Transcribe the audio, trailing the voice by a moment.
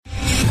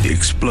The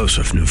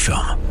explosive new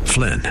film,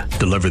 Flynn,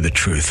 deliver the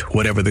truth,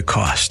 whatever the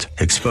cost,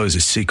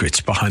 exposes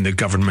secrets behind the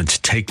government's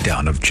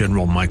takedown of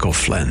General Michael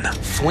Flynn.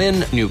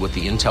 Flynn knew what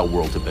the intel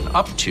world had been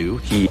up to.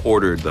 He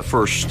ordered the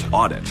first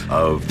audit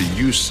of the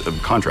use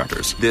of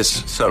contractors.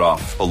 This set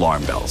off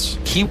alarm bells.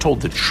 He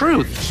told the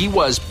truth. He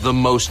was the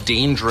most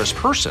dangerous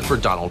person for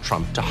Donald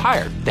Trump to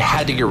hire. They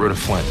had to get rid of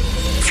Flynn.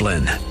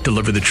 Flynn,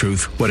 deliver the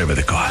truth, whatever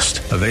the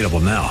cost. Available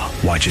now.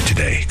 Watch it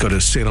today. Go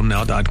to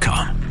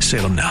salemnow.com.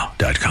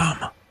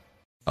 salemnow.com.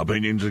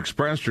 Opinions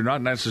expressed are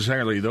not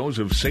necessarily those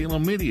of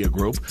Salem Media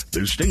Group,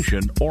 the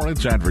station, or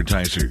its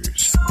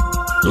advertisers.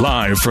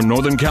 Live from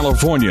Northern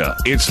California,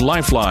 it's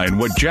Lifeline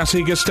with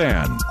Jesse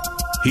Gastan.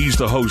 He's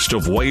the host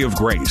of Way of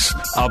Grace,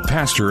 a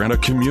pastor and a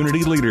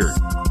community leader.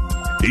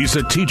 He's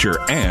a teacher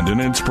and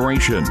an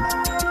inspiration.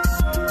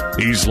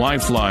 He's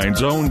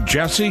Lifeline's own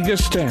Jesse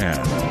Gastan.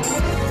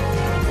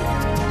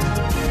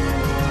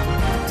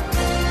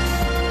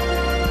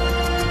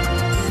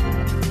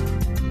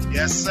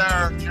 Yes,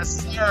 sir.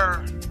 Yes,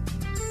 sir.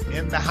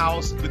 In the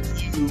house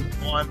with you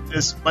on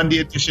this Monday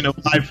edition of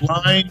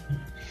Lifeline,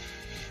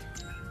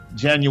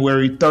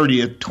 January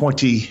 30th,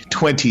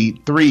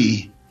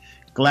 2023.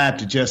 Glad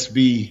to just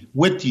be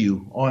with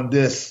you on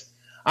this.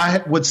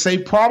 I would say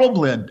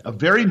probably a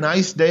very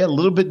nice day, a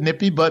little bit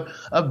nippy, but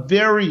a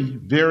very,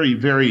 very,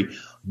 very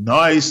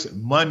nice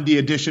Monday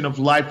edition of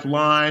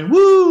Lifeline.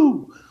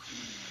 Woo!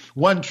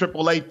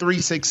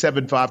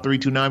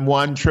 1-888-367-5329,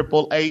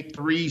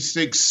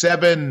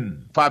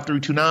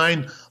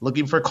 1-888-367-5329.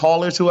 Looking for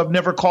callers who have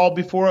never called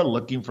before,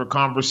 looking for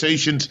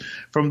conversations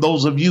from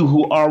those of you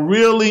who are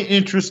really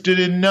interested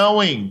in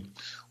knowing,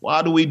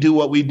 why do we do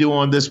what we do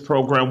on this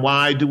program?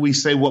 Why do we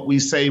say what we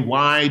say?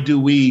 Why do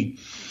we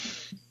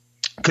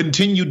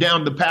continue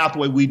down the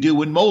pathway we do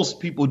when most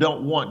people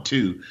don't want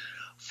to?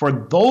 For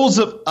those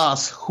of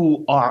us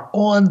who are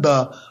on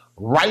the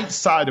right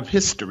side of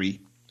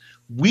history,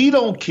 we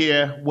don't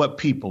care what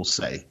people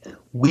say.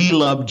 We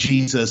love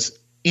Jesus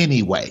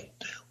anyway.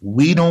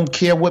 We don't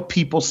care what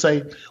people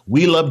say.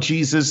 We love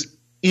Jesus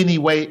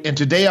anyway. And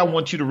today I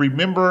want you to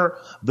remember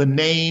the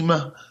name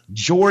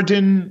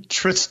Jordan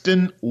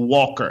Tristan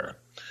Walker.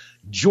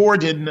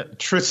 Jordan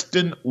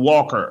Tristan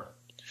Walker.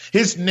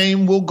 His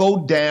name will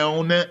go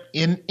down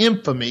in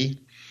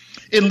infamy,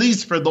 at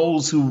least for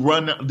those who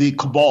run the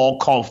cabal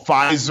called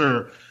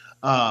Pfizer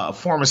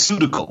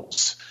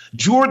Pharmaceuticals.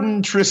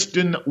 Jordan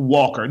Tristan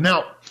Walker.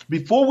 Now,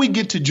 before we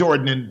get to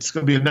Jordan, and it's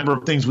going to be a number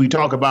of things we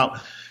talk about,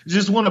 I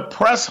just want to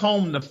press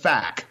home the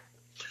fact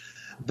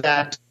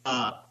that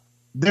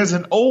there's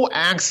an old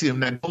axiom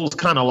that goes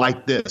kind of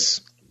like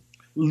this.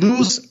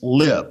 Loose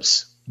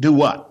lips do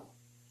what?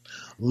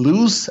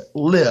 Loose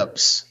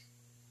lips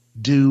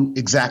do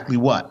exactly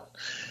what?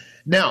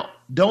 Now,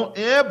 don't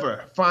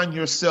ever find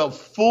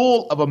yourself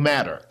full of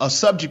a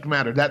subject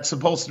matter that's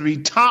supposed to be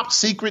top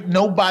secret,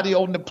 nobody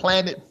on the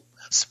planet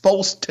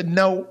supposed to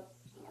know.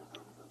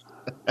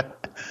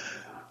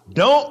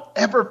 Don't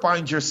ever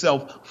find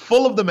yourself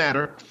full of the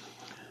matter,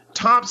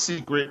 top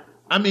secret.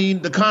 I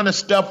mean, the kind of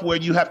stuff where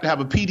you have to have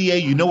a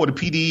PDA. You know what a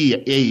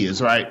PDA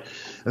is, right?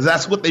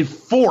 That's what they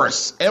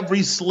force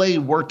every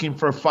slave working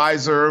for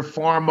Pfizer,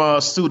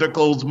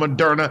 Pharmaceuticals,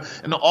 Moderna,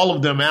 and all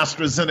of them,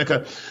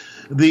 AstraZeneca.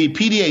 The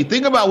PDA,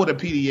 think about what a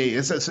PDA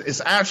is.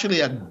 It's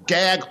actually a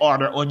gag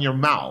order on your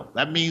mouth.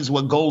 That means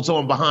what goes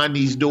on behind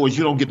these doors,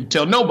 you don't get to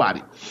tell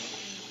nobody.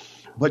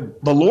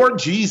 But the Lord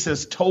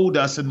Jesus told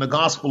us in the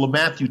Gospel of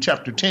Matthew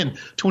chapter 10,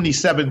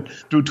 27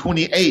 through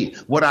 28,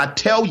 what I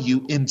tell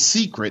you in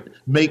secret,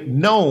 make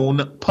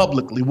known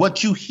publicly.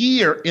 What you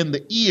hear in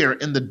the ear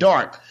in the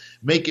dark,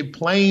 make it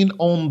plain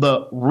on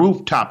the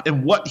rooftop.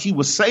 And what he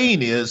was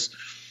saying is,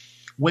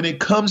 when it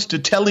comes to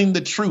telling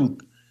the truth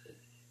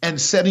and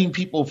setting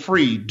people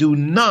free, do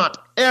not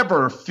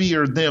ever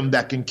fear them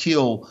that can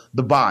kill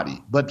the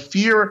body, but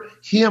fear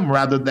him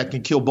rather that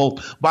can kill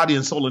both body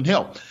and soul in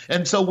hell.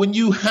 And so when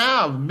you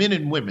have men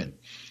and women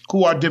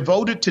who are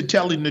devoted to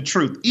telling the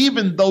truth,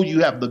 even though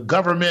you have the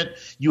government,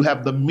 you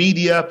have the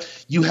media,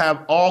 you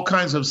have all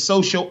kinds of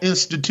social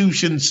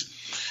institutions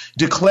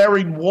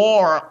declaring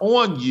war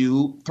on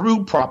you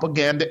through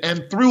propaganda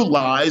and through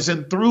lies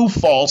and through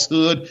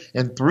falsehood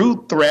and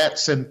through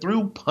threats and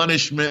through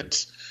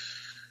punishments,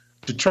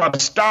 to try to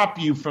stop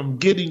you from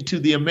getting to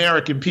the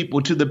American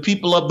people, to the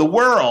people of the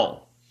world.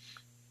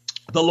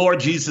 The Lord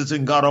Jesus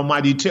and God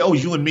Almighty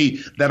tells you and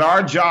me that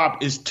our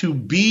job is to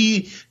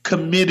be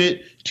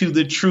committed to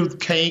the truth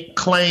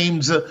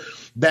claims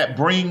that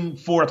bring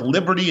forth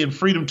liberty and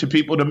freedom to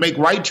people, to make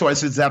right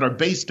choices that are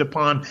based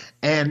upon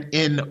an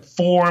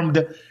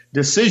informed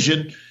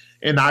decision.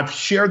 And I've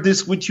shared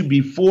this with you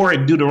before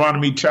in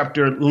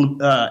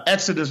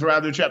Exodus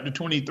chapter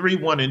 23,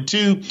 1 and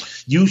 2.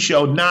 You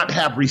shall not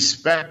have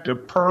respect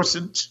of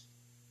persons.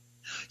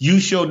 You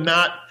shall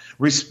not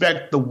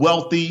respect the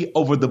wealthy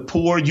over the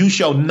poor. You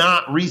shall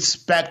not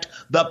respect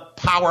the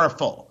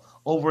powerful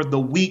over the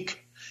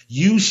weak.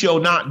 You shall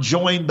not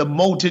join the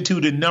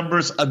multitude in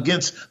numbers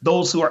against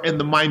those who are in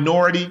the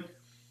minority.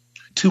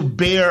 to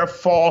bear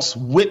false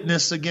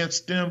witness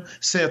against them,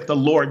 saith the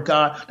Lord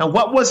God. Now,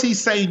 what was he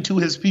saying to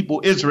his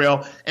people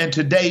Israel, and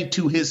today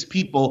to his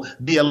people,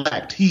 the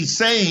elect? He's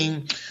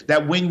saying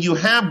that when you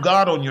have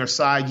God on your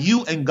side,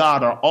 you and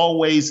God are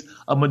always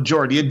a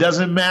majority. It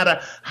doesn't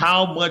matter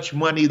how much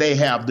money they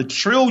have, the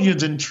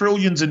trillions and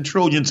trillions and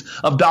trillions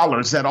of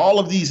dollars that all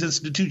of these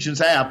institutions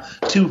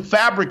have to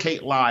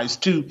fabricate lies,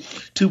 to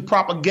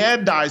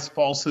propagandize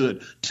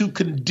falsehood, to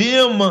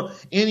condemn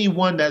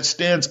anyone that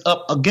stands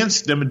up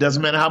against them. It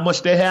doesn't matter how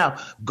much they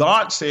have.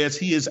 God says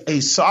he is a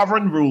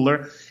sovereign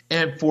ruler,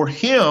 and for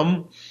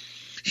him,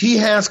 he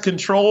has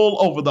control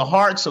over the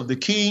hearts of the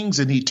kings,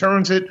 and he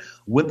turns it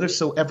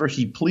whithersoever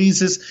he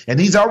pleases. And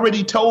he's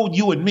already told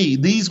you and me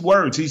these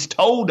words. He's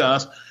told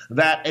us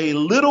that a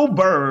little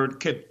bird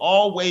can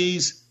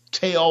always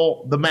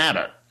tell the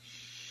matter.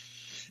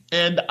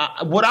 And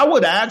what I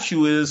would ask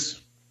you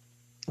is,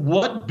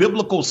 what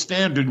biblical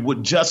standard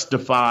would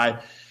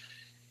justify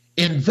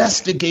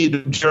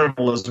investigative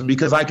journalism?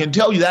 Because I can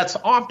tell you that's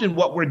often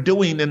what we're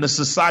doing in a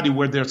society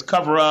where there's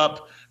cover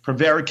up,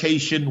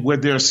 prevarication, where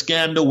there's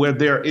scandal, where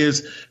there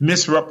is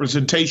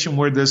misrepresentation,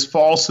 where there's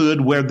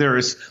falsehood, where there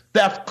is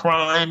theft,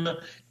 crime,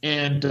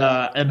 and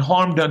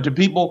harm done to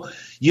people.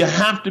 You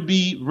have to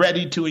be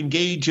ready to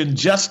engage in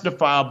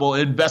justifiable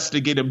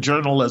investigative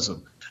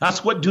journalism.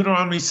 That's what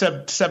Deuteronomy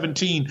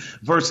 17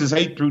 verses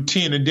 8 through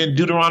 10, and then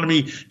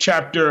Deuteronomy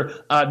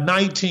chapter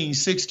 19,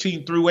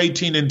 16 through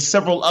 18, and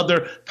several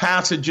other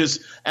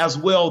passages as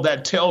well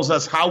that tells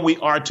us how we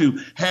are to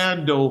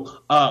handle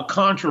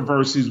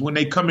controversies when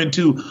they come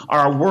into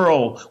our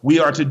world. We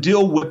are to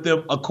deal with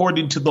them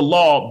according to the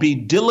law. Be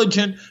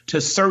diligent to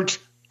search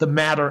the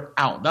matter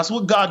out. That's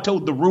what God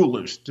told the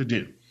rulers to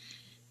do.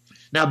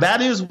 Now,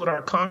 that is what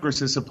our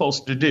Congress is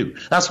supposed to do.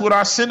 That's what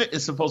our Senate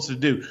is supposed to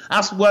do.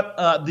 That's what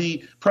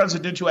the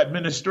presidential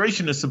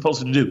administration is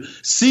supposed to do.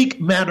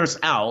 Seek matters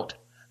out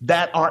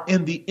that are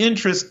in the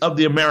interest of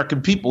the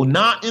American people,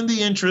 not in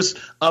the interest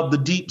of the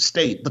deep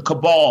state, the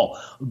cabal,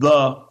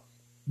 the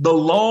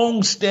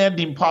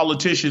long-standing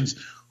politicians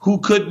who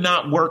could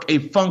not work a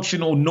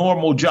functional,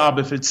 normal job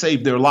if it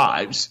saved their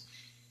lives.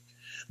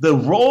 The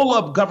role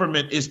of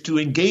government is to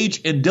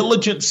engage in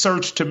diligent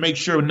search to make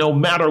sure no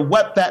matter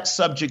what that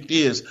subject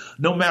is,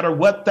 no matter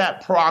what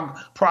that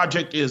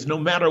project is, no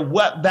matter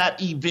what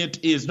that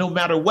event is, no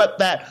matter what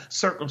that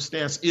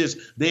circumstance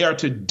is, they are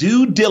to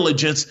do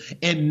diligence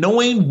in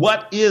knowing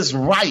what is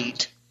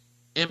right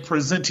and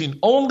presenting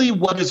only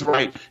what is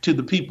right to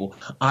the people.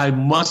 I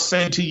must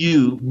say to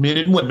you, men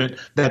and women,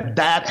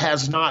 that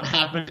has not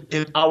happened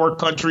in our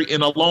country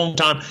in a long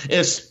time,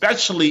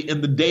 especially in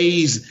the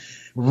days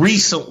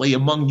recently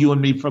among you and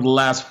me for the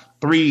last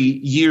 3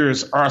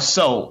 years or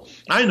so.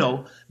 I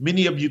know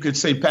many of you could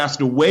say,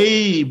 Pastor,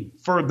 way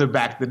further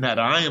back than that.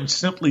 I am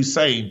simply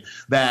saying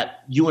that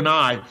you and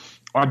I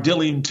are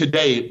dealing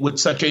today with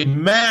such a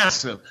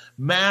massive,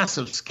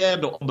 massive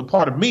scandal on the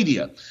part of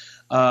media.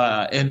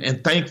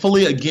 And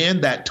thankfully,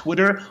 again, that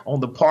Twitter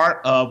on the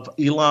part of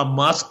Elon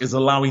Musk is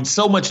allowing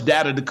so much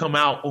data to come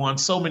out on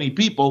so many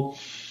people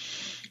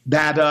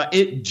that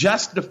it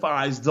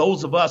justifies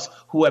those of us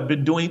who have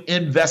been doing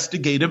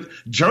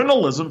investigative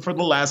journalism for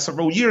the last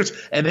several years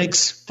and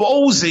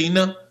exposing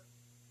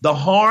the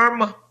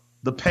harm,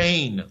 the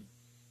pain,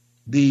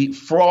 the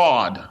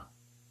fraud,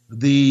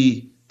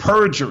 the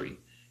perjury,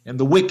 and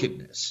the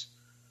wickedness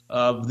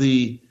of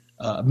the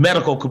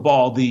medical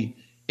cabal, the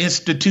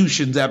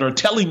institutions that are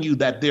telling you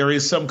that there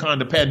is some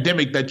kind of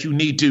pandemic that you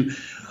need to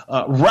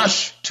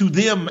rush to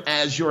them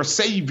as your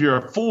savior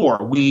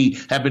for. We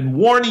have been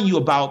warning you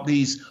about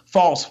these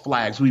false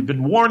flags. We've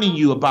been warning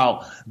you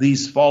about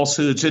these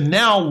falsehoods. And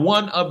now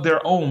one of their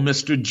own,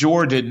 Mr.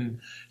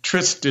 Jordan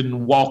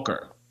Tristan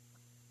Walker,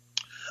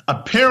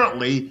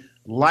 apparently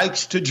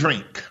likes to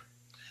drink.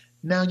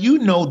 Now, you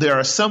know there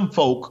are some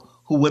folk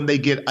who, when they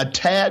get a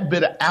tad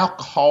bit of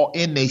alcohol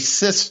in their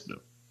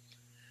system,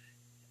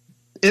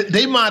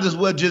 they might as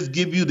well just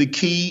give you the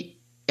key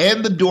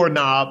and the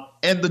doorknob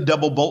and the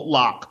double bolt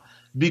lock,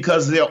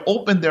 because they'll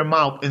open their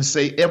mouth and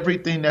say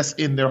everything that's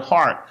in their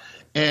heart.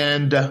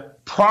 And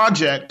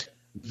Project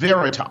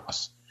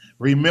Veritas,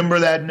 remember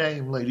that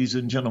name, ladies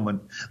and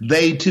gentlemen.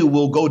 They too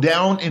will go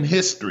down in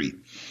history,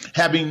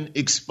 having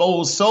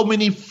exposed so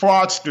many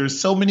fraudsters,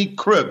 so many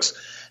crooks,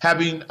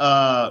 having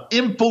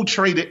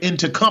infiltrated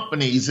into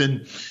companies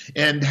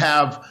and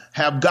have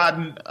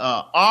gotten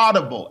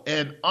audible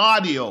and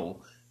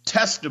audio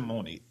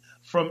testimony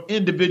from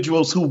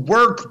individuals who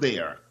work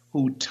there,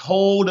 who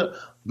told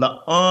the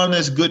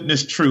honest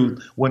goodness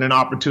truth when an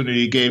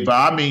opportunity gave.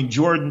 I mean,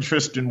 Jordan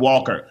Tristan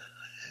Walker,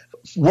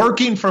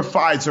 working for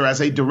Pfizer as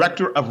a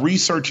director of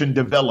research and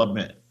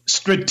development,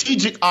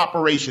 strategic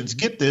operations,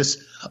 get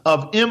this,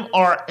 of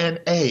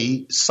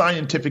mRNA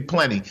scientific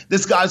planning.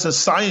 This guy's a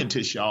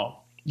scientist,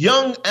 y'all.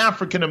 Young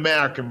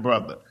African-American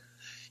brother.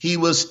 He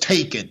was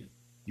taken.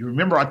 You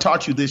remember I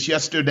taught you this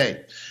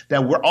yesterday,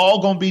 that we're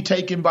all going to be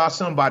taken by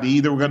somebody.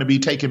 Either we're going to be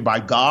taken by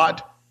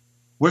God,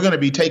 We're going to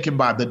be taken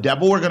by the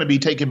devil. We're going to be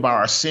taken by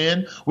our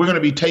sin. We're going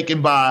to be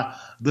taken by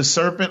the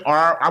serpent,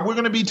 or we're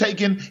going to be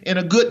taken in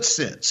a good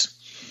sense.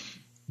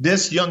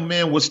 This young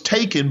man was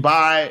taken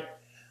by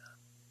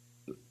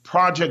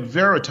Project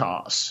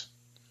Veritas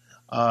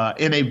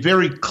in a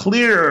very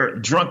clear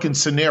drunken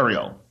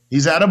scenario.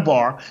 He's at a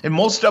bar, and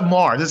most of them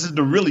are. This is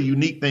the really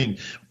unique thing.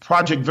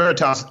 Project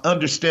Veritas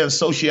understands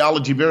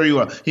sociology very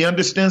well. He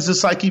understands the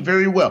psyche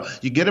very well.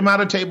 You get him at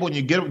a table and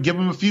you give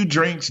him a few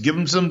drinks, give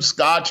him some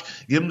scotch,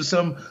 give him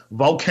some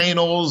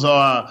volcanoes,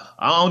 I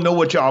don't know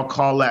what y'all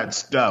call that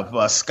stuff,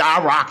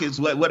 skyrockets,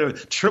 whatever,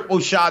 triple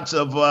shots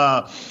of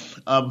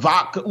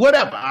vodka,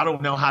 whatever. I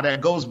don't know how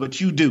that goes, but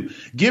you do.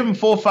 Give him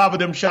 4 or 5 of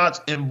them shots,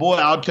 and boy,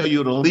 I'll tell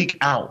you, it'll leak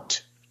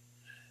out.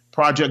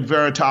 Project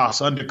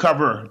Veritas,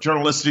 undercover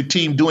journalistic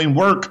team doing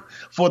work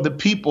for the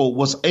people,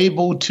 was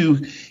able to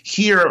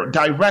hear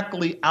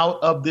directly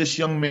out of this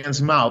young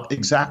man's mouth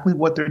exactly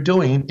what they're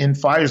doing in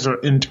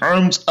Pfizer in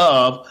terms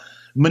of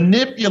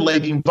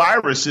manipulating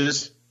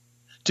viruses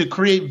to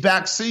create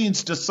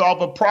vaccines to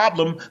solve a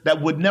problem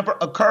that would never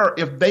occur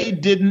if they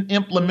didn't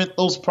implement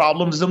those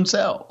problems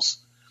themselves.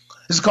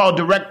 It's called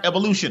direct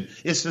evolution.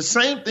 It's the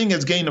same thing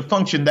as gain of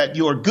function that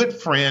your good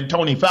friend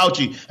Tony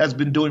Fauci has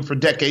been doing for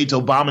decades.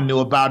 Obama knew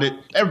about it.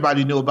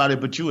 Everybody knew about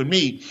it but you and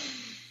me.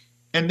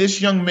 And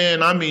this young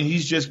man, I mean,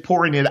 he's just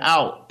pouring it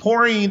out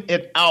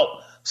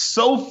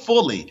so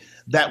fully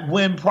that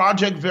when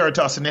Project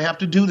Veritas, and they have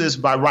to do this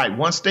by right,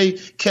 once they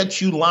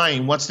catch you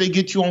lying, once they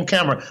get you on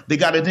camera, they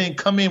got to then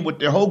come in with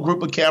their whole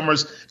group of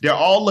cameras. They're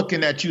all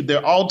looking at you.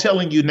 They're all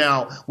telling you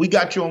now, we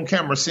got you on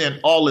camera saying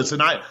all this.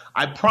 And I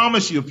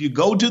promise you, if you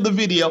go to the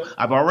video,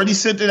 I've already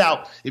sent it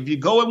out. If you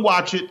go and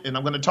watch it, and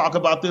I'm going to talk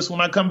about this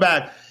when I come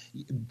back,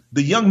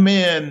 the young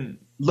man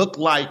looked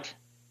like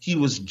he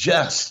was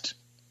just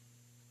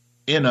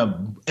in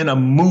a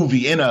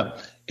movie,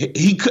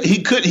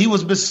 he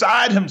was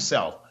beside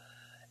himself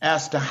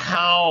as to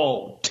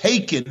how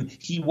taken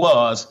he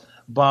was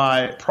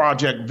by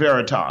Project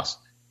Veritas.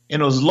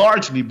 And it was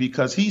largely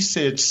because he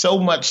said so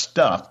much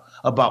stuff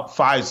about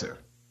Pfizer.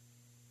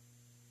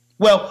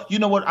 Well, you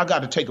know what? I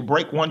got to take a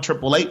break.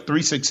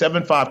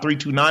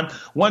 1-888-367-5329.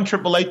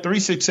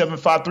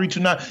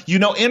 1-888-367-5329. You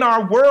know, in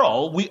our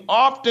world, we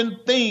often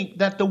think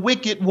that the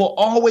wicked will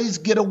always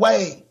get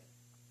away.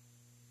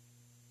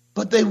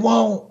 But they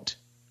won't.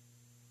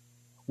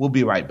 We'll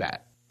be right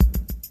back.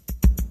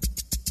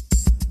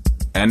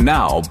 And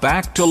now,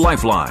 back to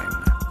Lifeline.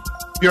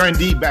 You're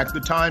indeed back. The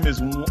time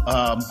is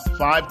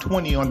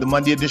 5:20 on the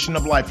Monday edition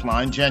of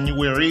Lifeline,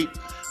 January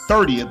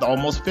 30th,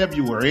 almost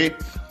February.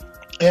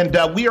 And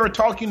we are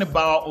talking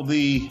about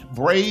the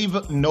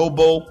brave,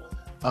 noble,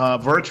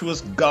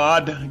 virtuous,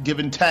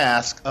 God-given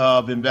task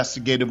of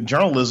investigative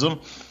journalism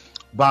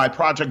by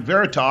Project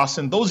Veritas.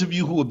 And those of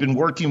you who have been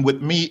working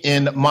with me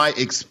in my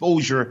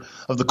exposure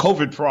of the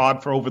COVID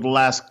fraud for over the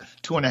last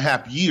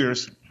 2.5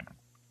 years,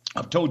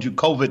 I've told you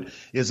COVID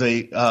is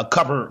a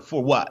cover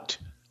for what?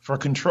 For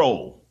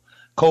control.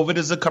 COVID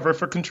is a cover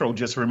for control.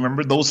 Just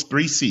remember those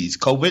 3 C's.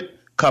 COVID,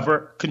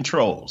 cover,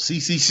 control.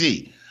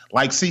 CCC.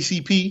 Like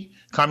CCP,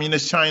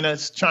 Communist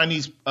China's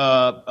Chinese,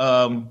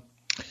 the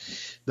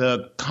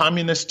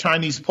Communist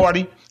Chinese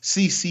Party.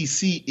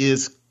 CCC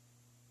is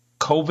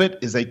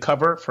COVID is a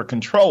cover for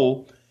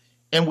control.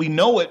 And we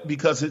know it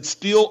because it's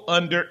still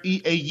under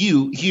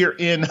EAU here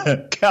in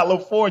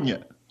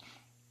California.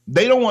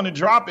 They don't want to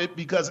drop it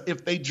because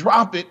if they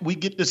drop it, we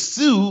get to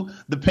sue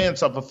the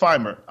pants of a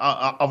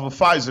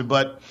Pfizer.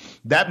 But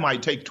that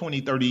might take 20,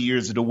 30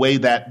 years the way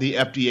that the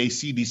FDA,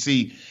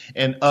 CDC,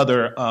 and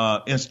other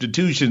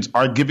institutions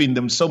are giving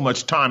them so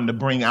much time to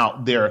bring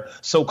out their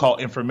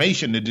so-called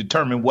information to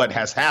determine what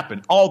has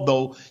happened.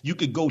 Although you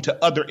could go to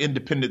other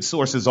independent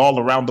sources all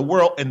around the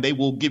world and they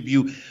will give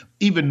you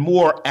even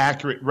more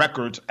accurate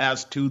records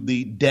as to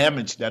the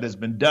damage that has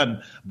been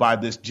done by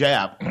this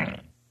jab.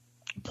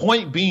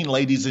 Point being,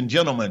 ladies and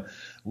gentlemen,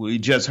 we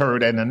just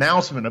heard an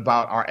announcement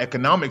about our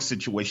economic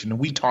situation, and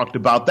we talked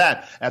about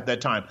that at that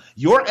time.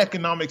 Your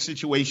economic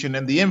situation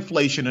and the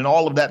inflation and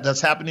all of that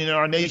that's happening in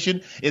our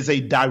nation is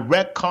a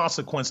direct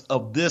consequence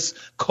of this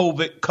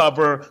COVID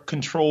cover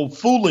control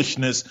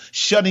foolishness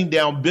shutting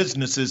down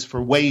businesses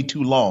for way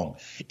too long.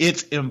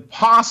 It's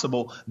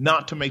impossible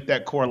not to make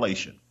that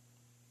correlation.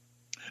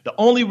 The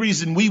only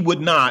reason we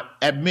would not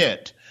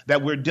admit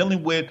that we're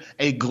dealing with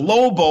a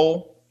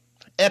global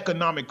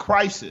economic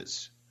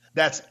crisis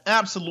that's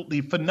absolutely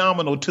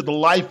phenomenal to the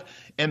life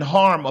and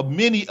harm of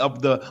many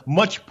of the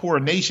much poorer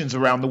nations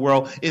around the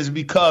world is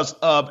because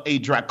of a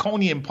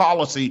draconian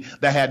policy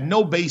that had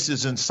no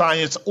basis in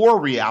science or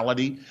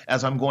reality,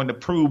 as I'm going to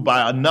prove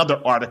by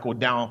another article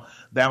down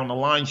the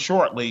line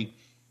shortly.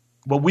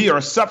 But we are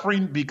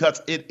suffering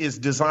because it is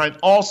designed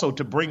also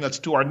to bring us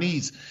to our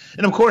knees.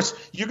 And of course,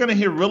 you're going to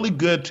hear really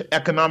good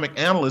economic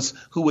analysts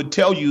who would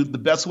tell you the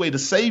best way to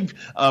save,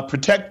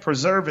 protect,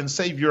 preserve, and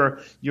save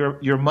your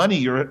money,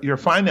 your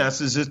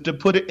finances is to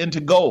put it into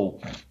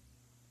gold.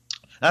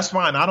 That's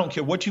fine. I don't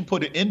care what you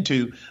put it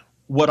into.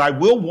 What I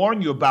will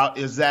warn you about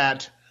is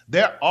that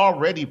They're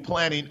already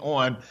planning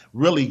on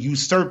really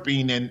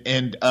usurping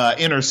and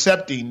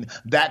intercepting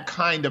that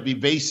kind of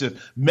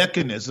evasive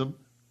mechanism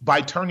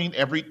by turning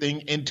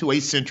everything into a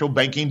central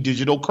banking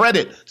digital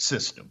credit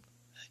system.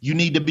 You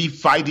need to be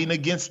fighting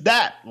against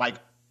that, like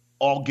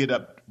all get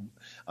up,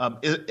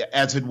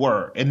 as it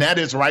were. And that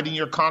is writing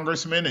your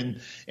congressman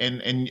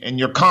and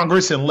your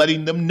Congress and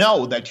letting them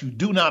know that you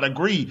do not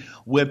agree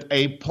with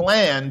a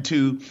plan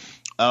to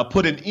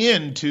put an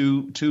end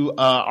to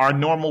our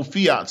normal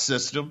fiat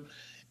system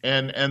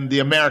and the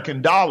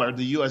American dollar,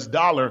 the U.S.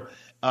 dollar,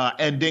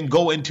 and then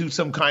go into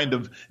some kind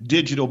of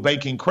digital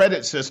banking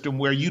credit system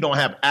where you don't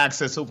have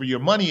access over your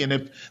money. And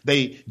if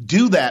they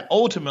do that,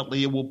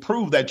 ultimately, it will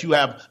prove that you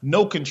have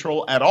no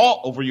control at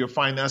all over your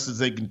finances.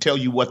 They can tell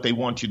you what they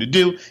want you to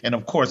do. And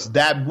of course,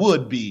 that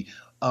would be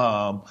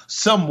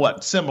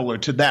somewhat similar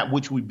to that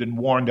which we've been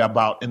warned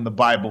about in the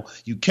Bible.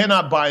 You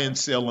cannot buy and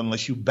sell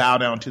unless you bow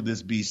down to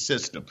this beast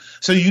system.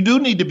 So you do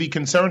need to be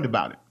concerned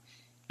about it.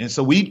 And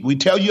so we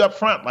tell you up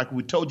front, like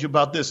we told you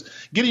about this.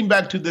 Getting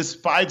back to this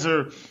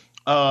Pfizer,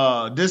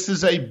 this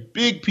is a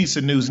big piece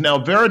of news. Now,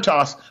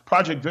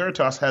 Project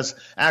Veritas has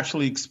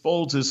actually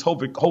exposed this whole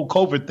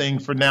COVID thing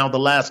for now the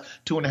last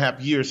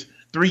 2.5 years,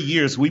 3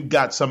 years. We've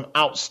got some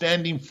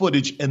outstanding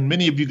footage, and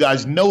many of you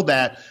guys know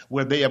that,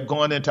 where they have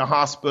gone into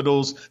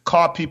hospitals,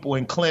 caught people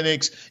in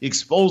clinics,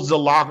 exposed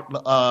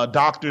the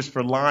doctors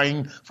for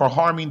lying, for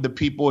harming the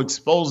people,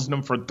 exposed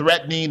them for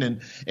threatening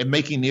and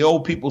making the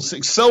old people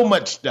sick. So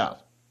much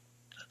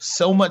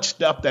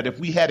stuff that if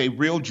we had a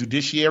real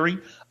judiciary,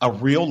 a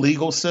real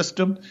legal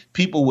system,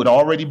 people would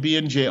already be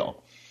in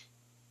jail.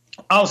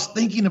 I was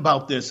thinking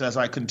about this as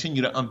I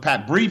continue to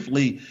unpack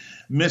briefly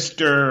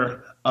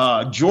Mr.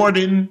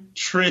 Jordan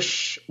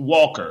Tristan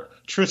Walker.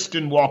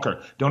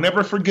 Don't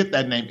ever forget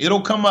that name.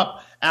 It'll come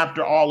up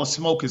after all the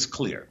smoke is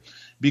clear.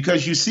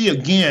 Because you see,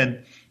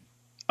 again,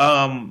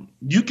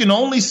 you can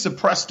only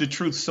suppress the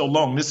truth so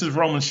long. This is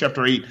Romans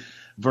chapter 8,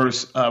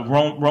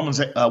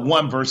 Romans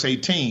 1, verse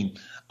 18.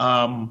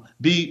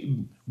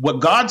 What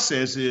God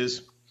says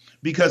is,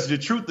 because the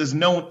truth is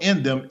known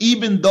in them,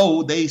 even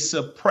though they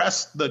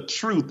suppress the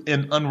truth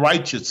in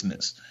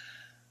unrighteousness.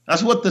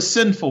 That's what the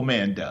sinful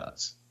man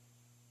does.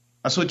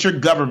 That's what your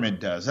government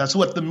does. That's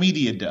what the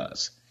media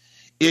does.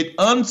 It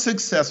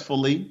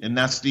unsuccessfully, and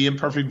that's the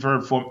imperfect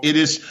verb form, it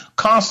is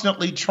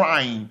constantly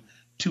trying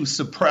to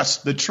suppress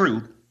the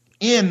truth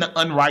in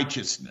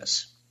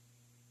unrighteousness.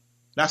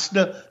 That's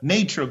the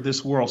nature of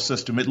this world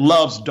system. It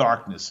loves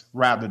darkness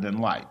rather than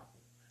light.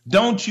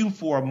 Don't you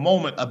for a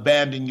moment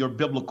abandon your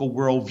biblical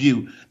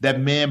worldview that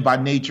man by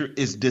nature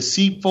is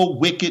deceitful,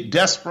 wicked,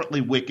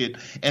 desperately wicked,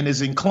 and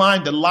is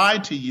inclined to lie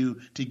to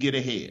you to get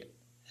ahead.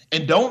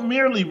 And don't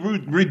merely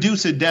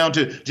reduce it down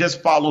to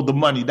just follow the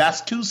money.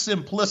 That's too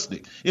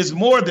simplistic. It's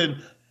more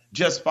than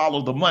just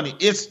follow the money.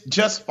 It's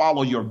just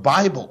follow your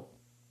Bible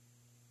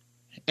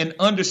and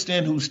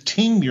understand whose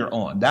team you're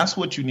on. That's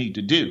what you need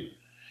to do.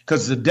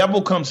 Because the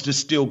devil comes to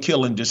steal,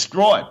 kill, and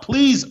destroy.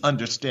 Please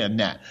understand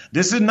that.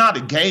 This is not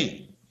a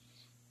game.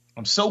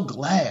 I'm so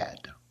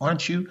glad,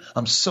 aren't you?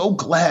 I'm so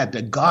glad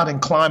that God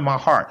inclined my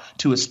heart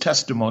to his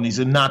testimonies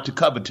and not to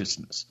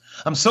covetousness.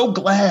 I'm so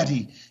glad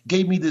he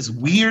gave me this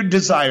weird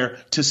desire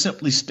to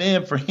simply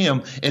stand for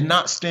him and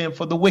not stand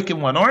for the wicked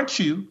one, aren't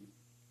you?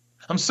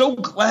 I'm so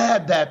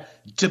glad that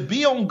to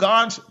be on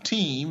God's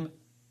team,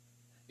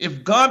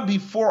 if God be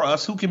for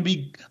us, who can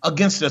be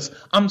against us?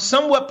 I'm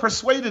somewhat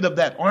persuaded of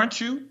that,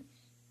 aren't you?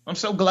 I'm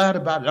so glad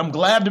about it. I'm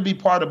glad to be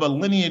part of a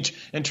lineage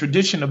and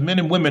tradition of men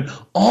and women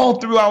all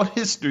throughout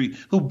history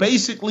who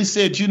basically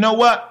said, you know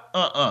what?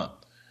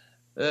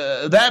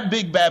 That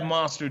big bad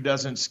monster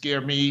doesn't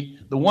scare me.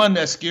 The one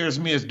that scares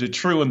me is the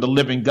true and the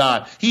living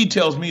God. He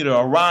tells me to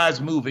arise,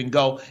 move, and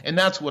go. And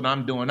that's what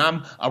I'm doing.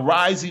 I'm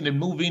arising and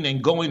moving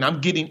and going. I'm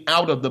getting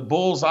out of the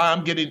bullseye.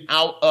 I'm getting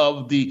out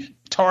of the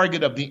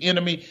target of the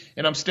enemy,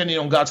 and I'm standing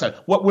on God's side.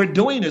 What we're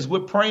doing is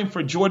we're praying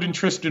for Jordan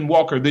Tristan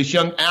Walker, this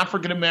young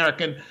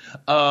African-American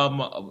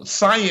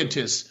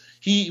scientist.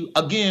 He,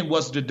 again,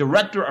 was the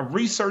director of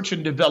research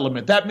and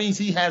development. That means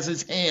he has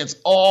his hands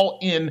all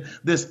in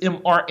this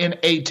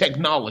mRNA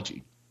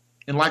technology.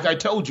 And like I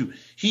told you,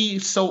 he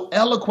so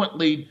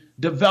eloquently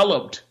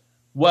developed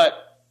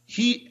what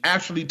he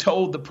actually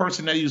told the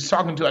person that he was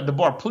talking to at the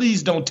bar.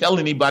 Please don't tell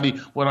anybody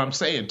what I'm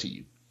saying to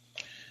you.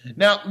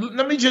 Now,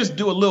 let me just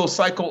do a little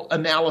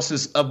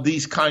psychoanalysis of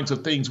these kinds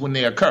of things when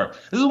they occur.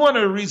 This is one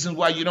of the reasons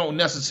why you don't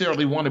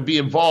necessarily want to be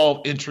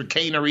involved in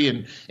chicanery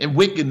and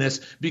wickedness,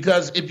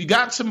 because if you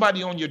got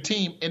somebody on your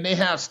team and they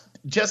have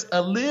just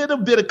a little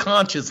bit of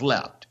conscience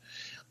left,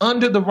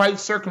 under the right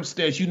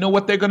circumstance, you know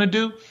what they're going to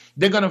do?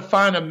 They're going to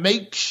find a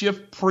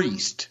makeshift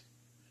priest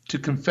to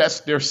confess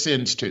their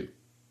sins to.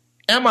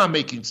 Am I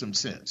making some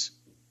sense?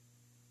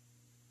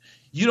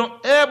 You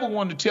don't ever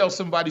want to tell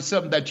somebody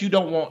something that you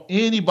don't want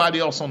anybody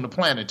else on the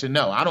planet to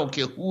know. I don't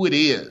care who it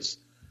is.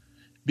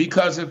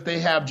 Because if they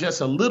have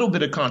just a little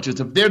bit of conscience,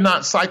 if they're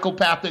not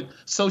psychopathic,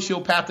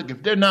 sociopathic,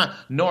 if they're not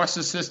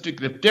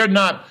narcissistic, if they're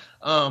not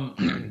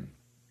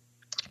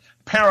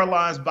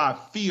paralyzed by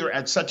fear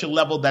at such a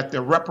level that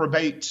they're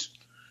reprobates,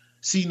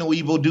 See no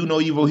evil, do no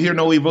evil, hear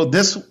no evil.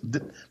 This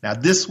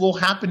will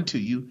happen to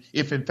you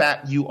if, in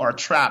fact, you are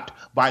trapped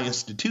by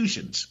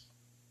institutions.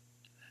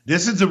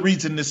 This is the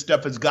reason this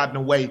stuff has gotten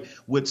away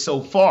with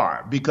so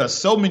far, because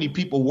so many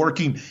people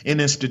working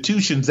in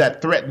institutions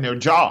that threaten their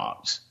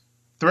jobs,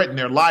 threaten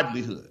their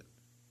livelihood,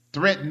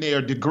 threaten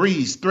their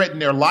degrees, threaten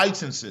their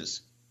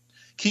licenses,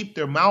 keep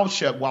their mouth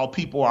shut while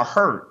people are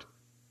hurt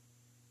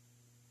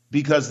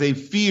because they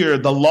fear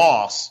the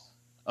loss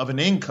of an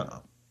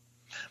income.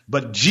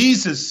 But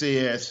Jesus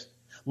says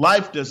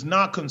life does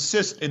not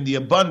consist in the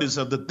abundance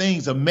of the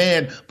things a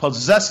man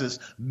possesses.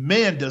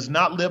 Man does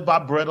not live by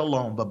bread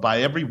alone, but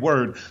by every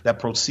word that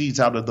proceeds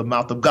out of the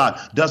mouth of God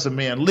does a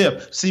man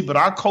live. See, but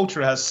our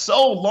culture has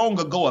so long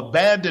ago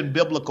abandoned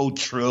biblical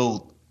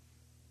truth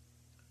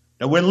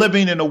that we're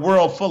living in a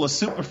world full of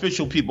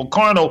superficial people,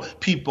 carnal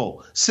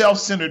people,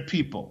 self-centered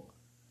people.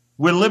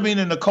 We're living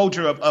in a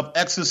culture of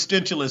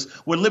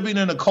existentialists. We're living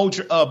in a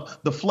culture of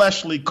the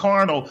fleshly,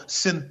 carnal,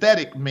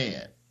 synthetic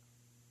man.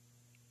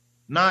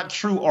 Not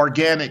true,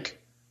 organic,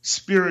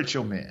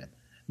 spiritual man.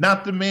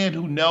 Not the man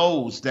who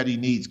knows that he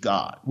needs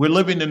God. We're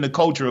living in the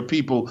culture of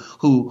people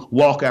who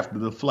walk after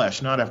the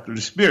flesh, not after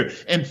the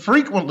spirit. And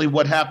frequently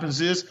what happens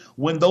is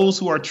when those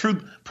who are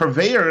truth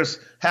purveyors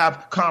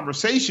have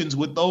conversations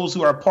with those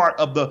who are part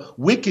of the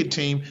wicked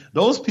team,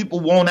 those people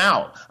won't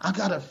out. I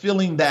got a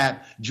feeling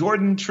that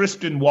Jordan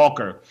Tristan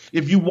Walker,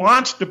 if you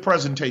watch the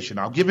presentation,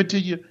 I'll give it to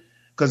you,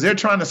 because they're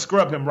trying to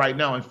scrub him right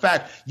now. In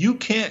fact, you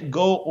can't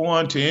go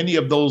on to any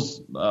of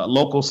those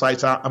local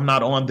sites. I'm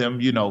not on them,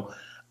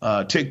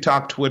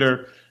 TikTok,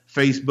 Twitter,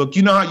 Facebook.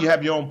 You know how you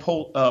have your own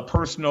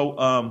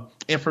personal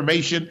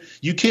information?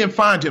 You can't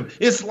find him.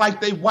 It's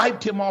like they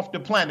wiped him off the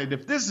planet.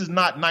 If this is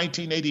not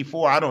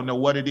 1984, I don't know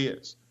what it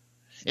is.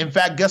 In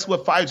fact, guess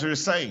what Pfizer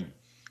is saying?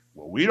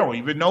 Well, we don't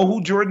even know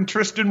who Jordan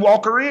Tristan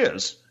Walker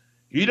is.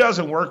 He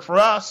doesn't work for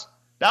us.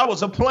 That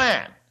was a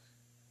plan.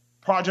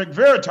 Project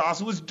Veritas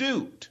was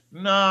duped.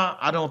 Nah,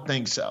 I don't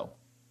think so.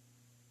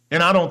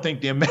 And I don't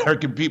think the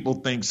American people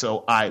think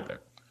so either.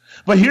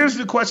 But here's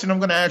the question I'm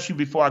going to ask you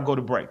before I go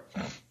to break.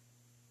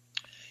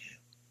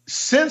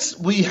 Since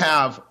we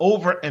have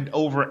over and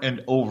over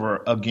and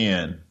over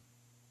again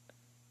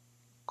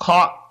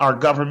caught our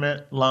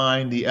government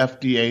lying, the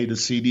FDA, the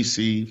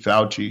CDC,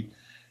 Fauci,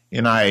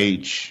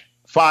 NIH,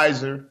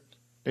 Pfizer,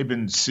 they've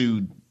been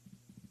sued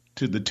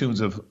to the tunes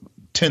of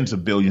tens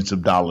of billions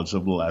of dollars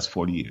over the last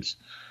 40 years.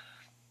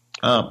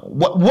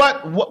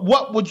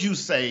 What would you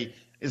say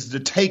is the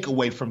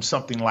takeaway from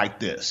something like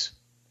this?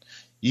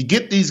 You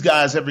get these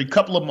guys every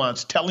couple of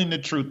months telling the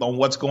truth on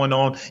what's going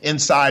on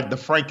inside the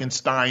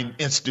Frankenstein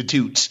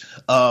institutes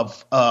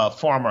of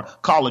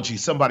pharmacology.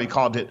 Somebody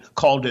called it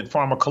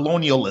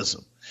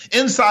pharmacolonialism.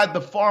 Inside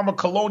the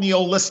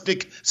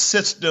pharmacolonialistic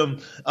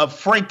system of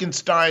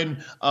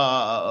Frankenstein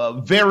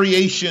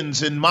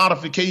variations and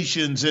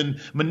modifications and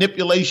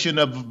manipulation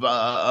of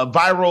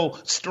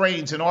viral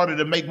strains in order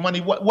to make money.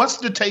 What's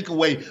the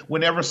takeaway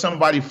whenever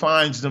somebody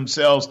finds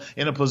themselves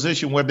in a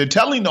position where they're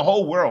telling the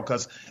whole world,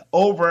 because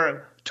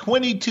over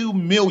 22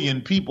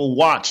 million people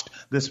watched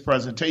this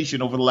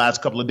presentation over the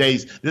last couple of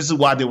days. This is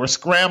why they were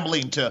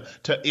scrambling to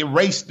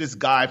erase this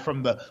guy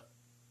from the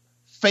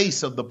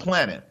face of the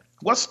planet.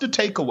 What's the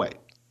takeaway?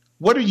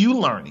 What are you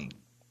learning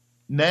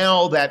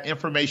now that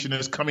information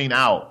is coming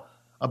out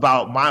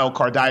about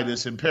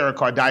myocarditis and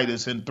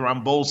pericarditis and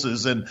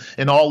thrombosis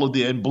and all of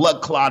and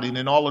blood clotting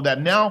and all of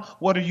that? Now,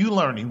 what are you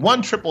learning?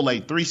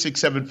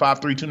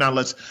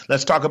 1-888-367-5329.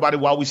 Let's talk about it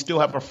while we still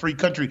have a free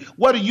country.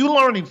 What are you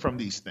learning from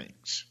these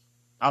things?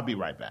 I'll be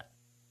right back.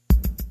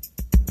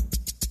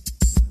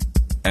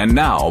 And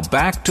now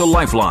back to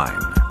Lifeline.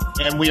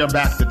 And we are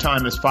back. The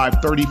time is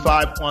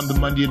 5:35 on the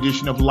Monday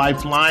edition of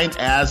Lifeline.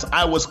 As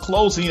I was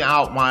closing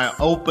out my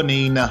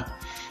opening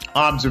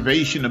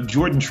observation of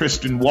Jordan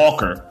Tristan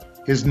Walker,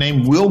 his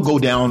name will go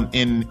down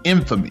in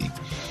infamy.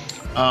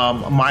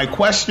 My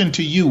question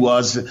to you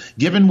was,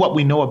 given what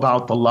we know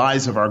about the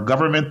lies of our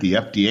government, the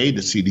FDA,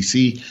 the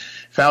CDC,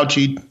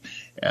 Fauci,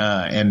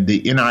 and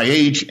the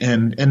NIH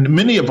and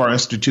many of our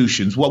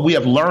institutions, what we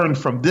have learned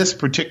from this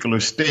particular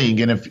sting,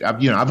 and if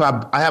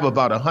I have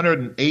about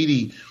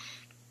 180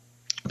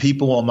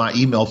 people on my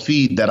email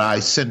feed that I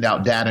send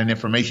out data and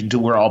information to.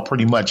 We're all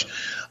pretty much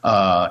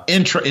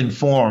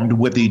intra-informed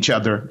with each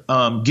other.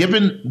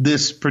 Given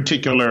this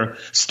particular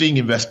sting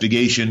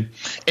investigation,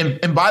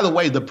 and by the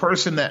way, the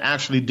person that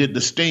actually did the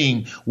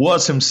sting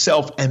was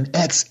himself an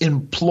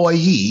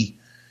ex-employee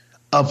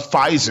of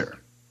Pfizer.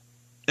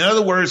 In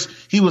other words,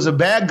 he was a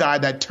bad guy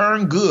that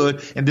turned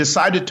good and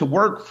decided to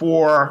work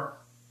for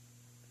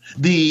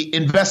the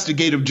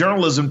investigative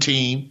journalism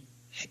team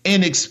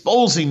in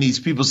exposing these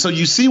people. So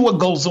you see what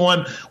goes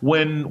on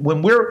when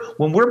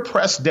we're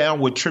pressed down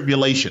with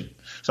tribulation.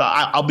 So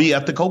I'll be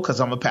ethical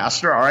because I'm a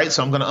pastor. All right.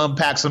 So I'm going to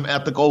unpack some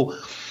ethical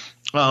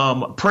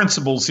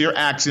principles here,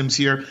 axioms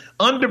here.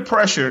 Under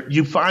pressure,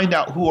 you find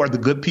out who are the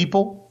good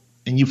people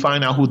and you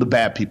find out who the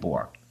bad people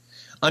are.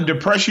 Under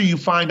pressure, you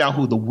find out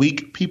who the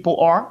weak people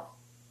are.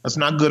 That's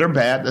not good or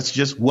bad. That's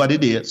just what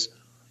it is.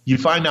 You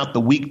find out the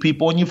weak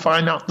people and you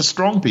find out the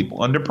strong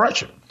people under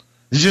pressure.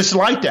 It's just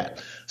like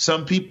that.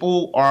 Some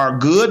people are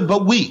good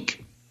but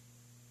weak.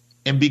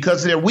 And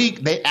because they're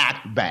weak, they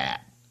act bad.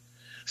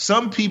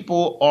 Some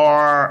people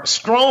are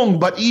strong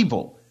but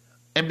evil.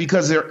 And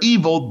because they're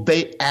evil,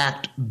 they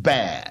act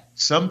bad.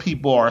 Some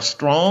people are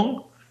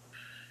strong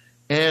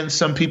and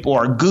some people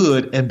are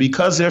good. And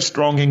because they're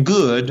strong and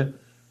good,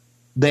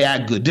 they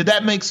act good. Did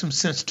that make some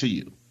sense to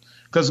you?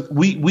 Because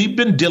we've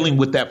been dealing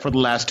with that for the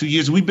last 2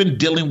 years. We've been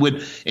dealing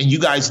with, and you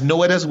guys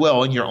know it as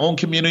well, in your own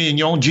community, in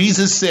your own.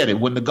 Jesus said it.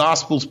 When the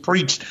gospel's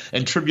preached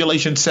and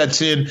tribulation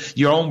sets in,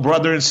 your own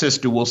brother and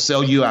sister will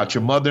sell you out.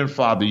 Your mother and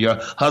father, your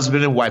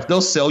husband and wife,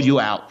 they'll sell you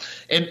out.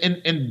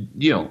 And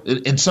you know,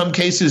 in some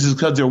cases it's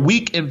because they're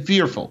weak and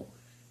fearful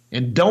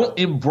and don't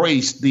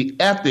embrace the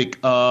ethic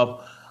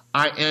of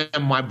I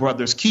am my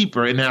brother's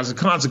keeper. And as a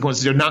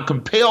consequence, they're not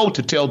compelled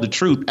to tell the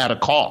truth at a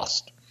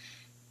cost.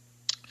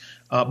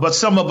 But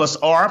some of us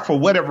are, for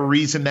whatever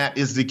reason that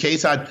is the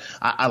case.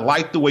 I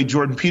like the way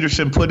Jordan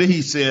Peterson put it.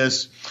 He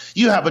says,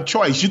 you have a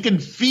choice. You can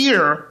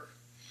fear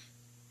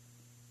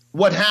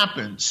what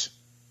happens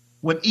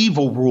when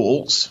evil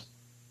rules,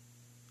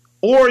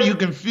 or you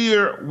can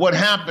fear what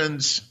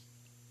happens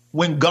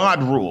when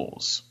God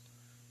rules.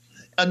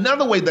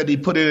 Another way that he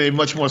put it in a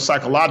much more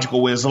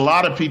psychological way is a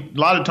lot of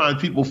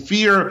times people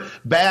fear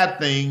bad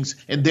things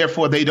and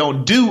therefore they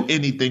don't do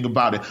anything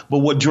about it. But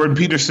what Jordan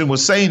Peterson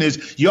was saying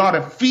is you ought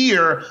to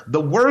fear the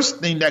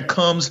worst thing that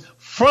comes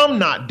from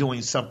not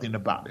doing something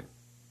about it.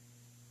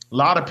 A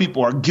lot of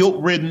people are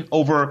guilt-ridden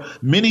over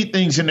many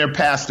things in their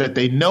past that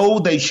they know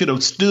they should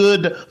have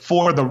stood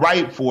for the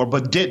right for,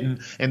 but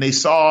didn't, and they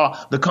saw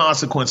the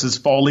consequences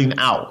falling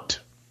out.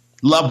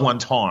 Loved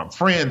ones harm,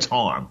 friends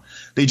harm.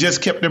 They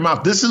just kept their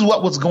mouth. This is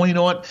what was going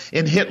on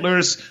in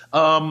Hitler's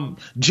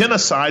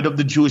genocide of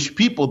the Jewish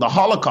people, the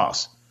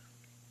Holocaust.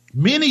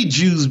 Many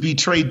Jews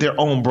betrayed their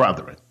own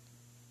brethren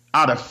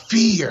out of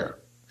fear.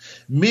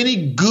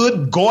 Many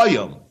good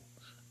goyim,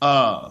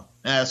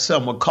 as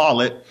some would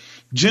call it,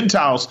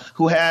 Gentiles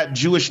who had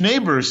Jewish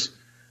neighbors,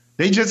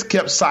 they just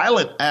kept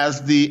silent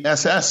as the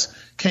SS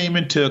came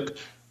and took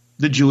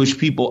the Jewish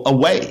people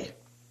away.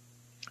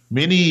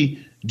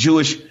 Many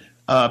Jewish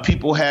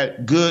people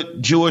had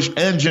good Jewish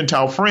and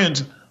Gentile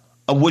friends,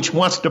 of which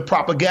once the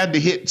propaganda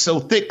hit so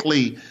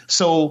thickly,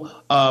 so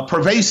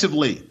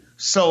pervasively,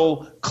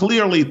 so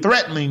clearly,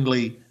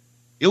 threateningly,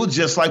 it was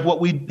just like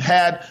what we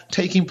had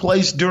taking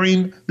place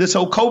during this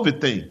whole COVID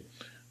thing.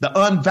 The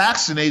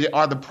unvaccinated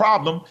are the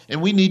problem,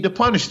 and we need to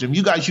punish them.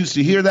 You guys used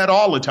to hear that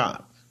all the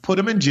time. Put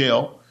them in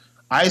jail,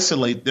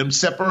 isolate them,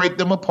 separate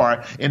them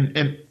apart,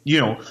 and you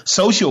know,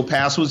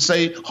 sociopaths would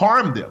say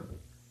harm them.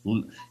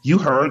 You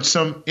heard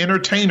some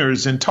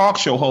entertainers and talk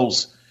show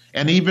hosts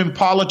and even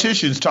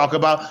politicians talk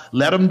about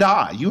let them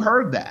die. You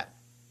heard that.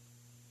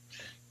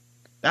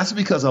 That's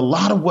because a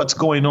lot of what's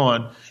going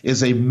on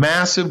is a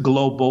massive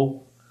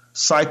global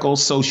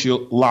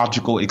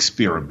psychosociological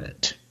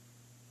experiment.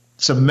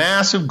 It's a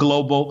massive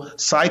global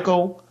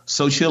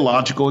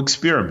psychosociological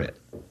experiment.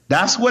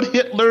 That's what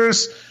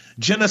Hitler's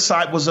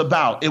genocide was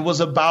about. It was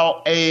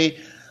about a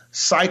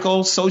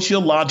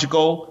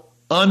psychosociological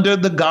under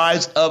the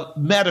guise of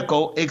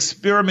medical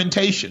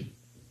experimentation.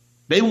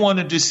 They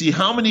wanted to see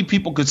how many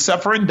people could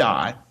suffer and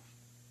die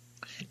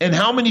and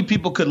how many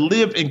people could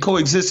live and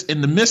coexist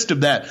in the midst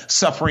of that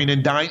suffering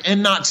and dying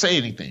and not say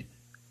anything.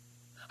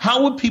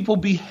 How would people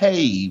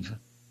behave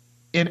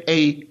in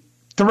a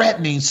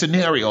threatening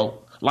scenario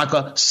like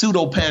a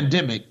pseudo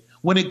pandemic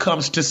when it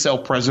comes to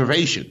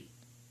self-preservation?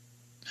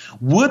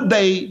 Would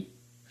they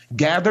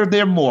gather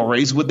their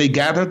mores? Would they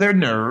gather their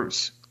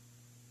nerves?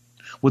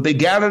 Would they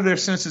gather their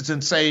senses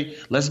and say,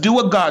 let's do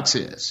what God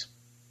says?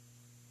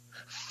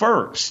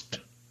 First,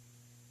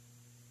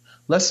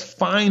 let's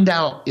find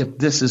out if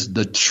this is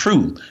the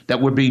truth that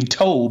we're being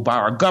told by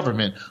our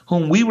government,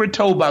 whom we were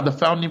told by the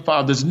founding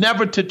fathers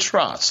never to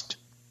trust,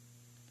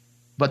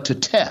 but to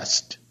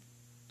test.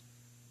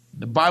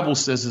 The Bible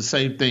says the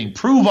same thing.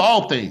 Prove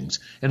all things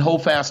and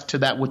hold fast to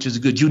that which is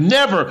good. You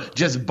never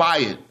just buy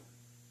it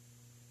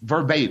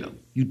verbatim.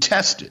 You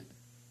test it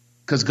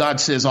because God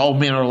says all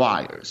men are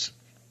liars.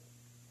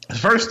 The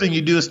first thing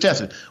you do is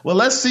test it. Well,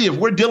 let's see if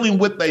we're dealing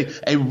with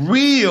a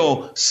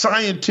real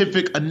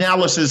scientific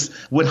analysis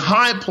with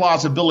high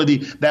plausibility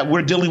that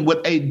we're dealing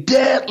with a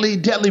deadly,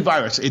 deadly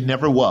virus. It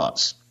never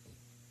was.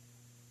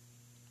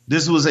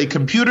 This was a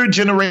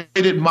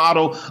computer-generated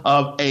model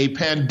of a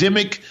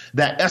pandemic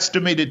that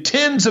estimated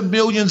tens of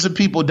millions of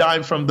people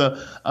dying from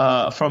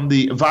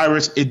the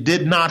virus. It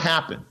did not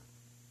happen.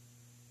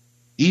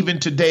 Even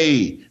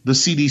today, the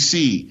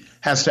CDC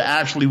has to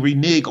actually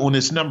renege on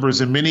its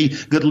numbers, and many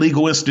good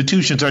legal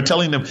institutions are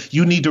telling them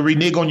you need to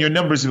renege on your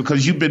numbers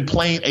because you've been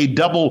playing a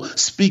double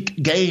speak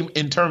game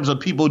in terms of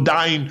people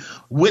dying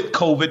with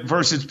COVID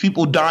versus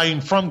people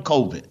dying from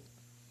COVID.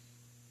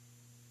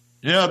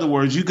 In other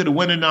words, you could have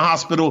went in the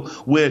hospital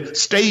with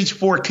stage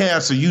 4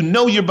 cancer. You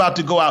know you're about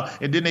to go out,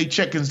 and then they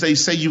check and they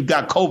say you've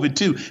got COVID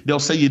too. They'll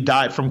say you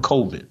died from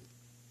COVID.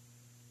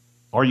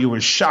 or you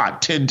were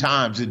shot 10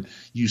 times and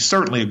you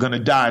certainly are going to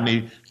die, and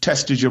they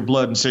tested your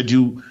blood and said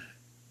you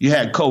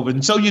had COVID.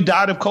 And so you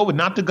died of COVID,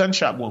 not the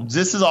gunshot wounds.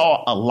 This is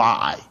all a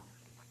lie.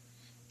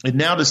 And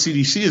now the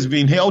CDC is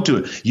being held to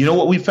it. You know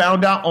what we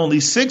found out? Only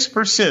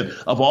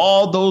 6% of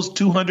all those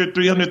 200,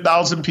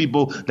 300,000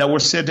 people that were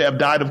said to have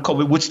died of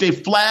COVID, which they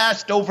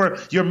flashed over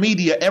your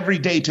media every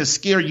day to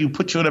scare you,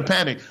 put you in a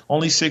panic,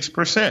 only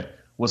 6%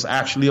 was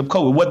actually of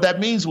COVID. What that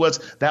means was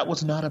that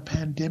was not a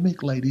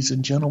pandemic, ladies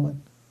and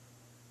gentlemen.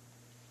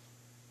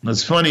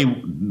 It's funny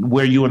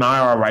where you and I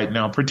are right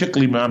now,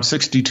 particularly when I'm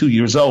 62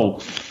 years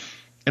old.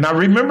 And I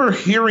remember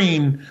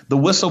hearing the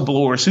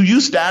whistleblowers who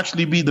used to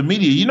actually be the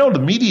media. You know, the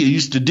media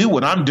used to do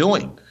what I'm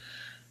doing.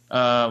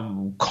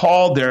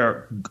 Call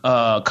their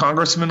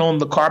congressmen on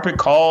the carpet,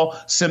 call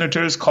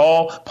senators,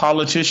 call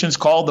politicians,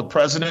 call the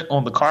president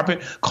on the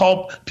carpet,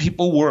 call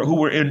people who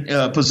were in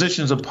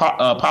positions of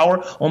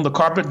power on the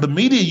carpet. The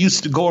media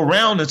used to go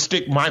around and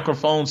stick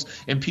microphones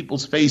in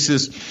people's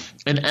faces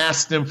and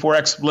ask them for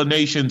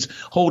explanations,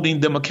 holding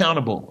them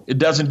accountable. It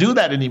doesn't do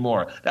that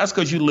anymore. That's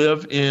because you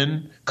live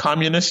in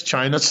communist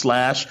China /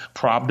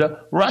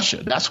 Pravda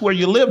Russia. That's where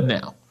you live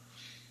now.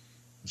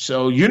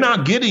 So you're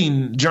not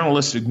getting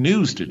journalistic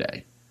news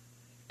today.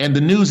 And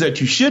the news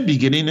that you should be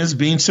getting is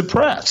being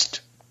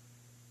suppressed.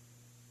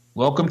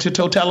 Welcome to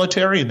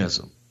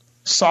totalitarianism.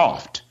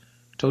 Soft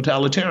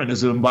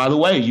totalitarianism. And by the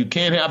way, you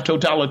can't have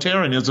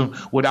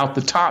totalitarianism without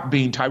the top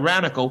being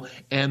tyrannical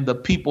and the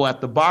people at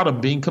the bottom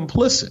being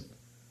complicit.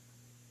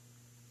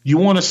 You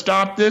want to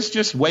stop this?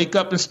 Just wake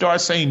up and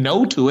start saying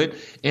no to it,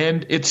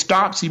 and it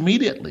stops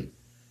immediately.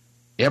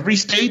 Every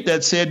state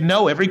that said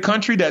no, every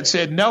country that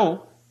said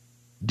no,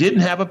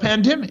 didn't have a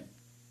pandemic.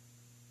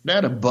 They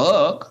had a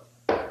bug,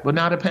 but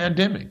not a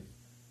pandemic.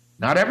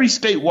 Not every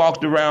state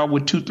walked around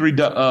with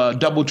 2-3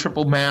 double,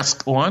 triple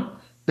masks on.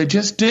 They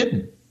just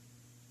didn't.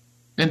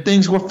 And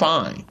things were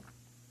fine.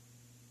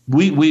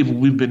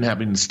 We've been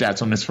having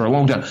stats on this for a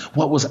long time.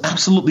 What was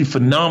absolutely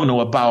phenomenal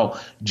about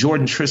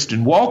Jordan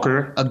Tristan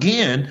Walker,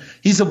 again,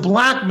 he's a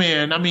black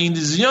man. I mean,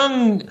 this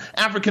young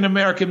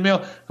African-American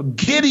male,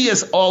 giddy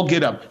as all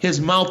get up. His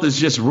mouth is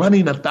just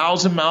running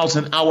 1,000 miles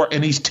an hour,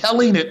 and he's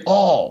telling it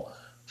all.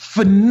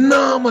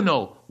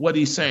 Phenomenal what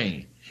he's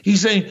saying.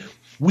 He's saying,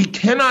 we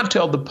cannot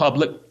tell the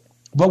public,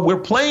 but we're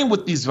playing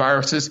with these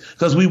viruses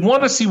because we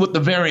want to see what the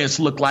variants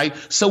look like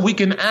so we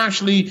can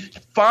actually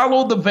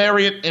follow the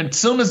variant. And as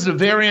soon as the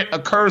variant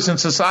occurs in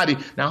society,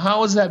 now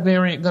how is that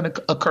variant going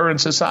to occur in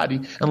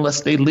society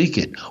unless they leak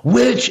it,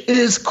 which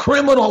is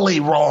criminally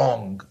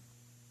wrong?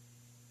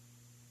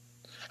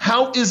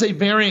 How is a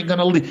variant going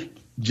to leak?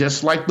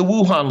 Just like the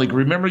Wuhan leak.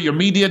 Remember, your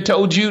media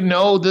told you,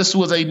 no, this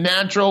was a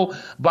natural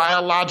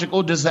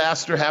biological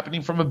disaster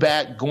happening from a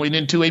bat going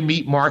into a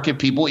meat market,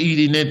 people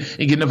eating it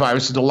and getting the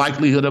virus. The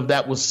likelihood of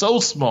that was so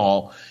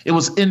small, it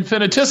was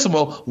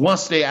infinitesimal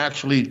once they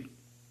actually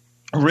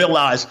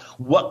realized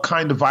what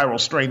kind of viral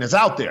strain is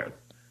out there.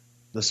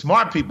 The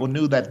smart people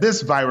knew that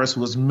this virus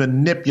was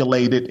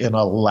manipulated in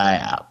a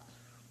lab.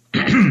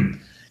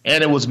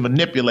 And it was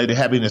manipulated,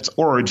 having its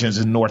origins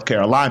in North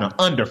Carolina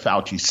under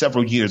Fauci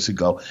several years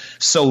ago,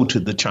 sold to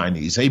the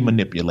Chinese. They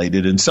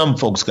manipulated, and some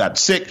folks got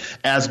sick,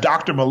 as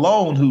Dr.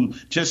 Malone, who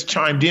just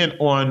chimed in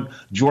on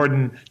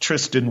Jordan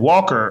Tristan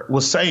Walker,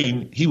 was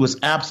saying. He was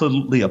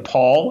absolutely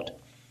appalled.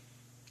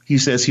 He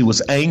says he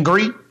was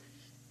angry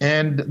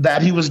and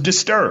that he was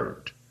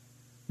disturbed.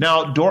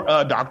 Now,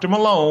 Dr.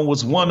 Malone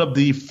was one of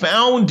the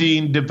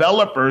founding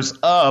developers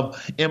of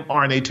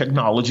mRNA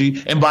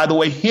technology. And by the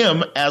way,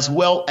 him, as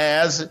well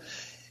as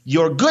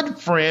your good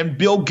friend,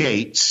 Bill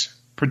Gates,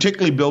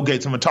 particularly Bill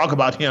Gates. I'm going to talk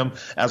about him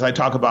as I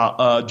talk about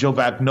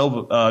Novak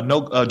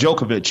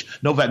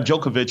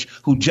Djokovic,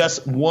 who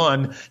just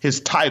won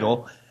his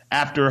title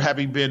after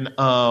having been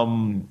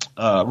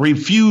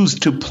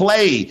refused to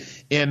play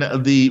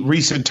in the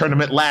recent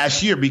tournament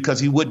last year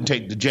because he wouldn't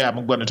take the jab.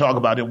 I'm going to talk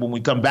about it when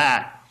we come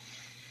back.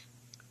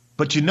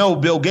 But you know,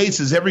 Bill Gates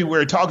is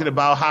everywhere talking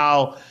about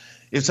how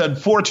it's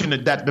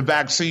unfortunate that the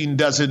vaccine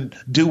doesn't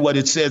do what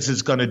it says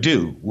it's going to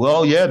do.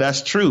 Well, yeah,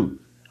 that's true.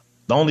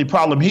 The only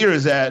problem here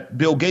is that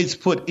Bill Gates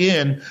put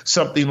in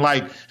something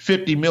like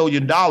 $50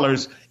 million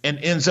and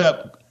ends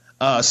up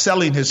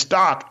selling his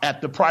stock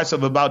at the price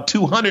of about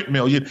 $200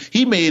 million.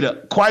 He made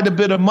quite a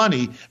bit of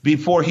money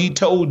before he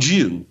told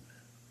you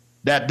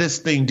that this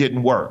thing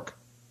didn't work.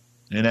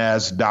 And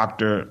as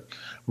Dr.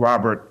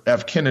 Robert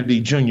F.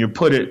 Kennedy Jr.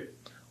 put it,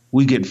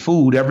 we get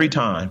food every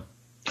time.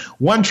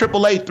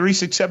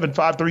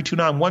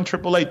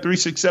 1-888-367-5329.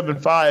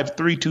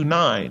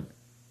 1-888-367-5329.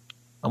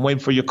 I'm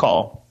waiting for your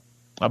call.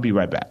 I'll be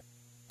right back.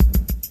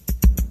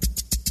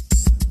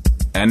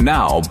 And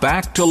now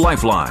back to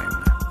Lifeline.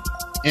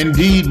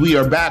 Indeed, we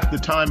are back. The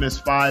time is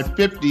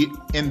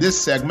 5:50 in this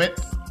segment.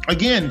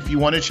 Again, if you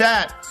want to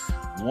chat,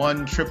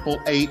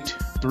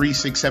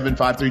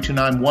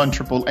 1-888-367-5329.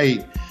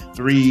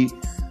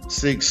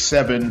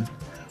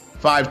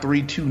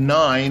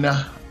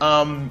 1-888-367-5329.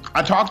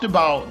 I talked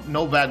about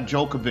Novak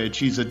Djokovic.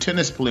 He's a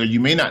tennis player. You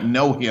may not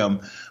know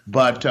him,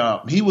 but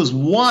he was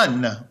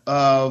one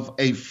of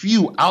a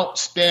few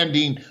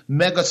outstanding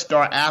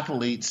megastar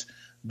athletes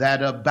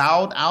that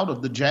bowed out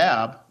of the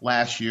jab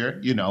last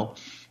year,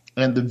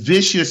 and the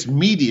vicious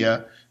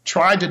media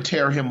tried to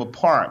tear him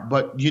apart.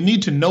 But you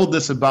need to know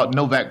this about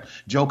Novak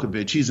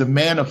Djokovic. He's a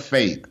man of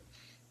faith.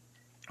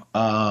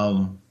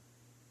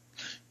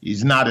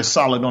 He's not as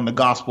solid on the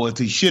gospel as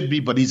he should be,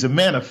 but he's a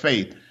man of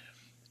faith.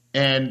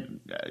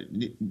 And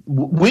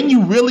when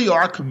you really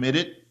are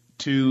committed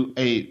to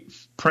a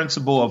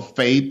principle of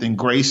faith and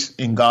grace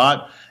in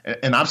God,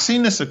 and I've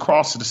seen this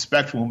across the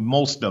spectrum,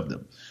 most of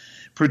them,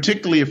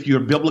 particularly if you're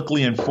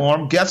biblically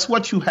informed, guess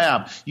what you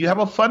have? You have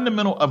a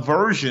fundamental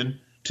aversion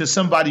to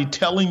somebody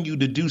telling you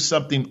to do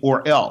something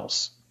or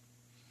else.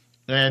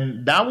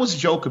 And that was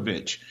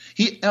Djokovic.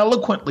 He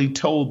eloquently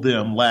told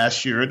them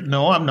last year,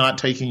 no, I'm not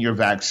taking your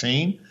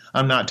vaccine.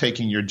 I'm not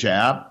taking your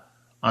jab.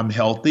 I'm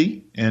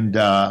healthy, and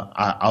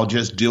I'll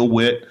just deal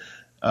with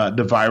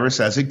the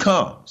virus as it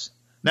comes.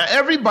 Now,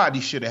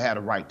 everybody should have had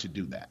a right to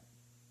do that.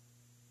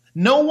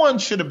 No one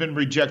should have been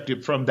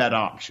rejected from that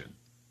option,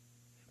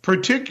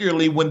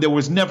 particularly when there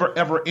was never,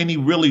 ever any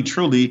really,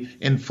 truly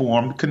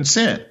informed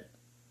consent.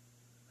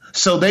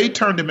 So they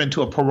turned him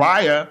into a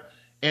pariah,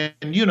 and,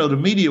 the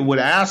media would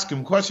ask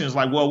him questions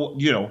like, well,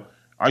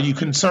 are you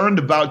concerned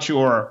about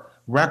your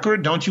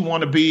record? Don't you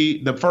want to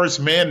be the first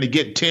man to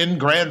get 10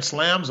 Grand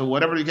Slams or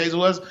whatever the case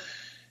was?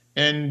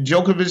 And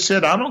Djokovic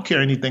said, I don't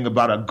care anything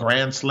about a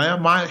Grand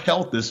Slam. My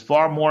health is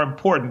far more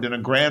important than a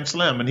Grand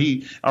Slam. And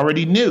he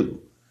already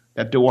knew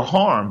that there were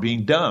harm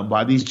being done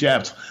by these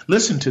jabs.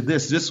 Listen to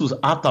this.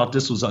 I thought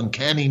this was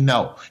uncanny.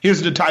 No.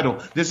 Here's the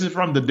title. This is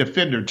from the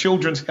Defender,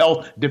 Children's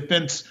Health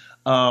Defense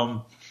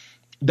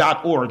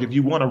 .org. If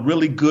you want a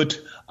really good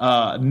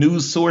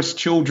news source,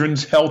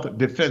 children's health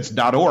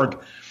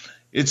defense.org.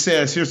 It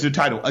says, here's the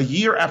title: a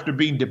year after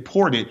being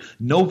deported,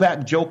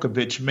 Novak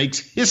Djokovic makes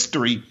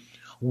history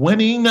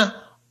winning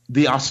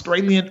the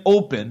Australian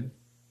Open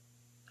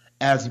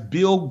as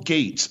Bill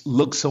Gates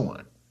looks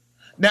on.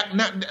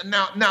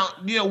 Now,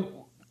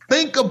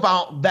 think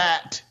about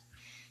that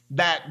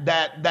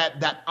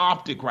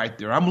optic right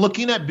there. I'm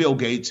looking at Bill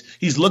Gates.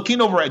 He's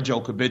looking over at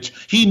Djokovic.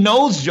 He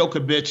knows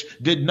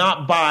Djokovic did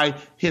not buy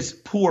his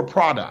poor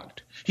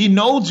product. He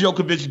knows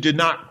Djokovic did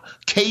not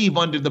cave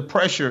under the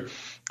pressure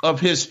of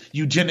his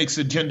eugenics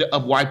agenda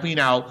of wiping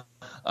out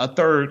a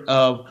third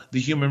of the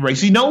human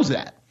race. He knows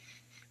that.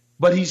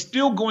 But he's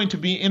still going to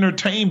be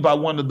entertained by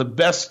one of the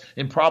best,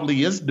 and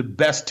probably is the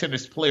best,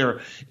 tennis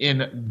player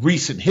in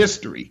recent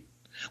history.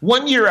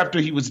 1 year after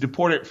he was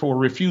deported for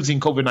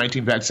refusing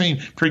COVID-19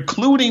 vaccine,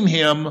 precluding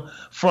him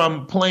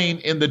from playing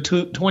in the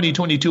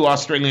 2022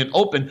 Australian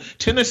Open,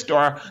 tennis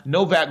star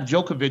Novak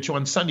Djokovic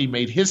on Sunday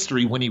made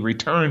history when he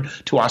returned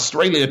to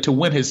Australia to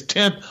win his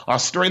 10th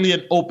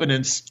Australian Open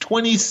and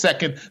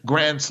 22nd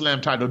Grand Slam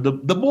title. The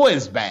boy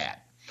is bad.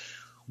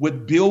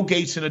 With Bill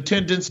Gates in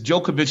attendance,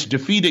 Djokovic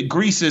defeated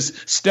Greece's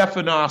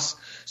Stefanos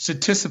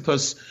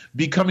Tsitsipas,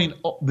 becoming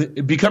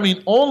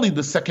only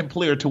the second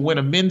player to win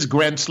a men's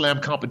Grand Slam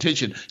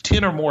competition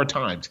 10 or more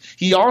times.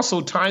 He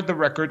also tied the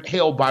record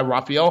held by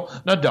Rafael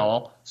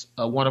Nadal,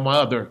 one of my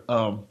other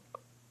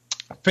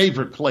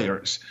favorite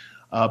players.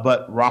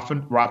 But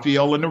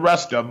Rafael and the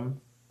rest of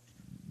them,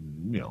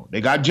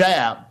 they got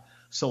jabbed.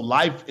 So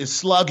life is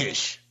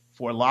sluggish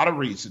for a lot of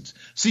reasons.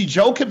 See,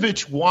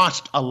 Djokovic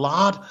watched a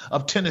lot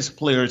of tennis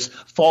players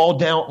fall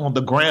down on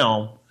the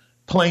ground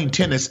playing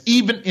tennis,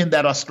 even in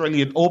that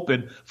Australian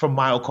Open, from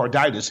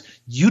myocarditis.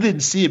 You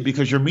didn't see it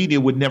because your media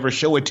would never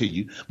show it to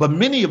you. But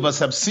many of us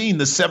have seen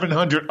the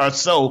 700 or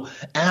so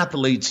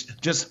athletes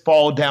just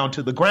fall down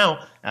to the ground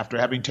after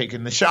having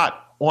taken the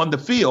shot on the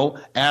field,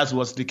 as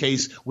was the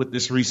case with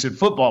this recent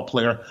football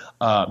player,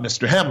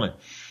 Mr. Hamlin,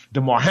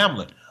 Damar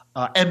Hamlin,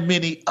 and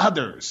many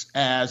others,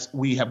 as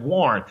we have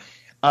warned.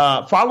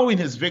 Following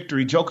his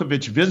victory,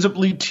 Djokovic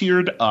visibly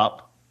teared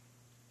up,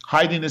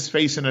 hiding his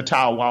face in a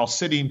towel while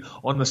sitting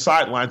on the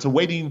sidelines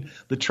awaiting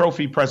the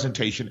trophy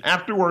presentation.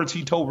 Afterwards,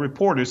 he told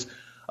reporters,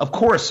 of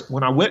course,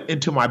 when I went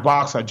into my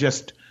box, I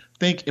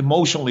think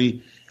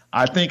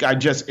I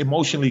just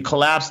emotionally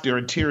collapsed there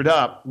and teared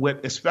up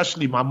with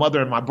especially my mother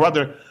and my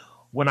brother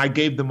when I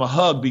gave them a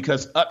hug,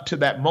 because up to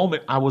that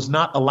moment, I was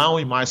not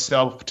allowing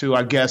myself to,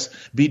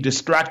 be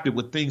distracted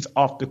with things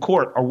off the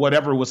court or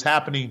whatever was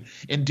happening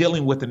in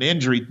dealing with an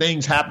injury,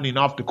 things happening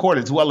off the court,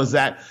 as well as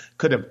that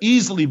could have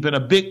easily been a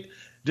big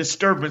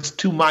disturbance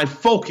to my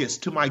focus,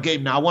 to my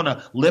game. Now, I want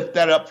to lift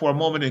that up for a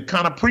moment and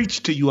kind of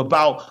preach to you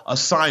about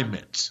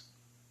assignments.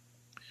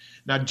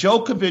 Now,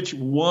 Djokovic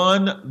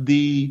won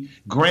the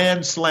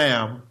Grand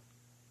Slam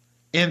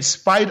in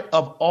spite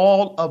of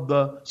all of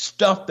the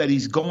stuff that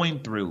he's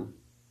going through,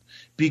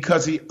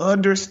 because he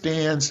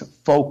understands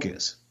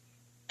focus.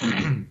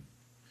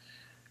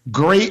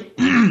 Great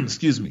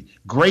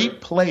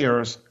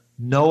players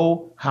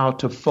know how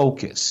to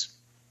focus.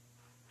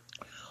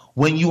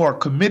 When you are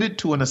committed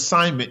to an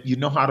assignment, you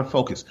know how to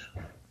focus.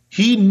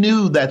 He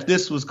knew that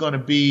this was going to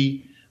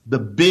be the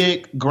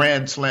big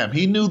Grand Slam.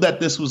 He knew that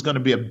this was going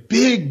to be a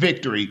big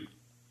victory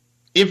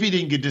if he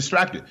didn't get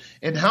distracted.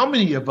 And how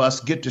many of us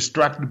get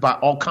distracted by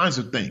all kinds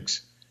of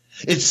things?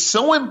 It's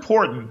so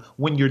important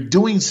when you're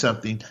doing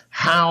something,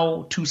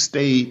 how to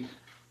stay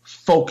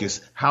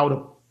focused, how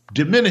to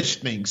diminish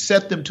things,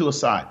 set them to the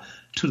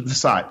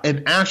side,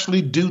 and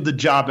actually do the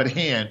job at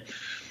hand.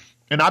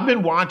 And I've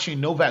been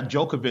watching Novak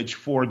Djokovic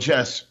for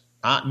just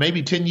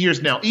maybe 10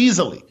 years now,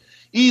 easily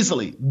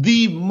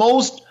the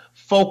most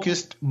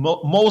focused,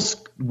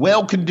 most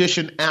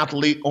well-conditioned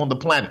athlete on the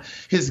planet.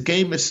 His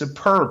game is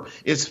superb.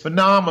 It's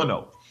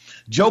phenomenal.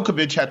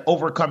 Djokovic had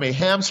overcome a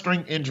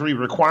hamstring injury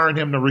requiring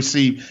him to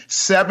receive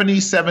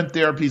 77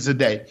 therapies a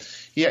day.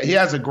 He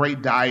has a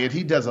great diet.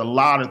 He does a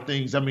lot of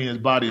things. I mean, his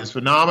body is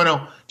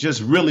phenomenal,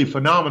 just really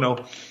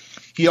phenomenal.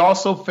 He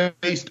also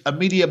faced a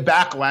media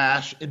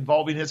backlash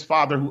involving his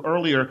father, who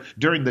earlier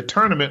during the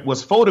tournament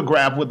was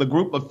photographed with a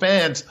group of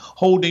fans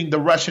holding the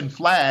Russian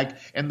flag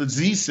and the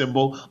Z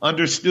symbol,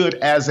 understood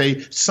as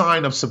a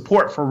sign of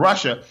support for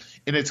Russia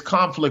in its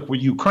conflict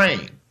with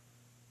Ukraine.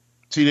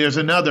 See, there's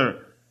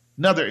another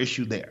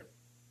issue there.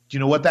 Do you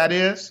know what that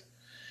is?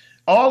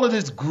 All of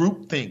this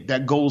groupthink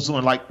that goes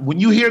on, like when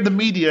you hear the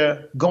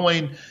media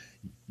going,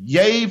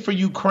 yay for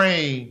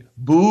Ukraine,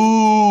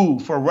 boo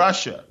for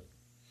Russia,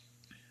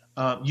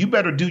 you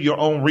better do your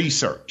own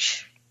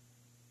research,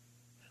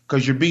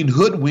 because you're being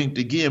hoodwinked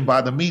again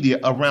by the media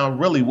around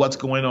really what's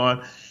going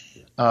on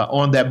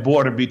that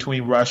border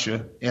between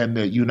Russia and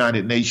the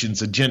United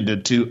Nations agenda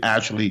to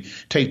actually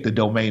take the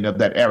domain of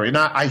that area.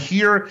 Now, I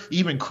hear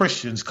even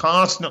Christians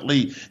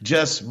constantly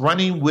just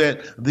running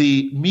with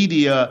the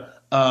media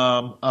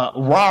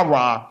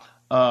rah-rah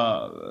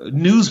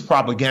news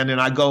propaganda,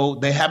 and I go,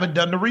 they haven't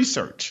done the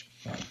research.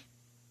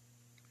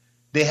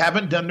 They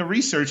haven't done the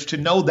research to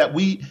know that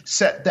we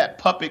set that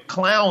puppet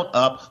clown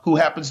up, who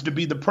happens to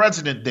be the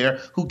president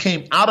there, who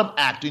came out of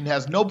acting,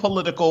 has no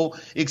political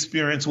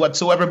experience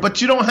whatsoever.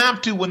 But you don't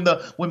have to when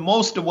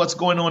most of what's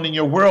going on in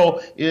your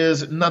world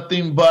is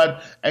nothing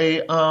but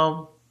a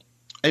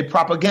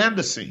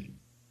propaganda scene.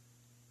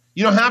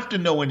 You don't have to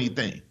know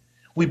anything.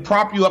 We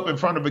prop you up in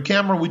front of a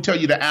camera. We tell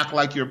you to act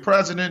like you're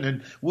president,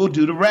 and we'll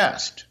do the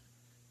rest.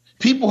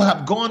 People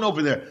have gone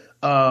over there.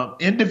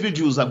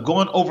 Individuals have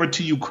gone over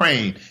to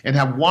Ukraine and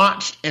have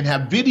watched and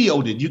have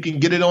videoed it. You can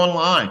get it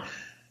online.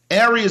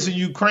 Areas in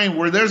Ukraine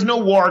where there's no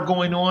war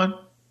going on.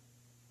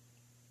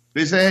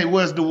 They say, hey,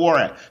 where's the war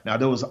at? Now,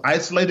 there was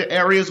isolated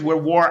areas where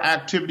war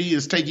activity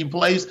is taking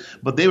place,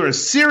 but they were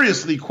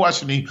seriously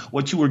questioning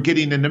what you were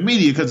getting in the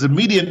media, because the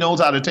media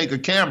knows how to take a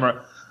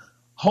camera,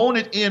 hone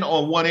it in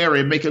on one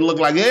area, make it look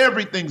like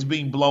everything's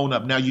being blown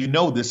up. Now, you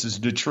know this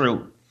is the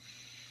truth.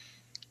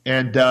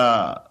 And,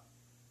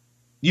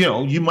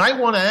 you might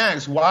want to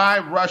ask why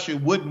Russia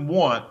wouldn't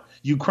want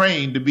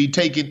Ukraine to be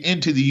taken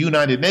into the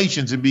United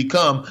Nations and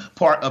become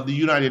part of the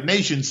United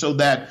Nations, so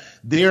that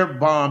their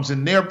bombs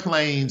and their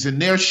planes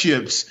and their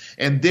ships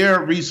and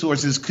their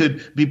resources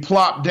could be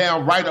plopped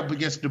down right up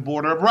against the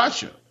border of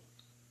Russia.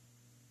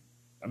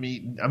 I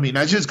mean,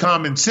 that's just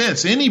common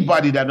sense.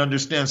 Anybody that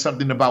understands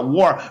something about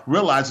war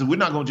realizes we're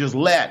not going to just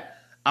let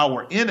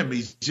our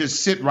enemies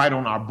just sit right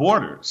on our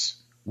borders.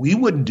 We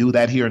wouldn't do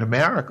that here in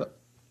America.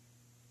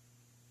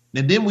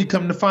 And then we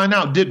come to find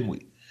out, didn't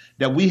we,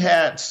 that we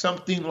had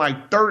something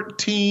like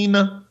 13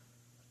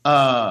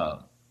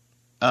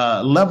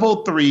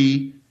 level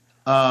 3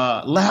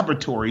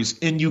 laboratories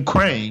in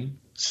Ukraine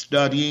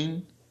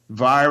studying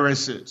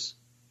viruses.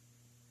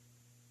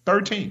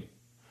 13.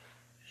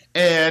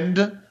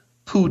 And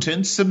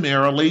Putin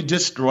summarily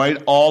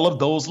destroyed all of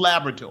those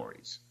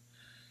laboratories.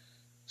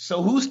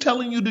 So who's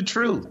telling you the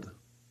truth?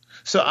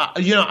 So,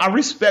 I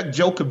respect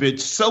Djokovic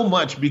so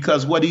much,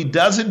 because what he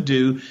doesn't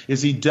do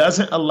is he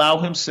doesn't allow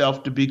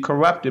himself to be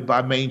corrupted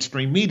by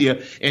mainstream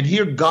media. And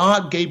here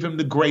God gave him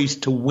the grace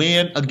to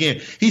win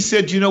again. He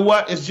said, you know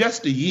what? It's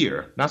just a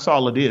year. That's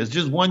all it is.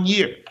 Just 1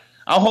 year.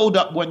 I'll hold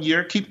up 1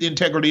 year, keep the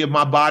integrity of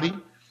my body.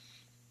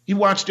 He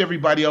watched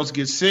everybody else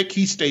get sick.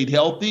 He stayed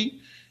healthy.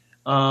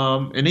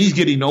 And he's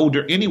getting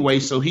older anyway,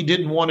 so he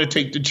didn't want to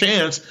take the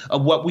chance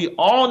of what we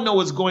all know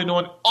is going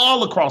on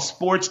all across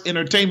sports,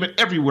 entertainment,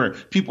 everywhere.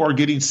 People are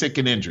getting sick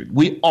and injured.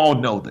 We all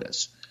know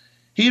this.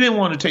 He didn't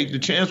want to take the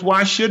chance.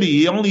 Why should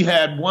he? He only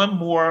had one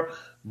more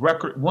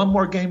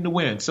game to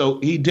win. So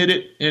he did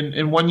it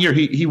in 1 year.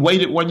 He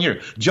waited 1 year.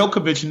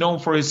 Djokovic, known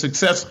for his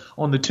success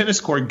on the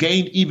tennis court,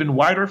 gained even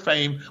wider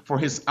fame for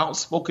his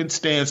outspoken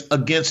stance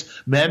against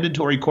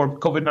mandatory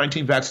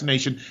COVID-19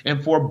 vaccination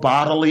and for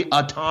bodily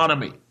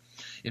autonomy.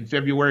 In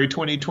February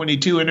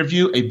 2022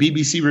 interview, a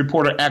BBC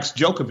reporter asked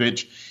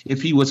Djokovic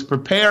if he was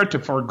prepared to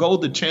forego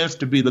the chance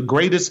to be the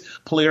greatest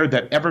player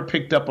that ever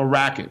picked up a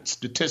racket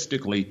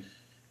statistically,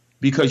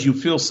 because you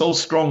feel so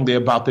strongly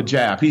about the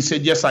jab. He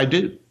said, yes, I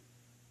do.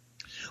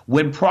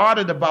 When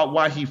prodded about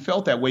why he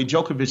felt that way,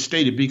 Djokovic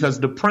stated, because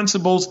the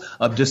principles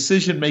of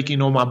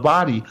decision-making on my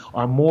body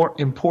are more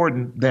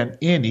important than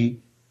any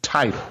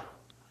title.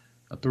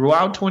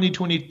 Throughout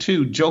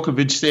 2022,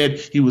 Djokovic said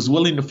he was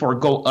willing to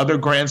forego other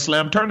Grand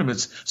Slam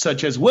tournaments,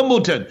 such as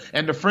Wimbledon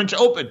and the French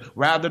Open,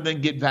 rather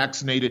than get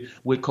vaccinated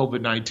with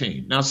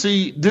COVID-19. Now,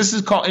 see, this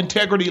is called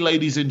integrity,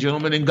 ladies and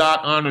gentlemen, and God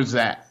honors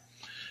that.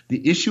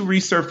 The issue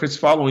resurfaced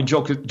following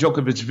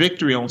Djokovic's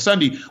victory on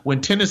Sunday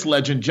when tennis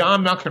legend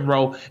John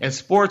McEnroe and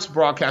sports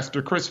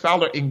broadcaster Chris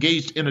Fowler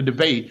engaged in a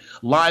debate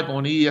live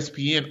on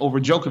ESPN over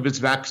Djokovic's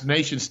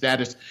vaccination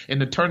status in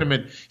the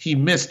tournament he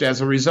missed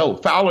as a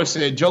result. Fowler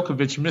said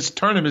Djokovic missed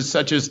tournaments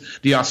such as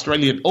the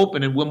Australian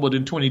Open and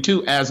Wimbledon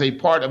 22 as a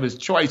part of his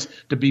choice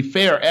to be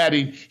fair,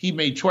 adding he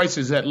made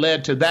choices that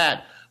led to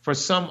that for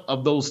some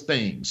of those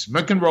things.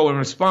 McEnroe in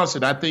response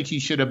said, I think he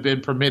should have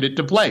been permitted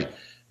to play.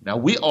 Now,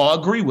 we all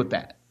agree with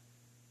that.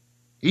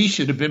 He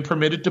should have been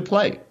permitted to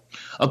play.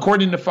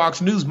 According to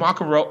Fox News,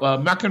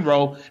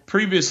 McEnroe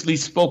previously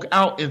spoke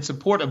out in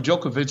support of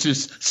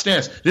Djokovic's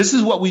stance. This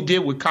is what we did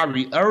with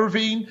Kyrie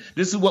Irving.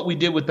 This is what we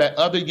did with that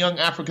other young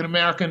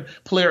African-American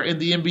player in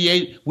the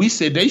NBA. We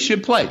said they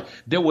should play.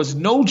 There was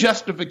no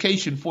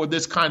justification for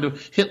this kind of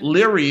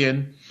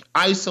Hitlerian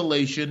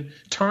isolation,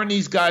 turn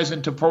these guys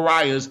into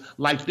pariahs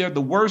like they're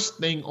the worst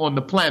thing on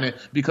the planet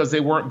because they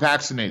weren't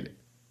vaccinated.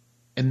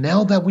 And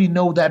now that we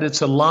know that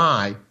it's a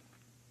lie,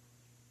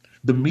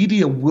 the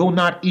media will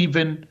not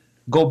even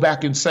go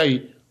back and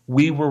say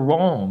we were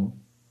wrong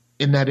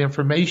in that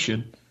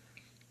information,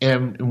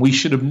 and we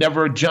should have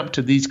never jumped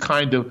to these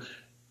kind of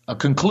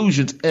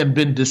conclusions and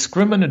been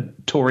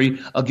discriminatory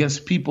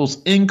against people's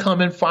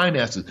income and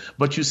finances.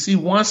 But you see,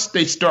 once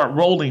they start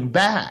rolling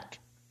back,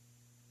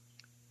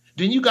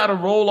 then you got to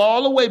roll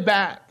all the way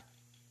back.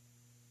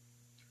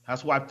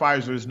 That's why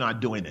Pfizer is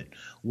not doing it.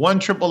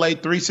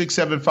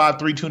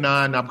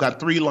 1-888-367-5329. I've got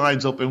 3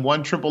 lines open.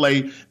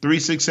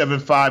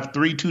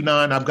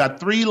 1-888-367-5329. I've got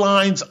 3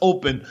 lines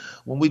open.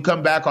 When we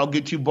come back, I'll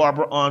get you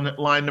Barbara on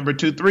line number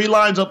 2. 3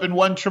 lines open.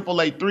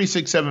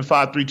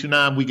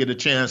 1-888-367-5329. We get a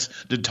chance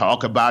to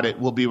talk about it.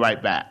 We'll be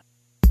right back.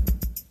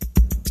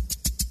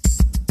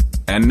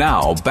 And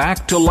now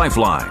back to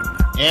Lifeline.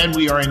 And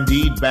we are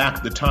indeed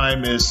back. The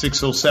time is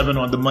 6:07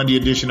 on the Monday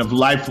edition of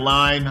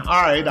Lifeline.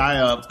 All right,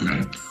 I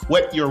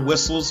wet your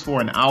whistles for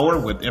an hour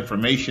with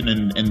information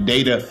and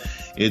data.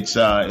 It's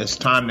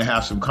time to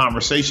have some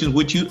conversations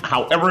with you.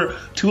 However,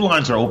 2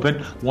 lines are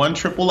open.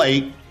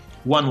 1-888,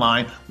 one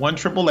line,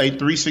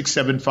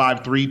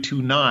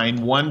 1-888-367-5329,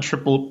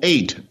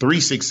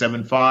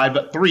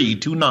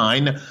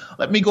 1-888-367-5329.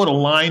 Let me go to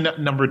line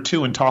number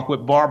 2 and talk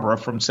with Barbara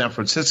from San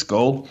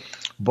Francisco.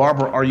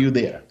 Barbara, are you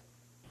there?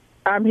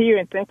 I'm here,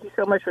 and thank you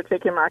so much for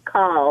taking my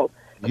call.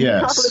 Can you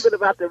talk a little bit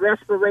about the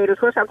respirators?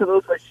 What's happened to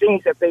those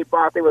machines that they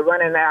bought? They were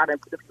running out and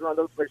put on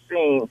those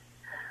machines,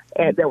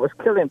 and that was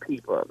killing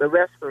people, the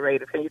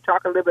respirators. Can you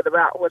talk a little bit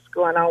about what's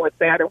going on with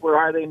that, and where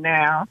are they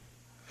now?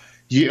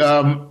 You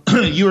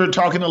were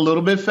talking a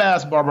little bit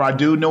fast, Barbara. I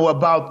do know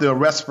about the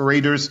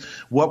respirators.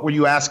 What were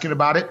you asking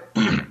about it?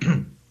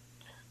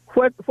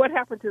 What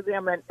happened to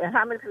them, and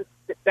how many people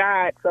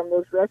died from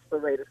those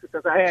respirators?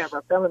 Because I have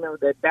a family member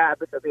that died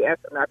because they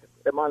asked them not to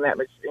put them on that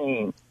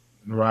machine.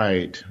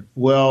 Right.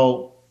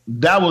 Well,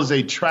 that was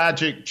a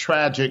tragic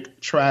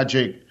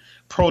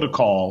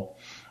protocol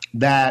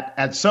that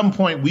at some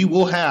point we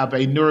will have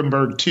a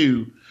Nuremberg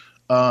II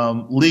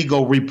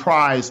legal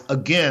reprise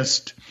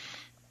against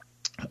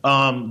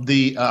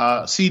the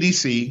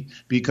CDC,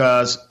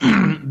 because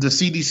the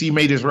CDC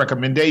made its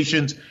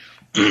recommendations.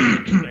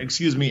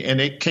 Excuse me, and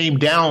it came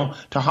down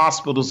to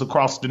hospitals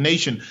across the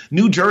nation.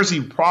 New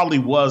Jersey probably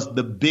was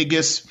the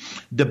biggest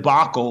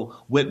debacle,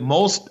 with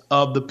most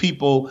of the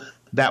people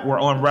that were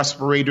on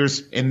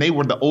respirators, and they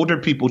were the older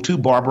people too,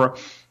 Barbara.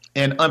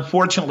 And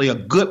unfortunately, a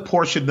good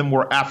portion of them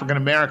were African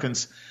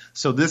Americans.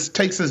 So this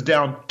takes us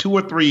down 2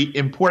 or 3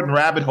 important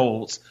rabbit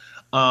holes.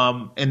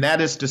 And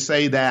that is to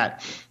say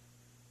that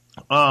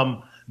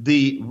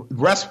the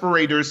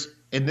respirators,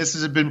 and this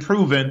has been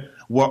proven,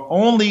 were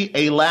only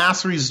a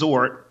last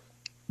resort,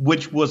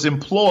 which was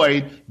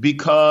employed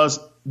because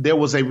there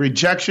was a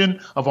rejection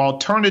of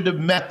alternative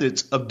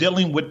methods of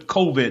dealing with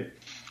COVID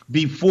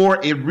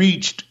before it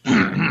reached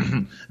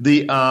the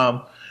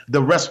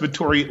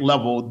respiratory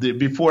level,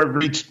 before it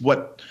reached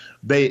what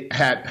they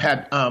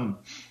had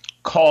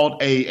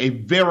called a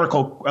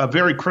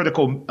very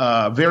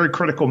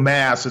critical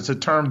mass. It's a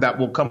term that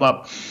will come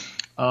up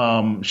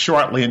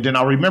shortly, and then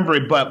I'll remember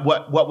it. But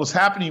what was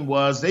happening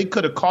was they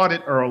could have caught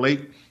it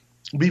early,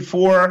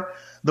 before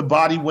the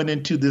body went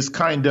into this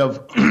kind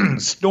of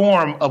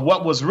storm of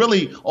what was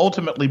really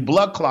ultimately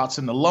blood clots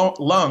in the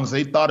lungs.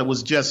 They thought it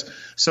was just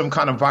some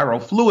kind of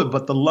viral fluid,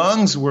 but the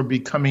lungs were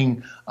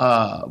becoming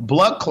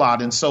blood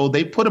clot. And so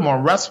they put them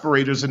on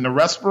respirators, and the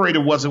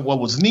respirator wasn't what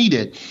was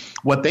needed.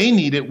 What they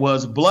needed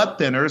was blood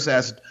thinners,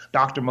 as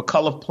Dr.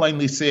 McCullough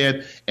plainly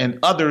said, and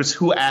others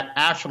who had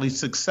actually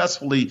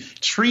successfully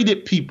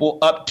treated people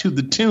up to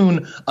the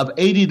tune of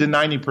 80 to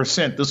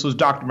 90%. This was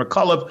Dr.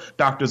 McCullough,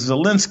 Dr.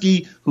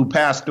 Zelinsky, who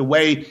passed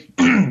away,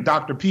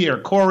 Dr.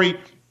 Pierre Corey,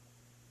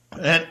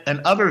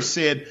 And others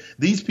said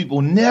these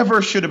people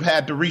never should have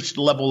had to reach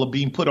the level of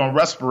being put on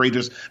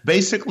respirators.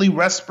 Basically,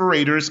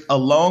 respirators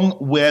along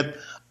with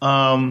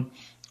a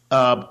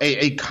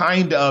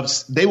kind of,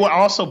 they were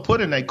also put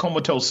in a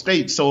comatose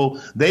state. So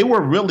they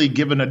were really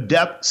given a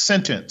death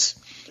sentence.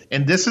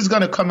 And this is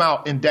going to come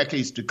out in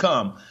decades to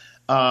come.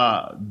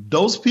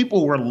 Those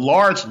people were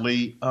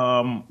largely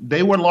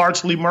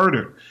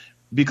murdered.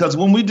 Because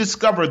when we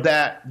discovered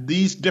that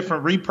these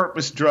different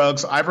repurposed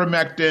drugs,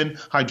 ivermectin,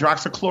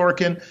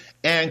 hydroxychloroquine,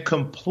 and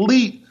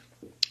complete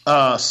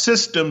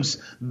systems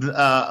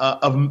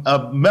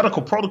of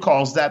medical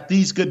protocols that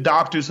these good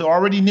doctors who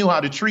already knew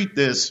how to treat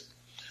this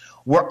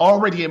were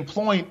already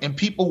employing, and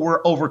people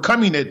were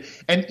overcoming it.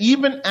 And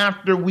even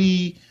after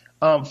we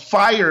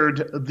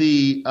fired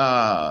the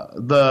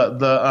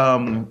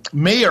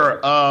mayor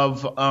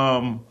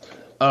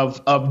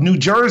of New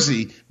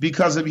Jersey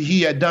because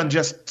he had done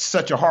just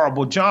such a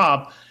horrible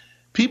job,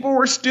 people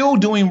were still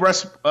doing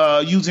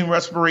using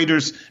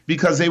respirators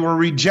because they were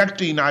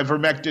rejecting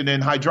ivermectin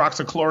and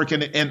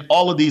hydroxychloroquine and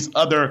all of these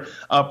other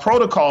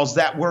protocols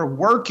that were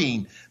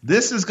working.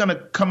 This is going to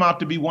come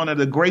out to be one of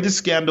the greatest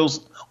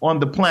scandals on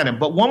the planet.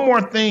 But one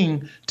more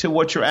thing to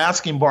what you're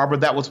asking, Barbara,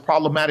 that was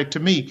problematic to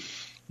me,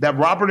 that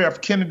Robert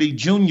F. Kennedy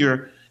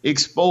Jr.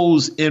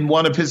 exposed in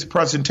one of his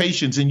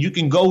presentations, and you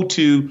can go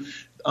to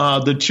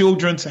the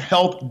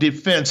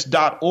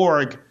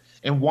children'shealthdefense.org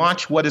and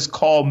watch what is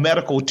called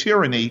medical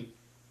tyranny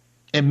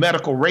and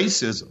medical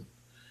racism.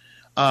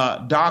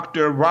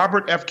 Dr.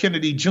 Robert F.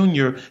 Kennedy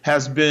Jr.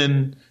 has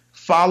been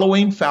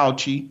following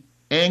Fauci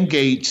and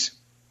Gates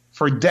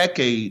for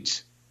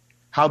decades,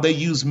 how they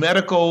use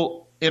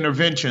medical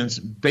interventions,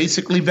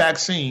 basically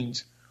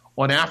vaccines,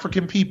 on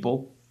African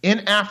people in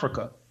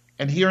Africa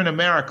and here in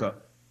America.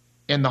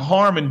 And the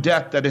harm and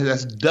death that it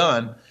has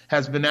done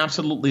has been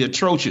absolutely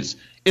atrocious.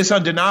 It's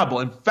undeniable.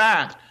 In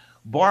fact,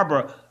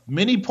 Barbara,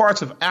 many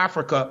parts of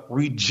Africa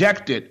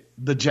rejected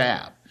the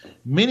jab.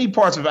 Many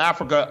parts of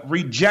Africa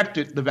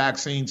rejected the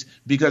vaccines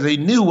because they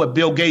knew what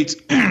Bill Gates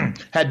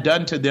had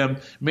done to them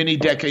many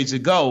decades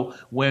ago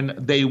when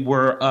they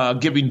were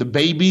giving the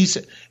babies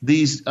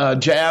these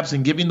jabs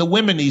and giving the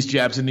women these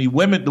jabs. And the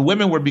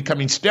women were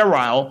becoming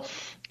sterile,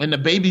 and the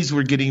babies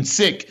were getting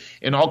sick,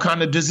 and all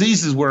kinds of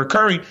diseases were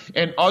occurring.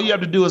 And all you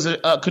have to do is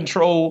a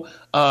control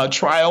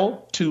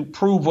trial to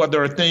prove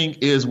whether a thing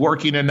is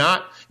working or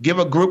not. Give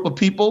a group of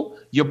people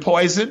your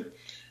poison.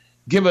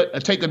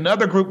 Take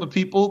another group of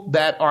people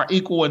that are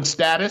equal in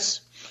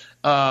status,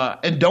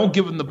 and don't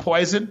give them the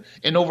poison.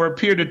 And over a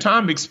period of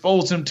time,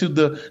 expose them to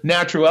the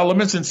natural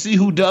elements and see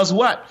who does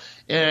what.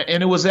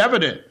 And it was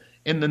evident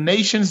in the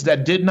nations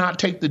that did not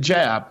take the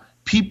jab,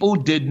 people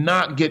did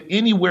not get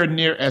anywhere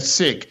near as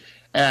sick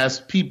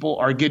as people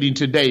are getting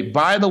today.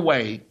 By the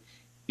way,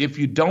 if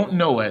you don't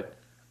know it,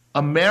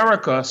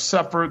 America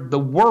suffered the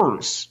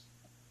worst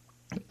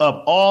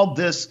of all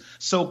this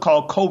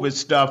so-called COVID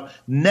stuff.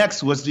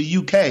 Next was the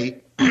UK.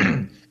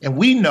 And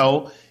we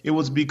know it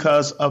was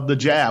because of the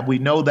jab. We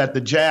know that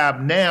the jab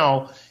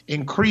now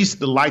increased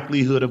the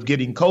likelihood of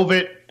getting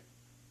COVID,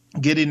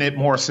 getting it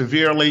more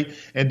severely,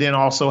 and then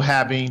also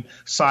having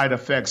side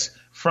effects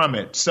from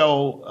it.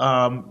 So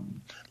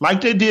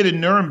like they did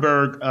in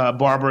Nuremberg,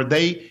 Barbara,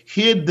 they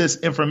hid this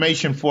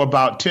information for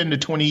about 10 to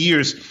 20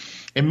 years.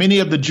 And many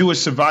of the Jewish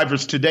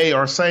survivors today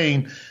are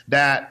saying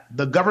that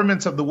the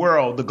governments of the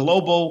world, the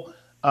global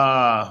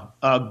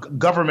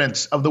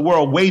governments of the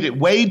world, waited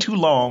way too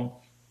long,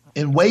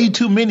 and way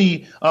too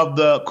many of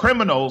the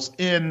criminals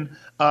in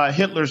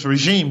Hitler's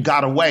regime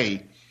got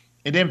away.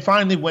 And then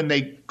finally, when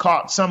they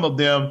caught some of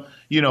them,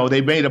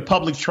 they made a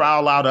public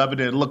trial out of it,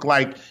 and it looked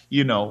like,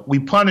 we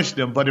punished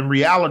them. But in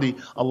reality,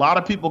 a lot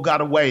of people got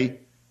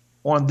away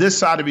on this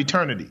side of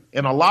eternity.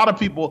 And a lot of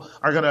people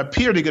are going to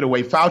appear to get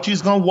away.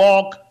 Fauci's going to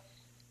walk.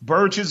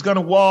 Birch is going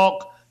to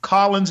walk.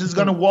 Collins is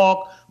going to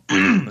walk.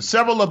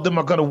 Several of them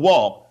are going to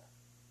walk.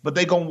 But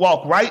they're going to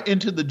walk right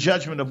into the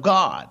judgment of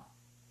God,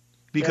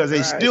 because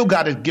they still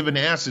got to give an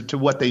answer to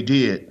what they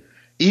did,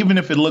 even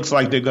if it looks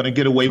like they're going to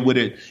get away with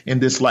it in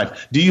this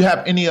life. Do you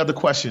have any other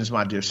questions,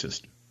 my dear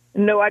sister?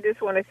 No, I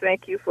just want to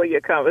thank you for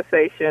your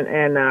conversation,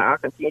 and I'll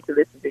continue to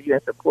listen to you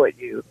and support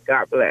you.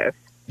 God bless.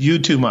 You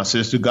too, my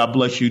sister. God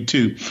bless you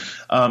too.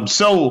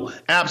 So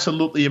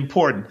absolutely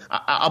important.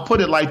 I'll put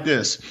it like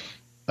this.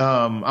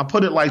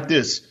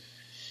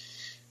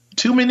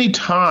 Too many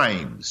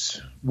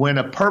times when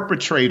a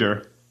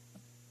perpetrator,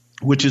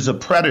 which is a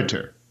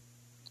predator,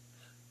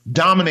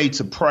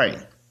 dominates a prey,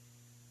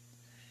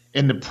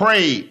 and the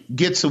prey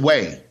gets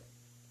away.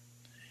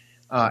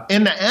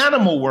 In the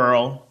animal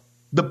world,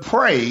 the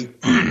prey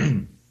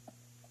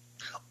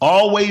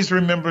always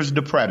remembers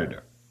the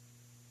predator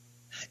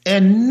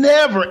and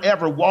never,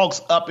 ever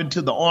walks up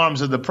into the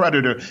arms of the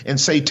predator and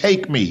say,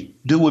 take me,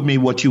 do with me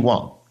what you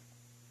want.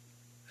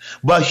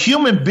 But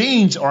human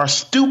beings are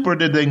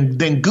stupider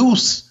than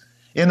goose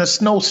in a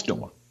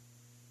snowstorm.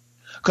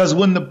 Because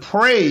when the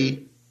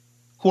prey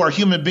who are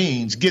human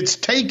beings, gets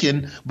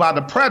taken by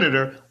the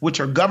predator, which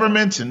are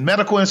governments and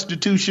medical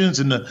institutions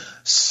and the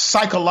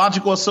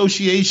psychological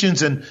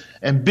associations and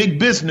big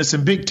business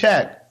and big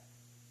tech.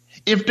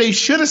 If they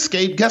should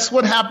escape, guess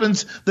what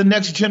happens the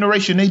next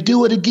generation? They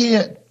do it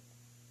again.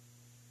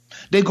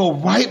 They go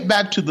right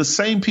back to the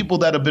same people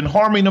that have been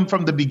harming them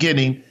from the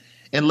beginning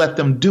and let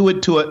them do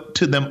it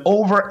to them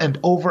over and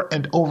over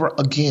and over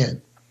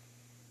again.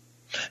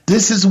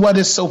 This is what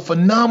is so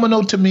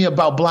phenomenal to me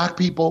about black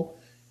people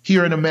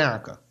here in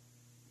America.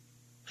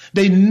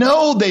 They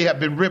know they have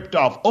been ripped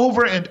off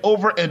over and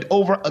over and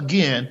over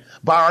again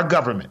by our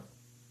government.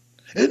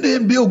 And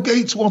then Bill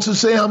Gates wants to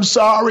say, I'm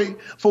sorry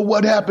for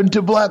what happened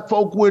to black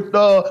folk with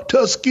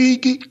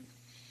Tuskegee.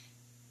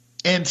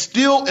 And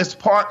still is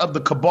part of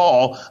the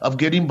cabal of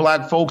getting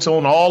black folks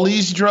on all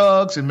these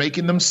drugs and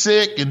making them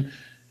sick and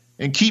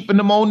keeping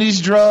them on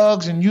these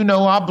drugs. And, you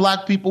know, our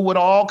black people with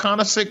all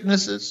kind of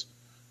sicknesses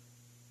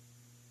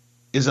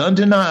is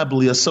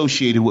undeniably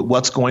associated with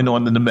what's going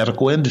on in the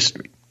medical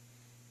industry.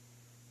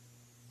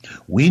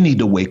 We need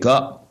to wake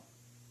up.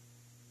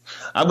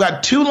 I've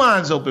got two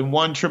lines open,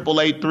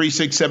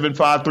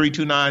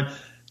 1-888-367-5329.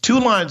 Two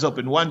lines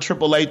open,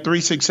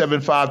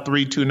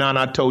 1-888-367-5329.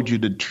 I told you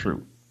the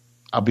truth.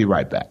 I'll be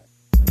right back.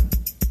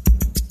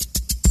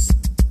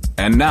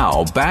 And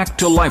now back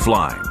to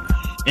Lifeline.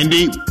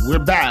 Indeed, we're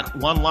back.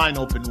 One line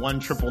open,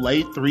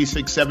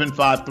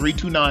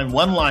 1-888-367-5329.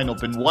 One line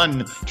open,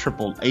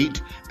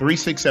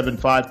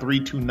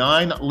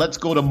 1-888-367-5329. Let's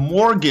go to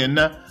Morgan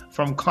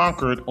from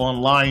Concord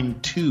on line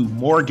 2.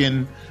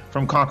 Morgan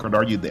from Concord,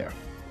 are you there?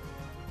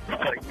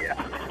 Yeah.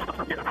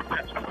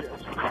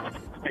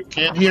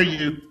 Can't hear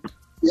you.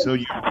 So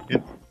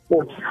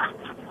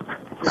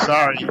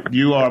sorry,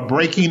 you are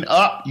breaking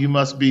up. You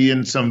must be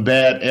in some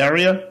bad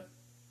area.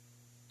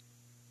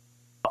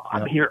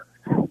 I'm here.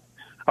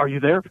 Are you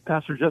there,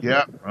 Pastor Justin?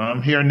 Yeah,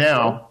 I'm here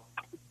now.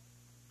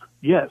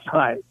 Yes,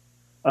 hi.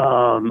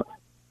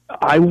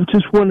 I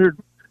just wondered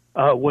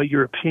what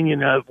your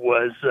opinion of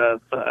was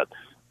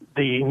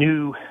the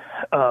new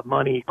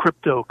money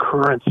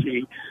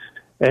cryptocurrency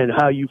and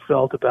how you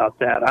felt about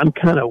that. I'm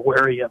kind of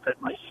wary of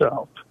it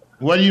myself.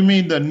 What do you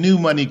mean the new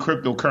money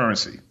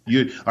cryptocurrency?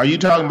 Are you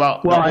talking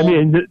about? Well, I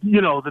mean,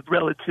 the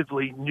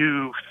relatively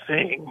new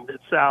thing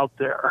that's out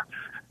there.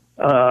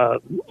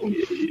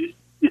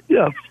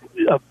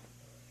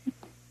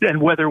 And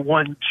whether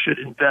one should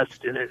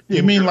invest in it.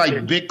 You mean like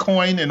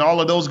Bitcoin and all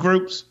of those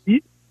groups?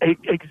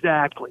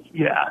 Exactly,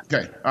 yeah.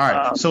 Okay, all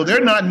right. So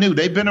they're not new.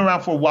 They've been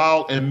around for a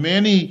while, and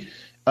many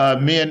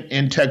men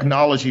in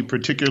technology,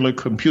 particularly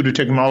computer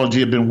technology,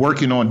 have been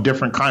working on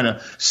different kind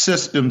of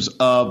systems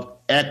of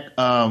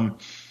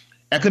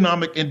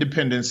economic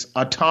independence,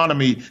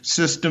 autonomy,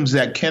 systems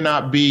that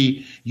cannot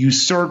be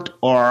usurped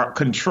or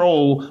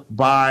controlled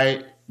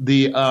by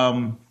the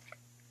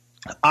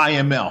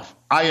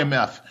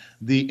IMF,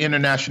 the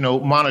International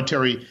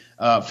Monetary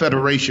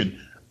Federation.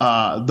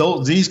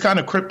 These kind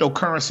of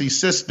cryptocurrency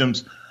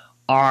systems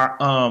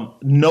are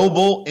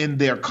noble in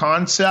their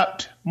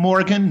concept,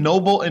 Morgan,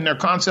 noble in their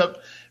concept,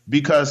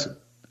 because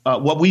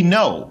what we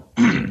know,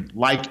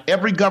 like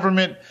every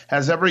government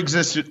has ever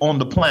existed on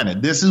the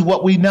planet, this is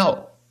what we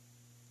know.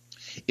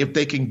 If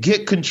they can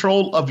get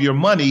control of your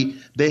money,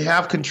 they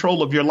have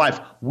control of your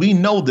life. We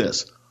know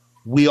this.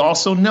 We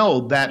also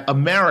know that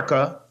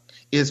America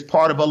is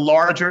part of a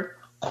larger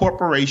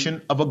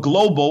corporation, of a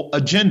global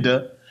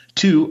agenda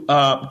to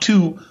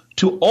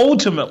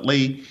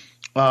ultimately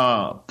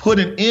put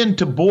an end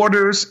to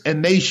borders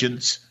and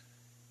nations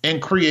and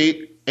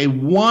create a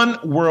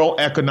one world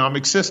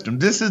economic system.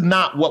 This is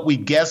not what we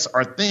guess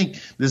or think.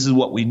 This is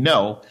what we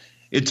know.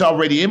 It's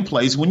already in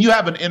place. When you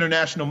have an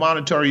international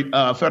monetary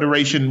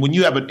federation, when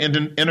you have an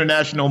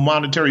international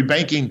monetary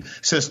banking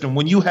system,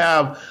 when you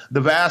have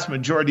the vast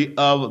majority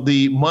of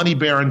the money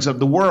barons of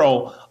the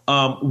world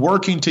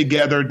working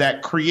together,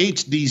 that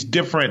creates these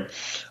different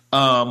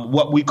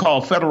what we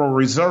call Federal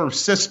Reserve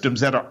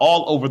systems that are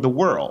all over the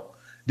world.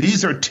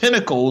 These are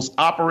tentacles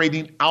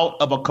operating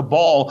out of a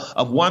cabal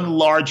of one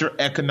larger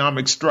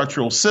economic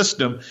structural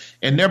system,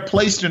 and they're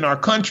placed in our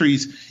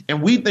countries.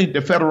 And we think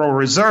the Federal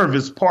Reserve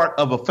is part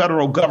of a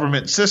federal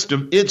government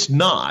system. It's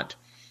not.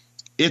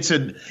 It's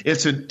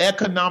an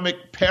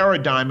economic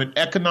paradigm, an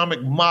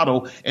economic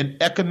model, an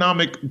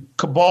economic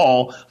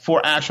cabal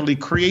for actually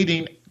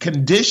creating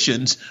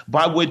conditions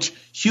by which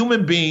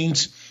human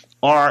beings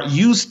are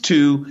used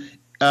to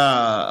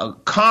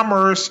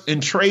commerce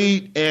and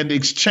trade and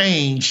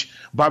exchange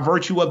by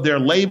virtue of their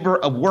labor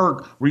of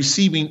work,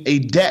 receiving a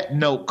debt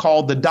note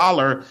called the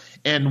dollar.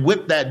 And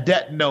with that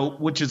debt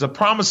note, which is a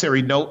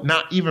promissory note,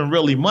 not even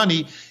really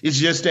money, it's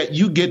just that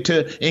you get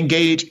to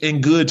engage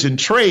in goods and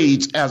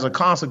trades as a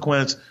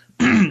consequence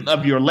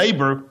of your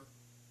labor.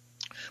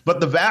 But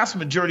the vast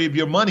majority of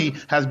your money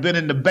has been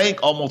in the bank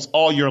almost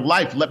all your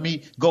life. Let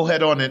me go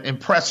ahead on and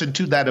press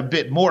into that a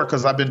bit more,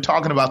 because I've been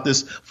talking about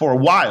this for a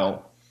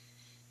while.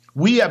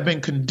 We have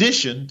been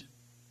conditioned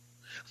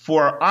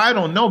for, I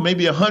don't know,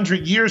 maybe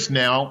 100 years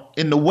now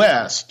in the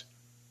West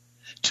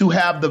to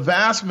have the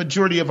vast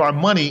majority of our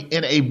money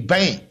in a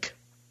bank.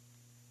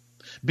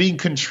 being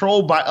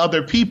controlled by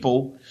other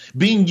people,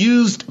 being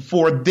used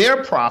for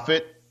their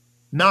profit,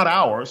 not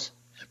ours,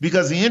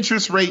 because the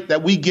interest rate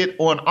that we get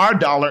on our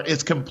dollar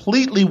is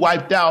completely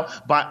wiped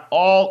out by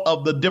all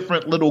of the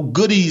different little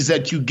goodies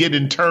that you get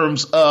in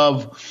terms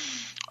of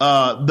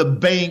the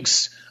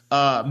bank's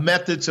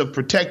methods of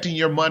protecting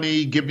your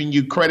money, giving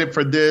you credit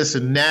for this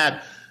and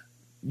that.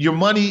 Your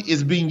money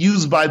is being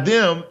used by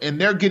them, and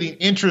they're getting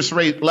interest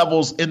rate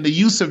levels in the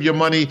use of your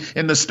money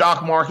in the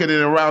stock market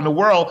and around the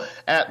world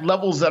at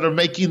levels that are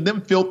making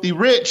them filthy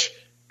rich.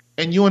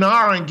 And you and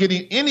I aren't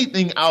getting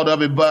anything out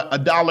of it but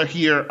 $1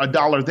 here,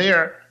 $1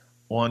 there.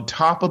 On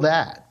top of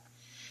that,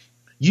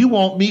 you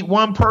won't meet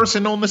one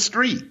person on the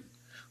street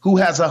who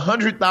has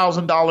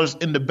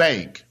 $100,000 in the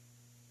bank,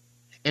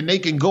 and they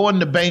can go in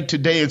the bank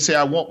today and say,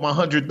 I want my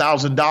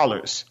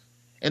 $100,000.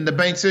 And the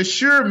bank says,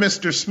 sure,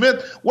 Mr.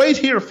 Smith, wait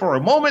here for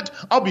a moment.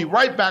 I'll be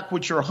right back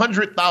with your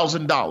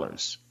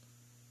 $100,000.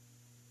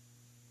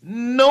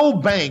 No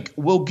bank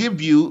will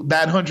give you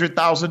that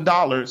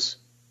 $100,000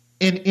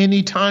 in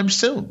any time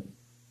soon.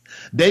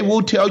 They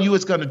will tell you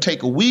it's going to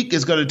take a week,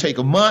 it's going to take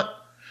a month,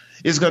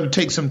 it's going to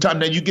take some time.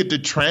 Now you get to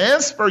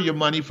transfer your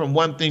money from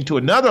one thing to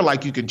another,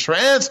 like you can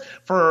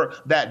transfer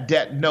that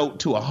debt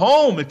note to a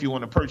home if you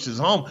want to purchase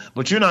a home,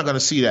 but you're not going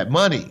to see that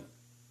money.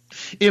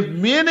 If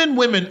men and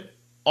women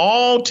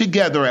all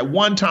together at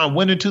one time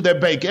went into their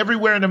bank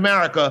everywhere in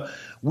America,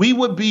 we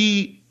would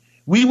be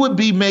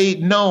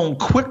made known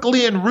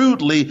quickly and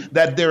rudely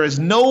that there is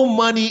no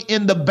money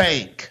in the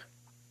bank,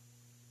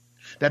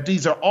 that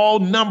these are all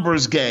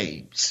numbers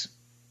games,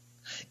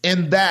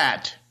 and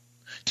that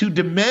to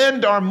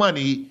demand our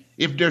money,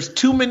 if there's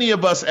too many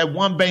of us at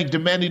one bank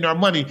demanding our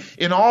money,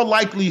 in all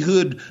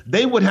likelihood,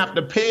 they would have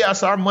to pay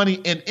us our money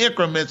in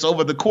increments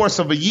over the course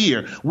of a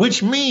year,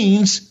 which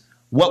means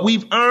what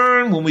we've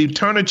earned when we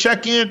turn a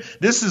check in,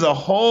 this is a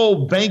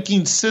whole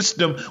banking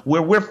system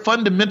where we're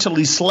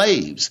fundamentally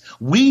slaves.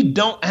 We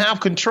don't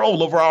have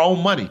control over our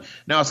own money.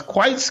 Now, it's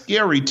quite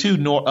scary too,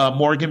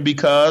 Morgan,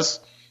 because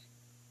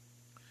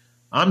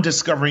I'm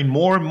discovering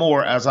more and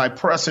more as I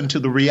press into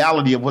the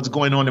reality of what's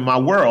going on in my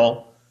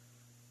world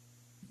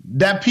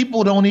that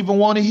people don't even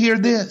want to hear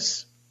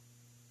this.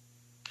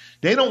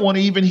 They don't want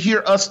to even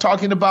hear us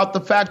talking about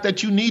the fact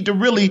that you need to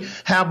really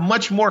have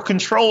much more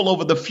control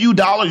over the few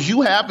dollars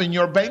you have in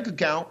your bank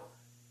account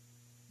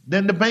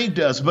than the bank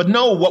does. But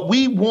no, what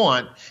we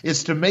want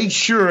is to make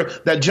sure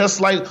that just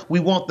like we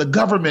want the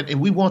government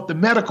and we want the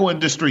medical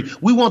industry,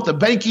 we want the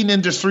banking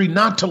industry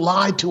not to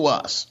lie to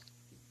us.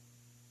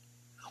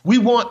 We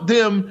want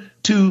them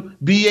to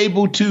be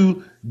able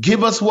to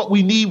give us what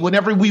we need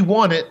whenever we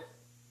want it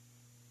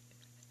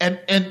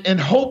and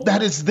hope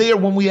that it's there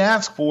when we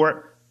ask for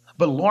it.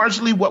 But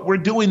largely what we're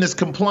doing is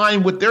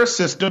complying with their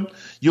system.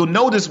 You'll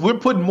notice we're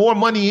putting more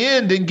money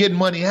in than getting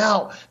money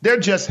out. They're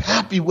just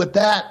happy with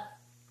that.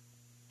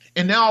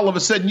 And now all of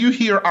a sudden you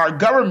hear our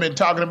government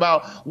talking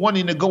about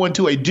wanting to go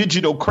into a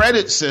digital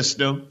credit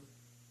system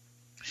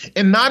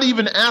and not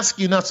even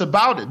asking us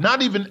about it,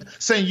 not even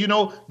saying, you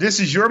know, this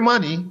is your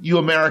money, you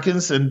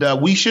Americans, and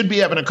we should be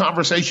having a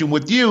conversation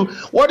with you.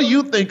 What do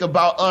you think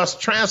about us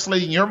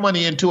translating your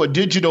money into a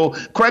digital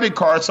credit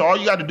card? So all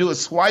you got to do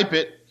is swipe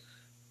it.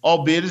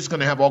 Albeit it's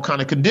going to have all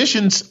kind of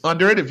conditions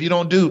under it. If you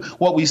don't do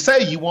what we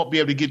say, you won't be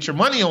able to get your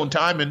money on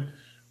time, and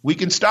we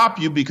can stop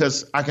you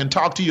because I can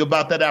talk to you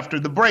about that after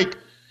the break.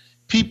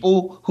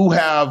 People who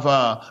have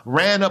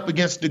ran up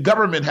against the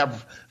government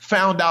have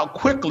found out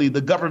quickly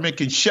the government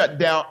can shut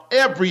down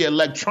every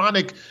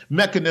electronic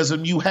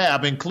mechanism you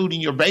have,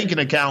 including your banking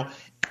account,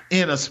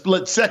 in a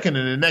split second.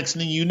 And the next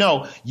thing you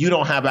know, you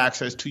don't have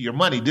access to your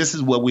money. This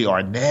is where we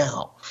are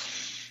now.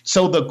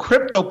 So the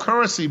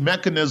cryptocurrency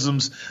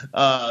mechanisms,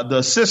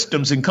 the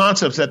systems and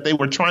concepts that they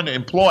were trying to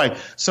employ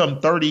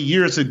some 30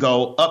 years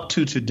ago up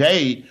to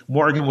today,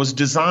 Morgan, was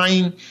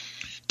designed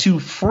to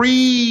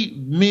free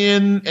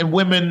men and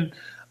women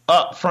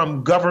up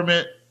from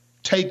government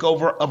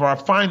takeover of our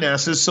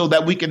finances so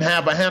that we can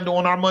have a handle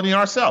on our money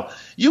ourselves.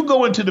 You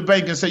go into the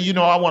bank and say, you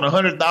know, I want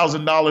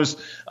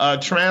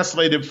 $100,000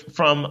 translated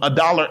from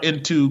 $1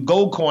 into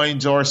gold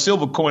coins or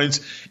silver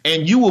coins,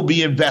 and you will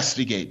be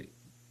investigated.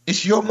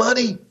 It's your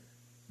money.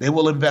 They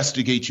will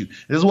investigate you.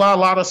 This is why a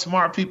lot of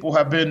smart people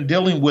have been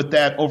dealing with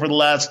that over the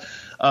last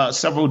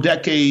several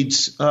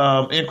decades,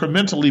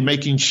 incrementally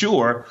making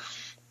sure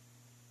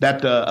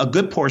that a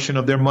good portion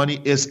of their money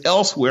is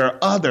elsewhere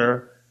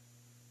other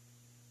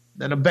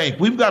than a bank.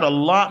 We've got a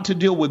lot to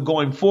deal with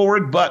going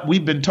forward, but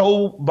we've been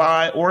told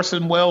by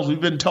Orson Welles,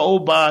 we've been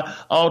told by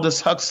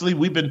Aldous Huxley,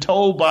 we've been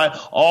told by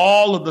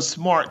all of the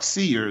smart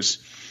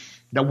seers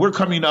that we're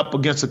coming up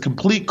against a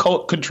complete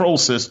control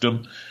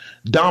system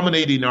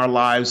dominating our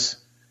lives,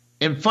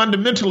 and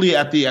fundamentally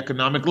at the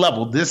economic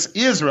level. This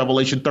is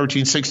Revelation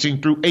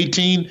 13:16 through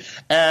 18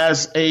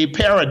 as a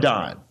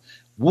paradigm.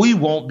 We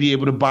won't be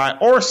able to buy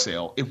or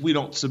sell if we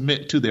don't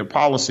submit to their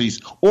policies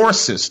or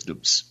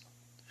systems.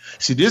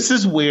 See, this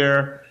is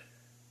where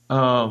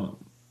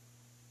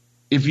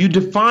if you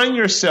define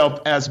yourself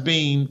as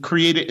being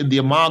created in the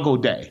Imago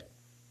Dei,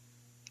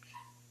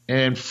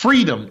 and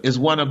freedom is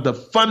one of the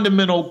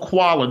fundamental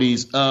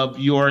qualities of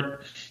your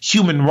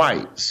human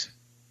rights,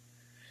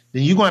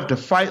 then you're going to have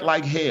to fight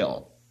like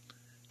hell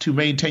to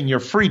maintain your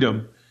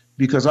freedom,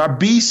 because our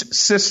beast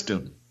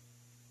system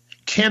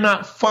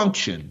cannot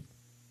function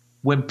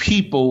when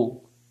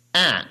people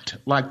act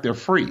like they're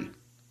free.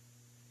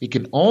 It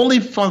can only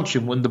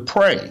function when the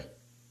prey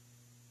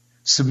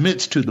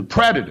submits to the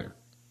predator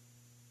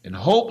and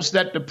hopes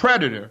that the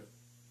predator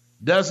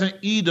doesn't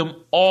eat them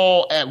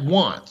all at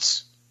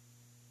once.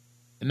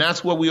 And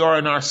that's where we are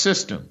in our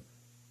system.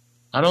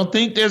 I don't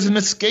think there's an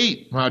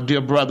escape, my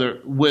dear brother,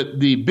 with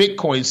the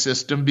Bitcoin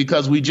system,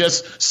 because we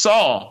just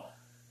saw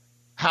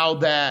how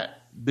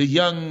that the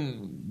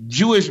young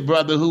Jewish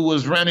brother who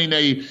was running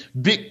a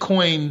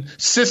Bitcoin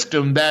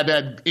system that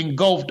had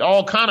engulfed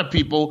all kind of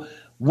people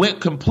went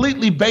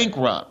completely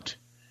bankrupt.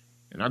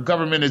 And our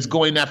government is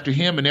going after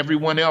him and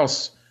everyone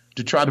else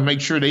to try to make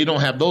sure they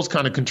don't have those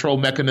kind of control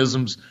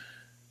mechanisms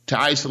to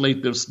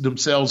isolate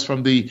themselves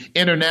from the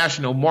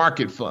International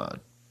Market Fund.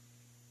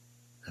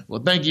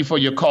 Well, thank you for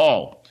your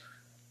call.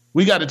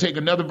 We got to take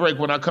another break.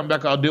 When I come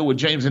back, I'll deal with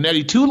James and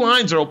Eddie. 2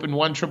 lines are open,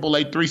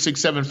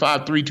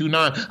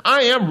 1-888-367-5329.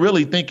 I am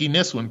really thinking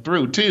this one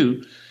through,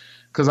 too,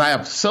 because I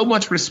have so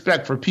much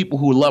respect for people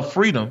who love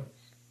freedom.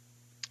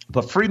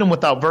 But freedom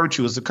without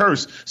virtue is a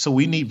curse, so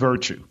we need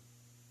virtue.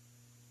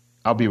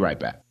 I'll be right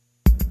back.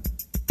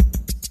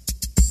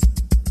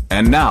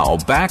 And now,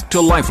 back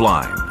to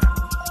Lifeline.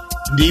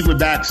 Indeed, we're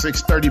back,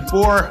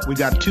 6:34. We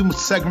got 2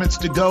 segments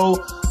to go.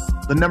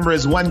 The number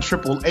is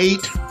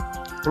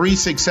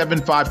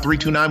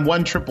 1-888-367-5329,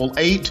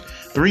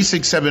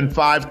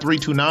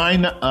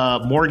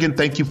 1-888-367-5329. Morgan,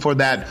 thank you for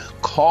that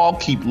call.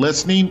 Keep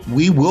listening.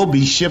 We will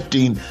be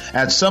shifting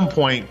at some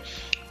point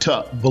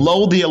to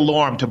blow the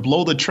alarm, to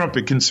blow the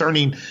trumpet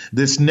concerning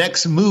this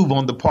next move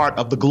on the part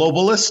of the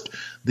globalists,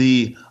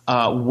 the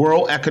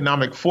World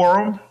Economic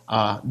Forum,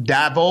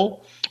 Davos,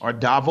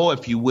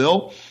 if you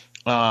will,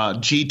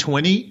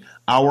 G20,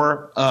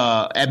 our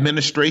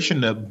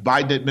administration, the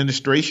Biden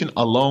administration,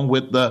 along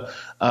with the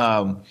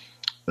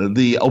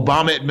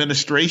Obama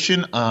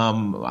administration.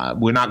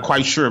 We're not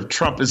quite sure if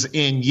Trump is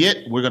in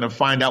yet. We're going to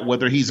find out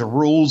whether he's a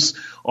rules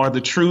or the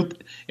truth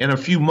in a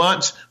few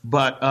months.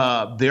 But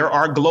there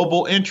are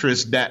global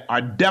interests that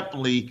are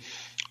definitely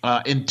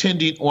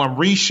intending on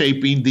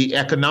reshaping the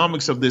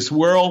economics of this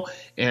world.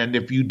 And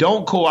if you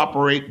don't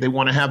cooperate, they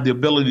want to have the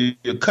ability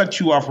to cut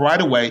you off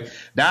right away.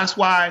 That's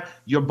why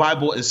your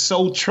Bible is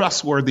so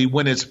trustworthy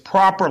when it's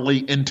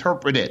properly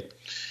interpreted.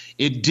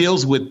 It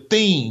deals with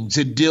themes.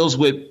 It deals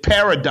with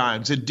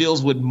paradigms. It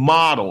deals with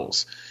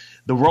models.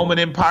 The Roman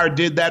Empire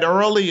did that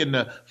early in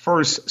the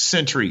 1st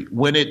century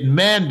when it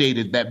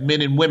mandated that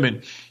men and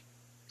women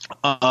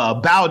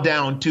bow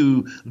down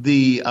to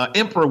the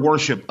emperor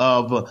worship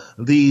of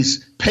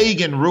these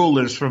pagan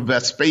rulers, from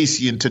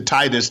Vespasian to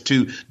Titus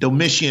to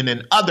Domitian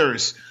and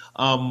others,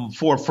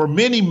 for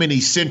many, many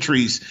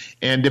centuries.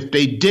 And if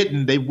they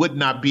didn't, they would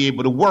not be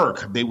able to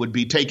work. They would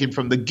be taken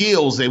from the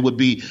guilds. They would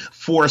be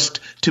forced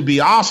to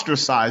be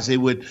ostracized. They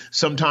would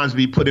sometimes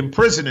be put in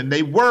prison, and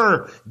they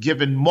were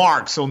given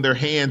marks on their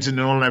hands and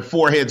on their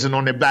foreheads and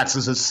on their backs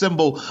as a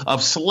symbol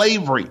of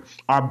slavery.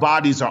 Our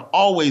bodies are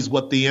always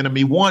what the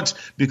enemy wants,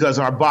 because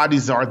our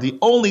bodies are the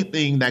only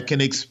thing that can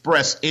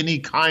express any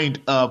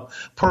kind of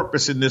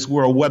purpose in this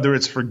world, whether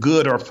it's for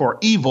good or for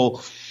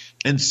evil.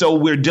 And so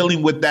we're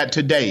dealing with that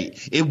today.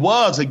 It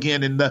was,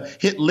 again, in the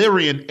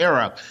Hitlerian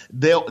era.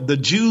 The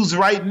Jews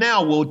right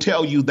now will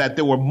tell you that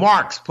there were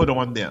marks put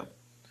on them.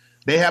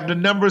 They have the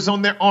numbers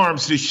on their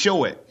arms to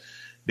show it.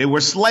 They were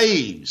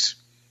slaves,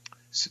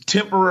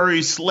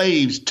 temporary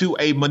slaves to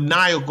a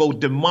maniacal,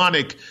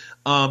 demonic,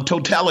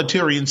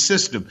 totalitarian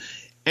system.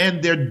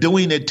 And they're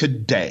doing it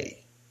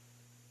today.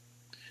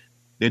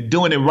 They're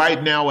doing it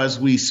right now as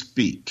we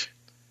speak.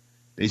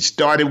 They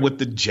started with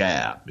the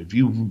jab. If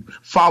you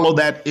follow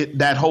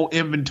that whole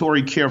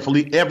inventory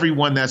carefully,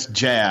 everyone that's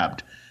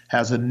jabbed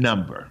has a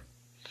number.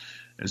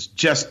 It's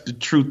just the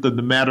truth of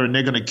the matter, and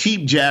they're going to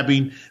keep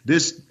jabbing.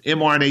 This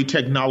mRNA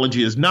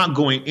technology is not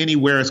going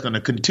anywhere. It's going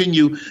to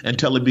continue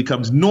until it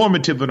becomes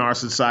normative in our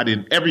society,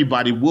 and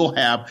everybody will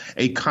have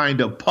a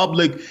kind of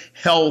public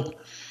health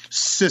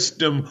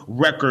system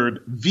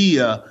record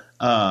via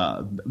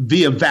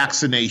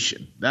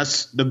vaccination.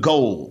 That's the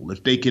goal.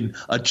 If they can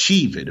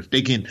achieve it, if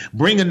they can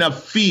bring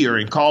enough fear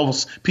and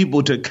cause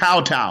people to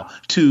kowtow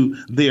to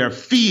their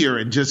fear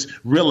and just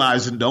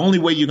realizing the only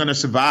way you're going to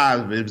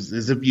survive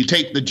is if you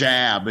take the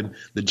jab, and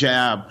the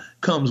jab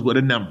comes with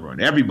a number,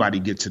 and everybody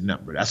gets a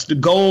number. That's the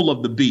goal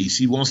of the beast.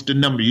 He wants to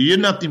number you. You're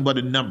nothing but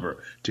a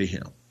number to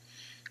him.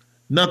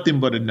 Nothing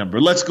but a number.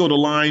 Let's go to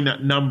line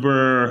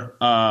number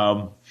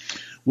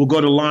We'll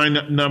go to line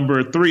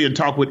number 3 and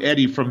talk with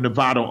Eddie from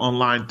Nevada on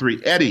line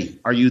 3. Eddie,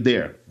 are you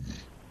there?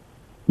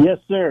 Yes,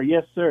 sir.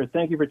 Yes, sir.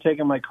 Thank you for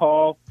taking my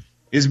call.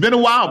 It's been a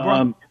while,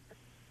 bro.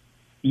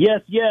 Yes.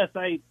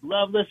 I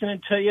love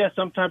listening to you.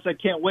 Sometimes I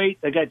can't wait.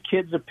 I got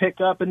kids to pick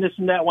up and this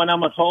and that when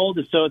I'm at hold,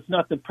 so it's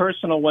nothing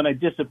personal when I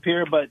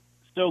disappear, but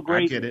still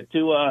great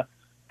to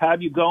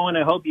have you going.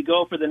 I hope you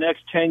go for the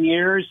next 10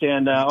 years,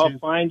 and I'll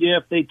find you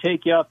if they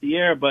take you off the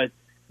air. But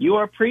you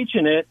are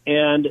preaching it,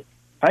 and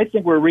I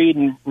think we're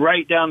reading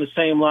right down the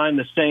same line,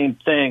 the same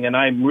thing, and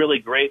I'm really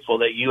grateful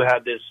that you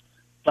have this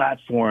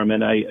platform,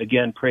 and I,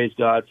 again, praise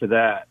God for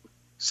that.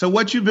 So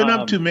what you've been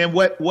up to, man?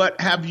 What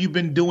have you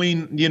been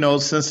doing,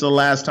 since the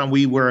last time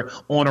we were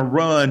on a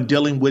run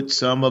dealing with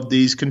some of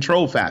these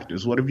control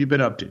factors? What have you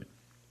been up to?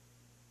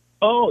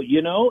 Oh,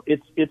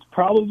 it's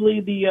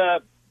probably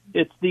the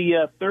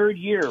third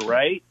year,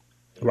 right?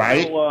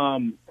 Right.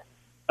 So,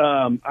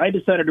 I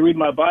decided to read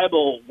my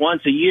Bible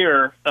once a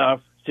year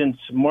since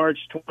March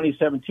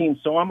 2017.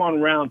 So I'm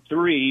on round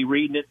 3,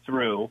 reading it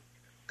through.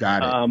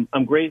 Got it.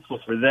 I'm grateful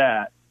for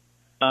that.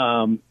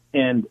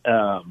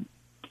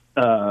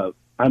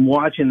 I'm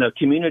watching the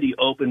community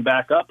open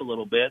back up a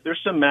little bit.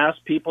 There's some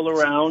masked people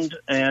around,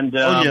 and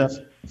not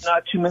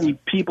too many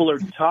people are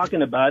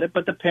talking about it,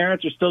 but the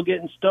parents are still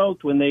getting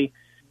stoked when they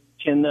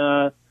can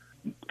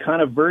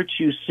kind of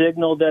virtue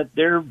signal that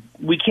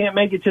we can't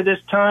make it to this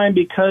time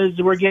because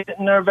we're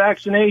getting our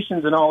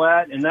vaccinations and all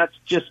that, and that's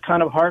just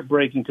kind of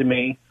heartbreaking to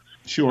me.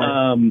 Sure.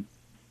 I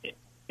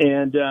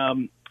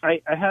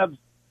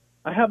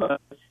have a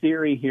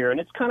theory here, and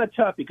it's kind of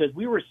tough because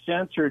we were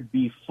censored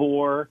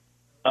before,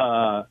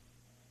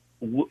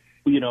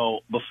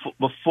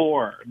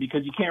 before,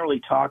 because you can't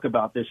really talk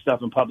about this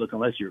stuff in public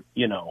unless you're,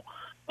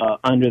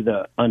 under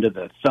the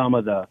thumb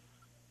of the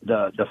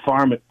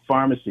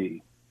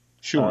pharmacy.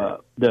 Sure.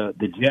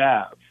 The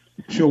jab.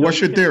 Sure. What's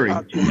your theory?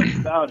 Talk too much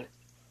about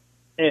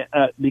it.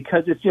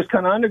 Because it's just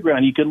kind of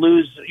underground. You could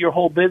lose your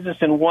whole business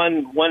in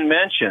one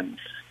mention.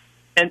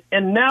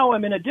 And now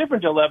I'm in a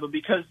different dilemma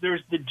because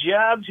there's the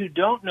jabs who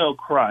don't know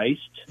Christ,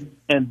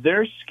 and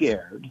they're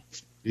scared.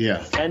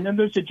 Yeah. And then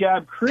there's the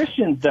jab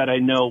Christians that I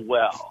know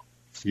well.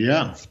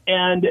 Yeah.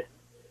 And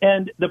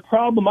the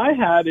problem I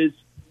have is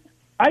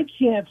I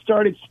can't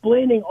start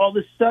explaining all of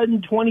a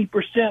sudden 20%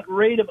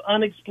 rate of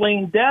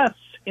unexplained deaths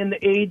in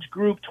the age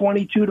group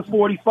 22 to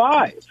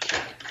 45.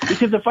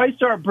 Because if I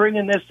start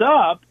bringing this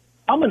up,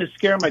 I'm going to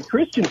scare my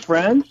Christian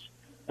friends,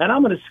 and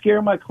I'm going to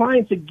scare my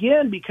clients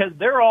again because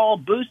they're all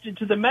boosted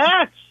to the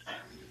max.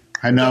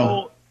 I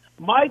know.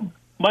 So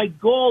my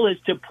goal is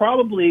to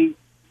probably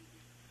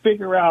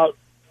figure out,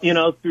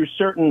 through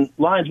certain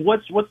lines,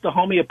 what's the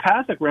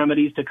homeopathic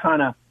remedies to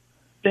kind of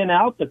thin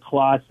out the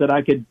clots that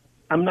I could.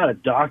 I'm not a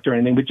doctor or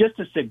anything, but just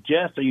to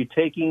suggest, are you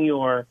taking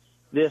your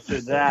this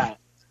or that?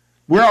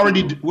 We're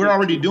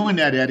already doing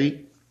that,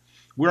 Eddie.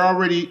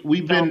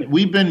 We've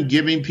been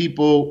giving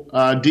people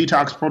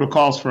detox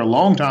protocols for a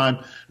long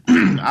time.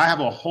 I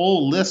have a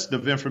whole list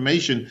of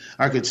information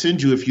I could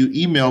send you if you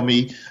email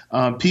me.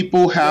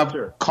 People have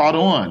caught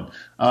on.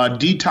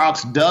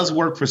 Detox does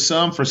work for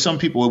some. For some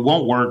people, it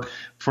won't work.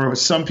 For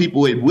some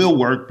people, it will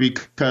work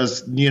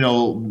because,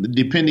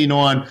 depending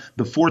on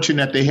the fortune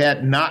that they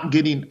had, not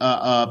getting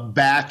a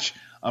batch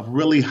of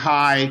really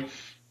high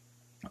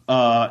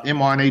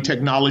mRNA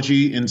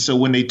technology. And so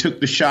when they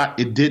took the shot,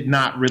 it did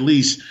not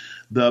release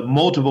the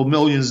multiple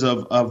millions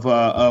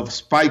of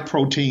spike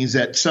proteins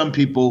that some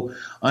people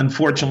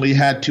unfortunately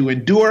had to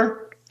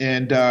endure.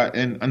 And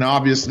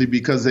obviously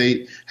because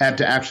they had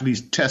to actually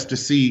test to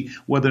see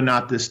whether or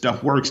not this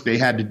stuff works, they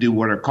had to do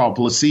what are called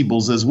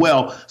placebos as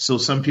well. So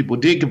some people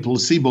did get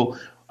placebo.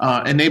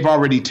 And they've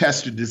already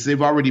tested this.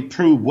 They've already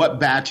proved what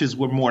batches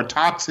were more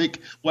toxic,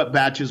 what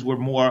batches were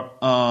more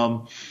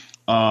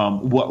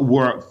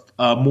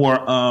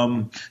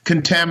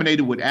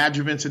contaminated with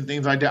adjuvants and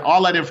things like that.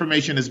 All that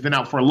information has been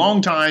out for a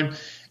long time.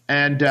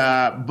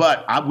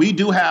 But we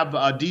do have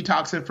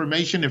detox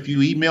information. If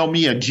you email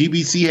me at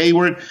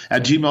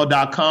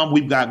gbchayward@gmail.com,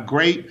 we've got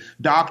great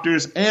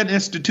doctors and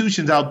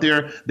institutions out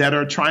there that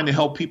are trying to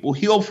help people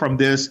heal from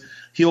this,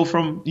 heal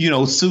from,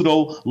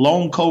 pseudo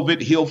long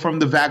COVID, heal from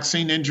the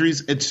vaccine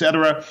injuries,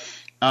 etc.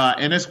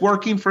 And it's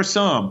working for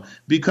some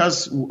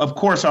because, of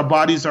course, our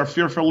bodies are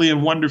fearfully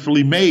and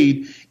wonderfully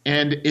made.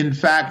 And in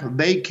fact,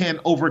 they can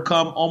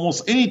overcome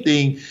almost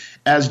anything.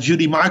 As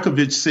Judy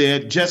Mikovits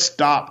said, just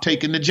stop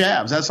taking the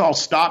jabs. That's all.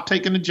 Stop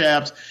taking the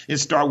jabs and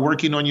start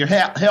working on your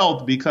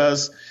health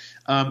because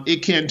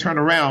it can turn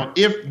around.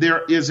 If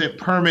there isn't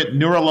permanent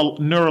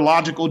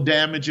neurological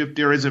damage, if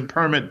there isn't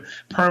permanent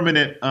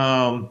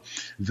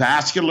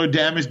vascular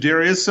damage,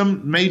 there is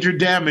some major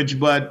damage,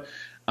 but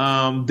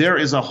there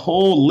is a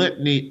whole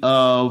litany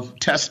of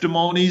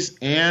testimonies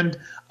and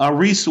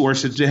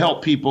resources to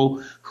help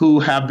people who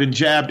have been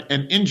jabbed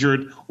and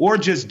injured or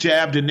just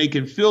jabbed and they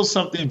can feel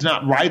something's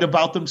not right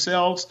about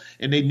themselves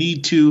and they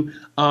need to,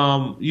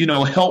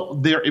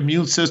 help their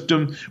immune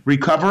system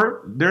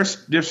recover. There's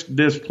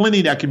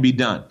plenty that can be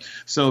done.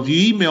 So if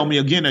you email me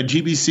again at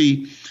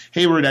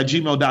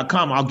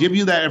gbchayward@gmail.com, I'll give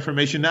you that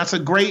information. That's a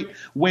great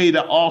way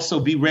to also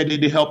be ready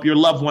to help your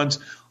loved ones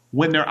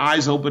when their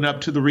eyes open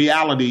up to the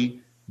reality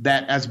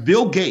that, as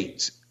Bill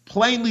Gates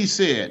plainly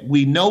said,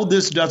 we know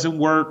this doesn't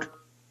work.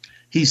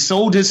 He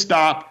sold his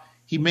stock.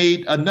 He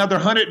made another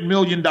 $100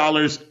 million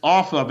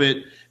off of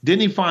it. Then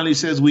he finally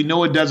says, we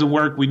know it doesn't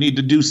work. We need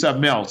to do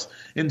something else.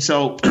 And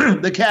so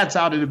the cat's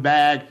out of the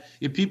bag.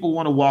 If people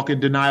want to walk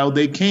in denial,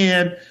 they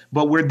can,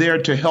 but we're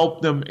there to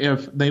help them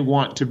if they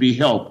want to be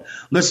helped.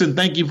 Listen,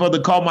 thank you for the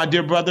call, my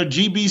dear brother.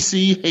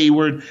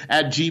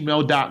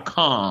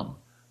 gbchayward@gmail.com.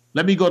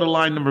 Let me go to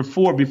line number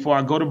 4 before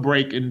I go to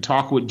break and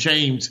talk with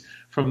James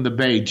from the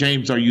Bay.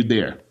 James, are you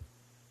there?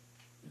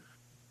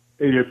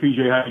 Hey there,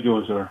 PJ. How you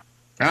doing, sir?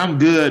 I'm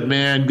good,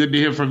 man. Good to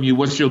hear from you.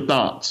 What's your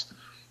thoughts?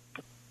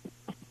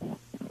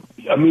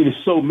 I mean,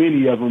 there's so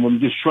many of them.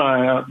 I'm just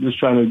trying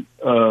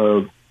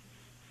to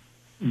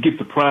get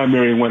the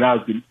primary one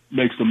out that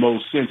makes the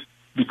most sense.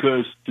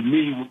 Because to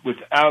me,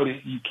 without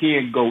it, you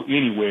can't go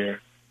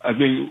anywhere. I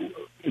think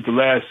at the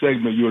last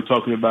segment you were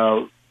talking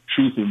about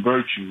truth and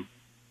virtue.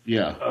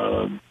 Yeah.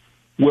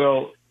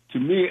 Well, to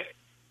me,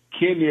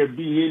 can there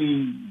be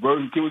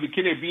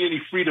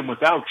any freedom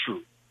without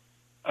truth?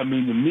 I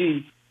mean, to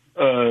me,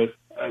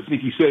 I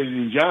think he said it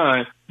in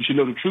John. You should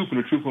know the truth, and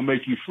the truth will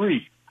make you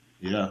free.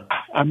 Yeah.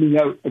 I mean,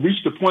 I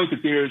reached the point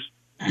that there's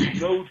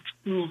no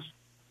truth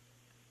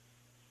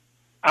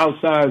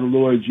outside of the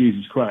Lord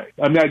Jesus Christ.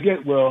 I mean, I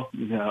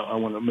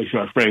want to make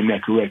sure I frame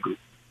that correctly.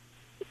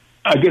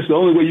 I guess the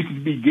only way you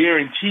can be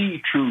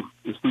guaranteed truth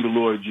is through the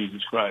Lord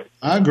Jesus Christ.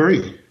 I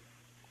agree.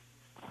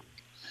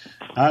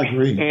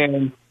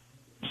 And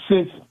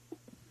since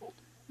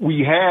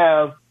we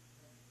have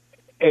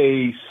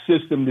a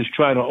system that's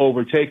trying to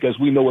overtake us,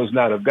 we know it's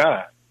not of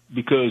God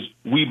because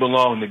we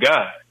belong to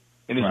God.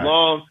 And as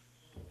long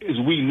as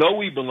we know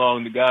we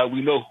belong to God,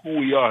 we know who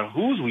we are and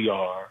whose we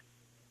are,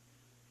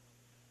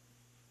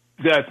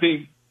 that I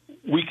think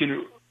we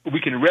can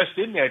rest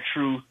in that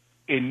truth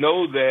and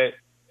know that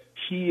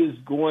He is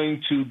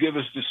going to give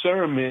us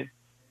discernment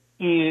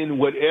in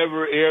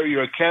whatever area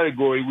or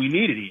category we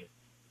need it in.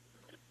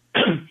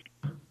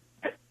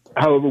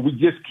 However, we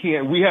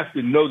have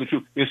to know the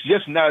truth. It's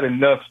just not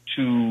enough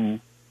to,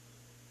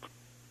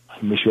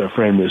 let me make sure I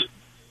frame this.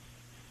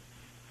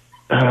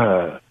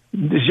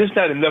 It's just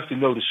not enough to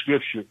know the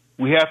scripture.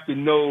 We have to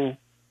know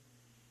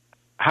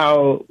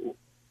how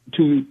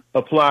to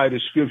apply the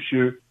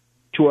scripture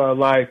to our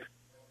life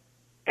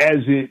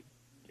as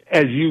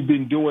you've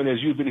been doing,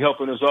 as you've been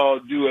helping us all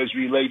do as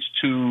relates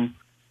to,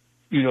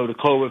 the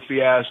COVID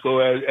fiasco,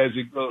 as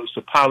it goes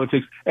to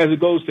politics, as it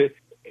goes to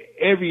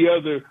every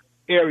other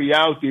area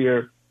out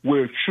there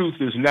where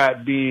truth is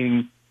not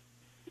being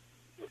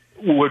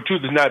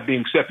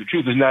accepted,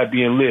 truth is not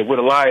being lived, where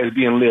the lie is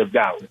being lived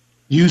out.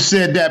 You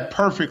said that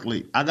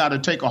perfectly. I got to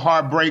take a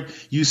hard break.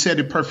 You said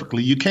it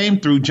perfectly. You came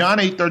through. John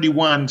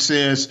 8:31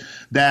 says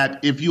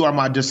that if you are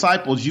my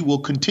disciples, you will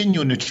continue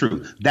in the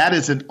truth. That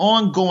is an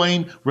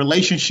ongoing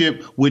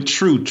relationship with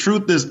truth.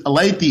 Truth is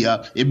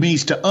aletheia. It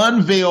means to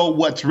unveil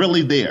what's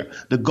really there.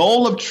 The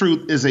goal of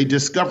truth is a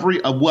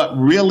discovery of what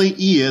really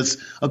is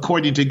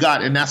according to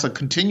God. And that's a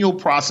continual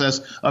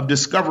process of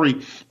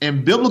discovery.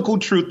 And biblical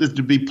truth is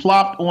to be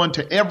plopped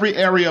onto every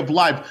area of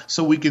life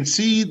so we can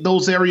see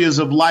those areas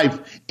of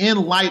life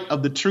in light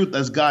of the truth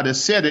as God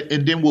has said it,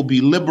 and then we'll be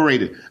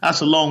liberated.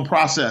 That's a long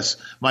process,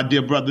 my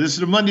dear brother. This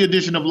is the Monday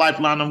edition of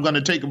Lifeline. I'm going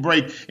to take a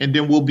break, and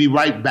then we'll be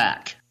right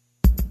back.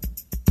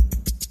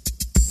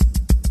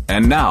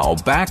 And now,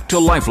 back to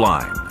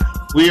Lifeline.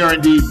 We are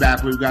indeed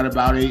back. We've got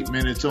about 8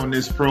 minutes on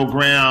this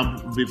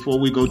program before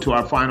we go to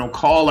our final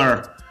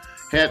caller.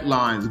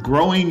 Headlines: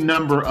 growing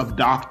number of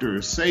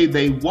doctors say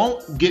they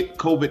won't get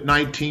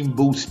COVID-19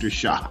 booster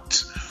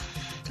shots.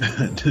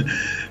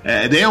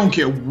 They don't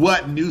care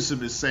what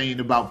Newsom is saying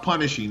about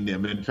punishing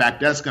them. In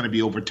fact, that's going to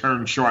be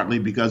overturned shortly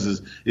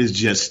because it's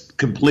just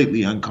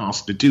completely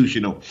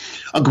unconstitutional.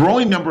 A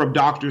growing number of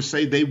doctors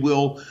say they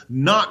will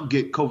not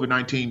get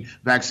COVID-19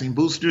 vaccine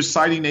boosters,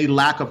 citing a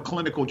lack of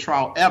clinical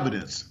trial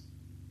evidence.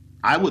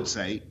 I would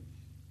say,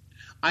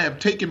 I have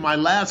taken my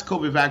last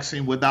COVID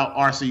vaccine without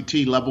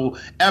RCT level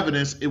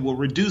evidence. It will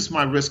reduce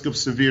my risk of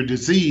severe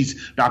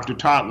disease, Dr.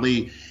 Todd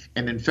Lee,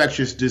 an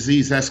infectious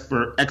disease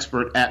expert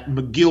at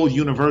McGill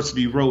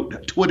University,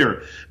 wrote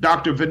Twitter.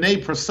 Dr.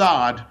 Vinay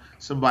Prasad,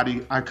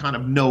 somebody I kind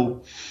of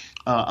know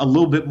a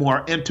little bit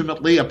more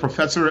intimately, a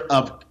professor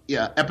of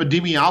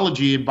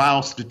epidemiology and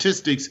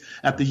biostatistics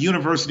at the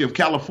University of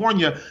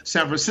California,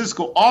 San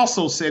Francisco,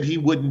 also said he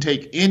wouldn't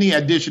take any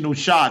additional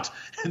shots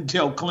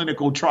until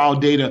clinical trial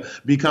data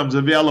becomes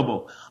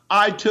available.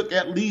 I took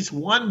at least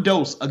one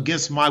dose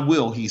against my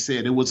will, he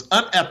said. It was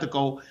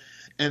unethical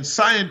and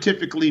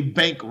scientifically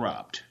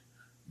bankrupt.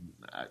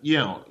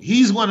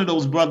 He's one of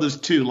those brothers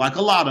too. Like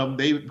a lot of them,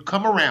 they've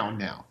come around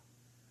now.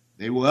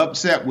 They were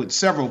upset with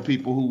several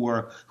people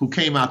who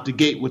came out the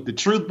gate with the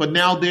truth, but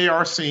now they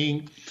are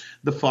seeing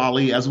the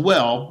folly as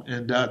well,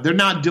 and they're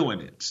not doing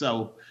it.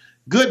 So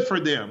good for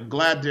them.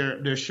 Glad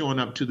they're showing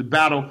up to the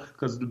battle,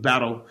 because the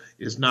battle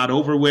is not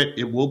over with.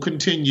 It will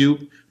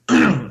continue.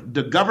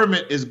 The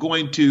government is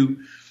going to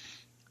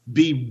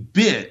be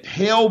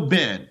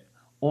hell-bent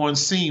on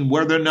seeing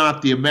whether or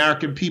not the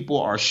American people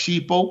are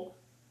sheeple,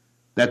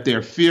 that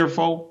they're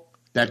fearful,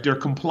 that they're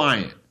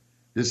compliant.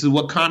 This is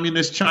what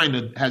communist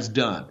China has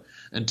done.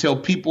 Until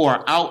people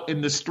are out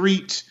in the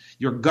streets,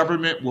 your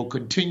government will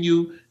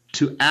continue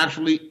to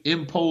actually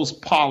impose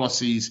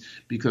policies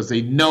because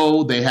they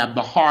know they have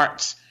the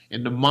hearts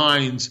and the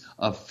minds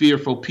of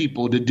fearful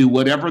people to do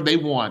whatever they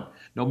want,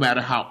 no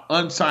matter how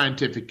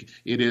unscientific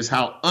it is,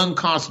 how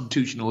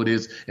unconstitutional it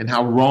is, and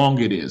how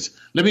wrong it is.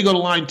 Let me go to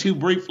line 2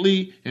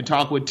 briefly and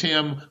talk with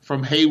Tim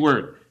from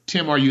Hayward.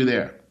 Tim, are you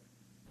there?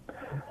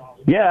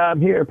 Yeah,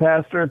 I'm here,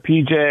 Pastor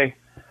PJ.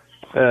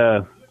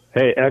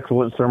 Hey,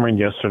 excellent sermon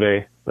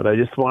yesterday, but I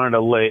just wanted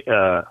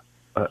to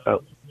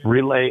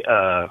relay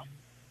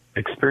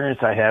experience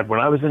I had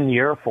when I was in the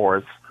Air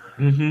Force.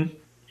 Mm-hmm.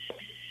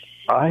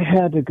 I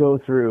had to go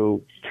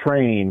through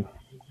training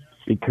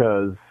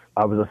because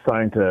I was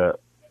assigned to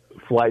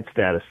flight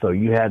status. So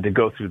you had to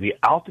go through the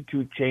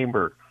altitude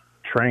chamber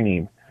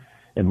training.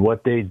 And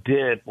what they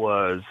did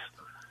was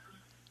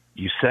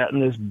you sat in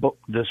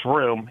this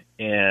room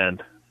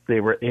and they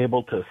were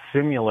able to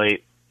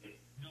simulate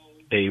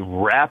a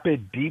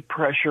rapid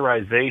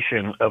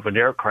depressurization of an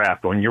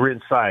aircraft when you're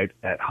inside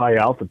at high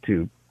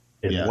altitude.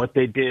 And what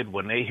they did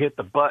when they hit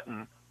the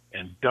button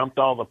and dumped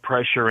all the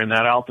pressure in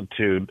that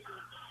altitude,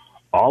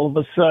 all of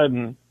a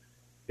sudden,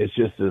 it's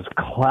just this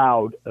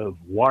cloud of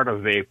water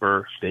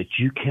vapor that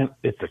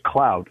it's a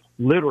cloud,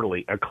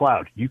 literally a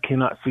cloud. You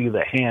cannot see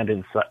the hand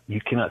inside.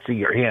 You cannot see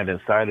your hand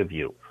inside of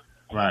you.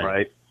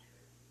 Right.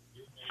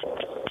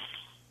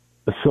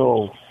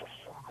 So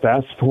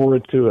fast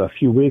forward to a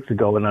few weeks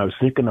ago when I was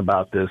thinking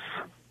about this,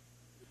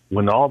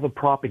 when all the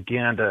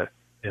propaganda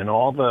and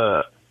all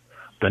the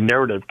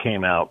narrative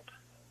came out,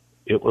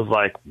 it was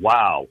like,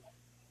 wow,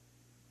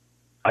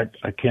 I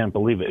can't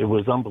believe it. It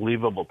was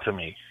unbelievable to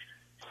me.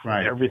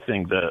 Right.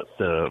 Everything,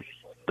 the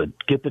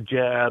get the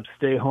jab,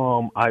 stay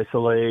home,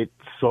 isolate,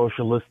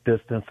 socialist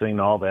distancing,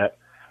 all that.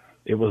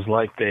 It was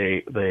like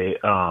they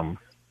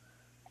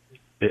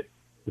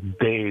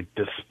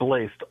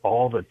displaced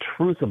all the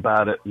truth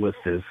about it with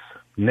this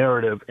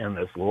narrative and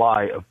this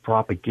lie of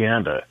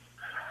propaganda.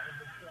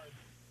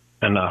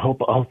 And I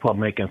hope I'm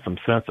making some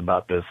sense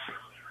about this.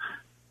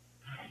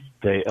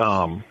 It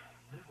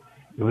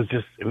was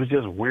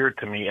just weird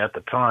to me at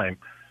the time,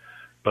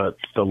 but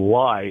the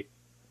lie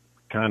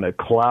kind of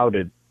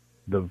clouded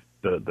the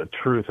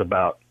truth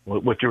about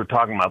what you were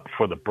talking about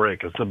before the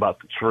break. It's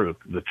about the truth.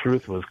 The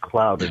truth was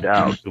clouded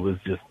out. It was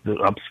just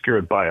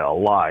obscured by a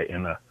lie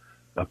and a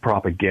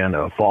propaganda,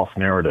 a false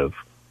narrative.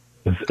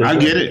 I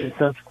get it.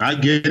 I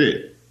get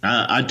it.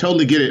 I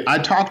totally get it. I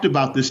talked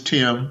about this,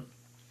 Tim,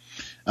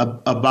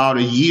 about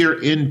a year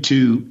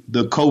into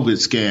the COVID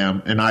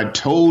scam, and I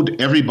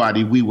told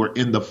everybody we were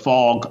in the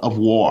fog of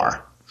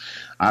war.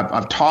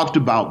 I've talked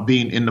about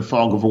being in the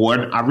fog of war,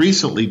 and I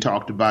recently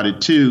talked about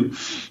it too.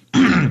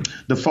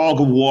 The fog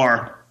of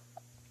war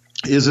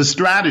is a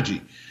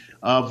strategy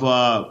of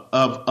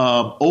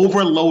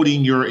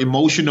overloading your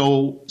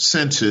emotional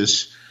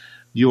senses,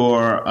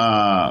 your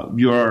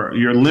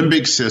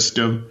limbic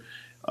system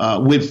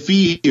with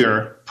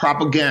fear,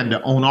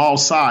 propaganda on all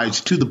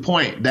sides, to the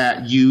point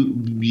that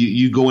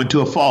you go into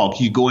a fog,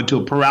 you go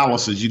into a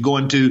paralysis, you go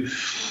into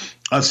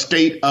a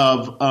state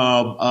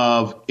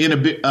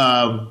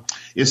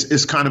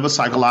it's kind of a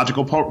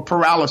psychological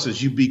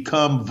paralysis. You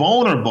become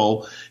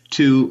vulnerable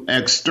to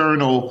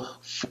external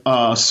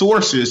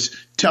sources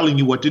telling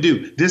you what to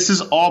do. This is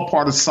all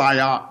part of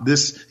PSYOP.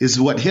 This is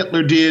what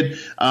Hitler did.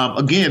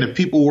 Again, if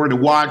people were to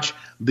watch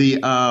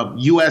the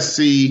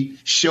USC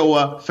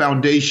Shoah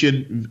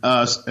Foundation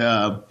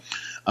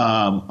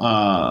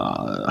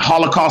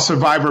Holocaust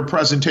survivor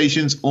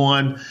presentations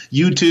on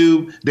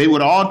YouTube, they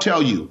would all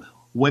tell you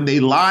when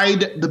they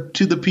lied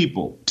to the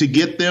people to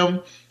get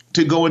them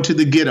to go into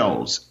the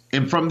ghettos,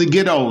 and from the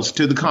ghettos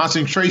to the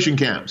concentration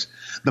camps,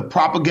 the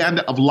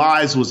propaganda of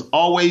lies was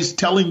always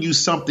telling you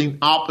something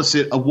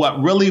opposite of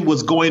what really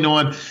was going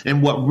on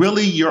and what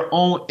really your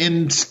own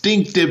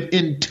instinctive,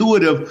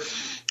 intuitive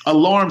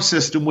alarm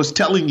system was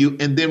telling you.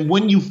 And then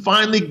when you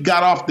finally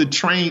got off the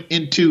train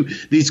into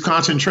these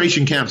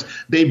concentration camps,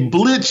 they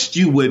blitzed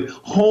you with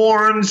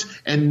horns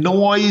and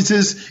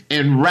noises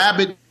and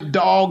rabid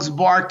dogs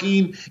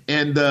barking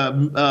and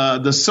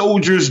the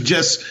soldiers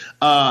just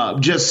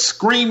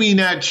screaming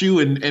at you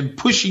and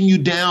pushing you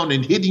down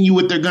and hitting you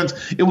with their guns.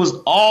 It was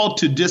all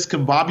to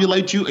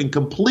discombobulate you and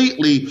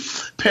completely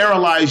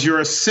paralyze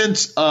your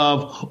sense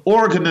of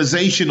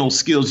organizational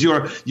skills,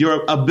 your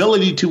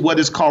ability to what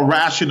is called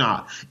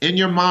rationale. In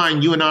your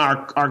mind, you and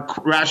I are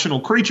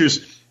rational creatures.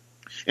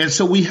 And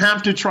so we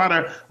have to try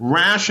to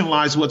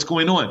rationalize what's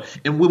going on.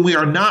 And when we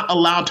are not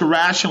allowed to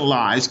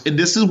rationalize, and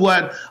this is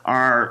what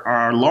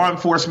our law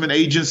enforcement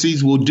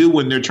agencies will do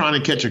when they're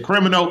trying to catch a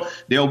criminal,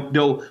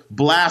 they'll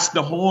blast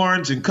the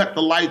horns and cut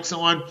the lights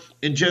on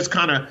and just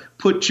kind of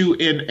put you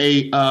in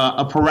a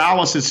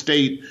paralysis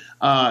state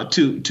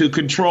to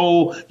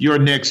control your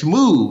next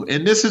move.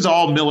 And this is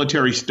all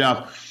military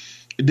stuff.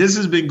 This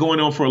has been going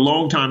on for a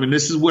long time, and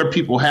this is where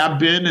people have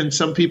been, and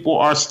some people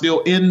are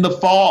still in the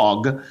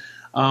fog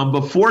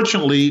But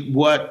fortunately,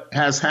 what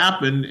has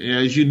happened,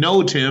 as you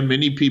know, Tim,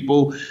 many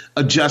people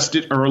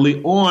adjusted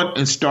early on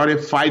and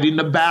started fighting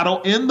the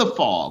battle in the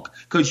fog,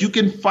 because you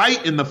can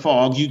fight in the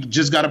fog. You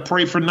just got to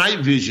pray for night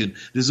vision.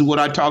 This is what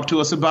I talked to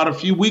us about a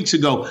few weeks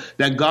ago,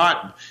 that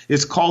God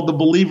is called the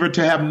believer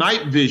to have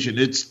night vision.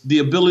 It's the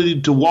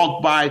ability to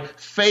walk by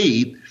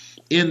faith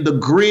in the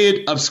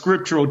grid of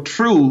scriptural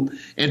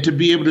truth and to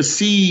be able to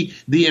see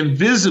the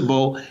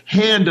invisible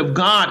hand of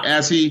God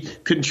as he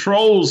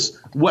controls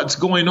what's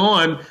going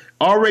on,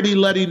 already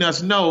letting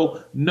us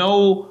know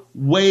no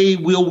way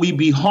will we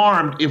be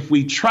harmed if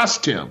we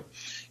trust him.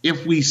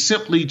 If we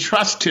simply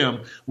trust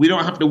him, we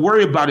don't have to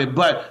worry about it.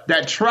 But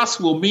that trust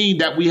will mean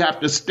that we have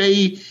to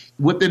stay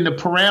within the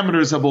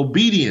parameters of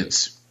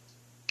obedience.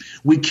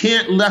 We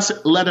can't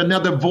let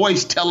another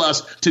voice tell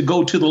us to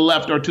go to the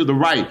left or to the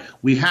right.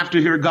 We have to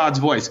hear God's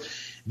voice.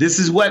 This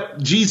is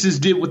what Jesus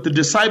did with the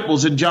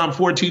disciples in John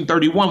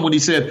 14:31 when he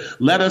said,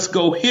 let us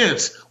go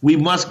hence. We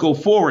must go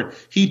forward.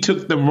 He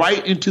took them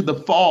right into the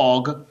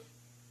fog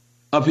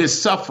of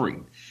his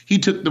suffering. He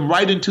took them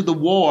right into the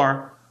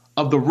war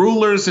of the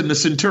rulers and the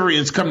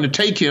centurions coming to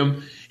take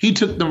him. He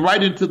took them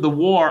right into the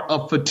war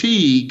of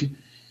fatigue,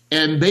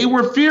 and they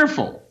were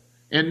fearful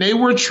and they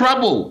were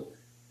troubled.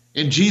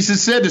 And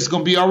Jesus said, it's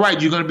going to be all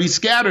right. You're going to be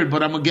scattered,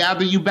 but I'm going to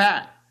gather you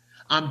back.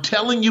 I'm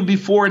telling you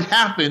before it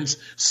happens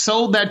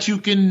so that you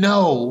can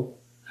know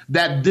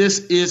that this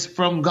is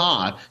from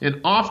God.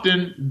 And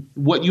often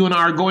what you and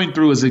I are going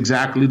through is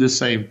exactly the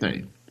same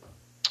thing.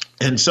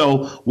 And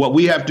so what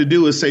we have to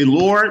do is say,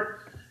 Lord,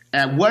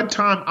 at what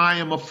time I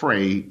am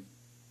afraid,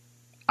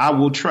 I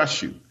will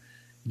trust you.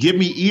 Give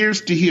me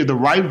ears to hear the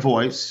right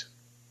voice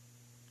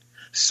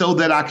so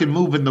that I can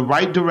move in the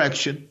right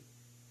direction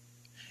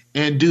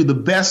and do the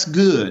best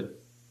good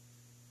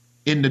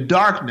in the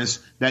darkness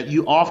that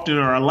you often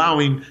are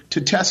allowing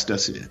to test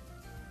us in.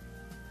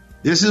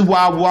 This is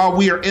why while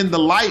we are in the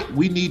light,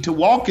 we need to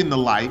walk in the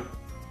light,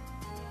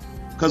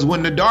 because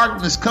when the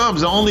darkness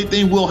comes, the only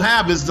thing we'll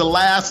have is the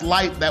last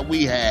light that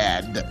we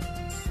had.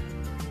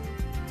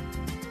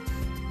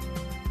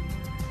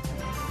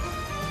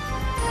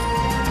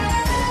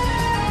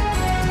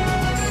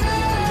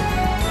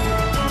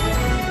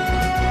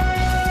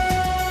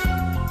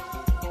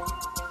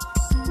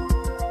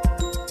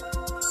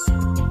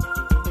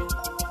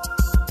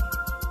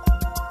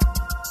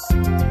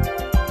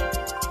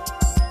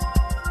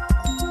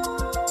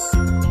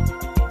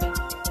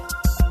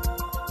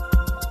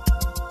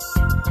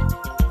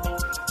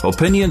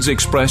 Opinions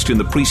expressed in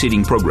the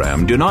preceding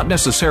program do not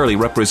necessarily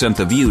represent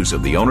the views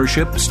of the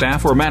ownership,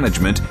 staff, or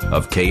management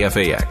of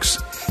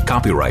KFAX.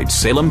 Copyright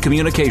Salem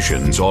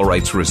Communications, all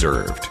rights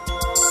reserved.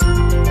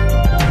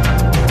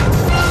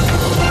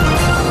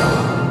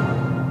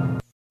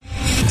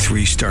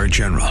 Three-star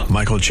General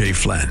Michael J.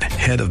 Flynn,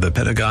 head of the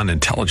Pentagon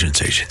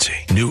Intelligence Agency,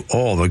 knew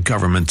all the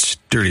government's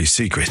dirty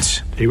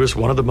secrets. He was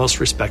one of the most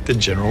respected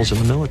generals in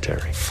the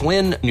military.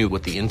 Flynn knew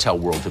what the intel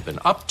world had been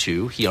up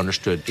to. He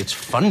understood its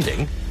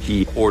funding.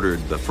 He ordered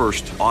the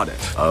first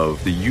audit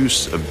of the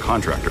use of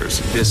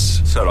contractors.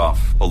 This set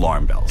off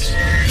alarm bells.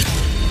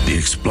 The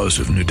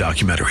explosive new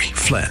documentary,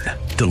 Flynn,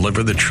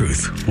 Deliver the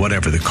Truth,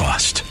 Whatever the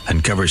Cost,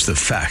 uncovers the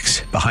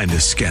facts behind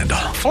this scandal.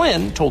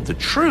 Flynn told the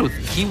truth.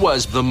 He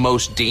was the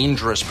most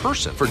dangerous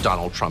person for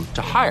Donald Trump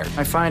to hire.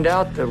 I find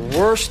out the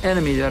worst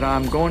enemy that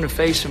I'm going to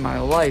face in my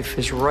life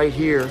is right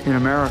here in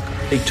America.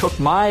 They took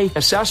my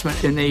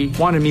assessment and they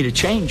wanted me to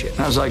change it. And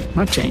I was like, I'm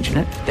not changing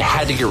it. They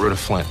had to get rid of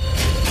Flynn.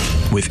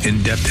 With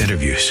in-depth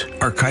interviews,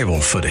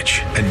 archival footage,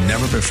 and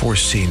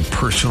never-before-seen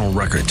personal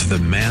records of the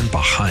man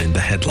behind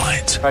the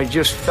headlines. I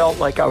just felt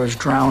like I was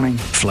drowning.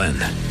 Flynn,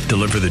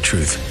 Deliver the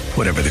Truth,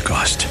 Whatever the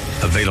Cost.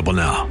 Available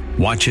now.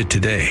 Watch it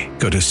today.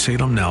 Go to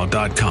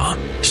salemnow.com.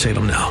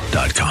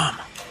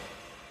 salemnow.com.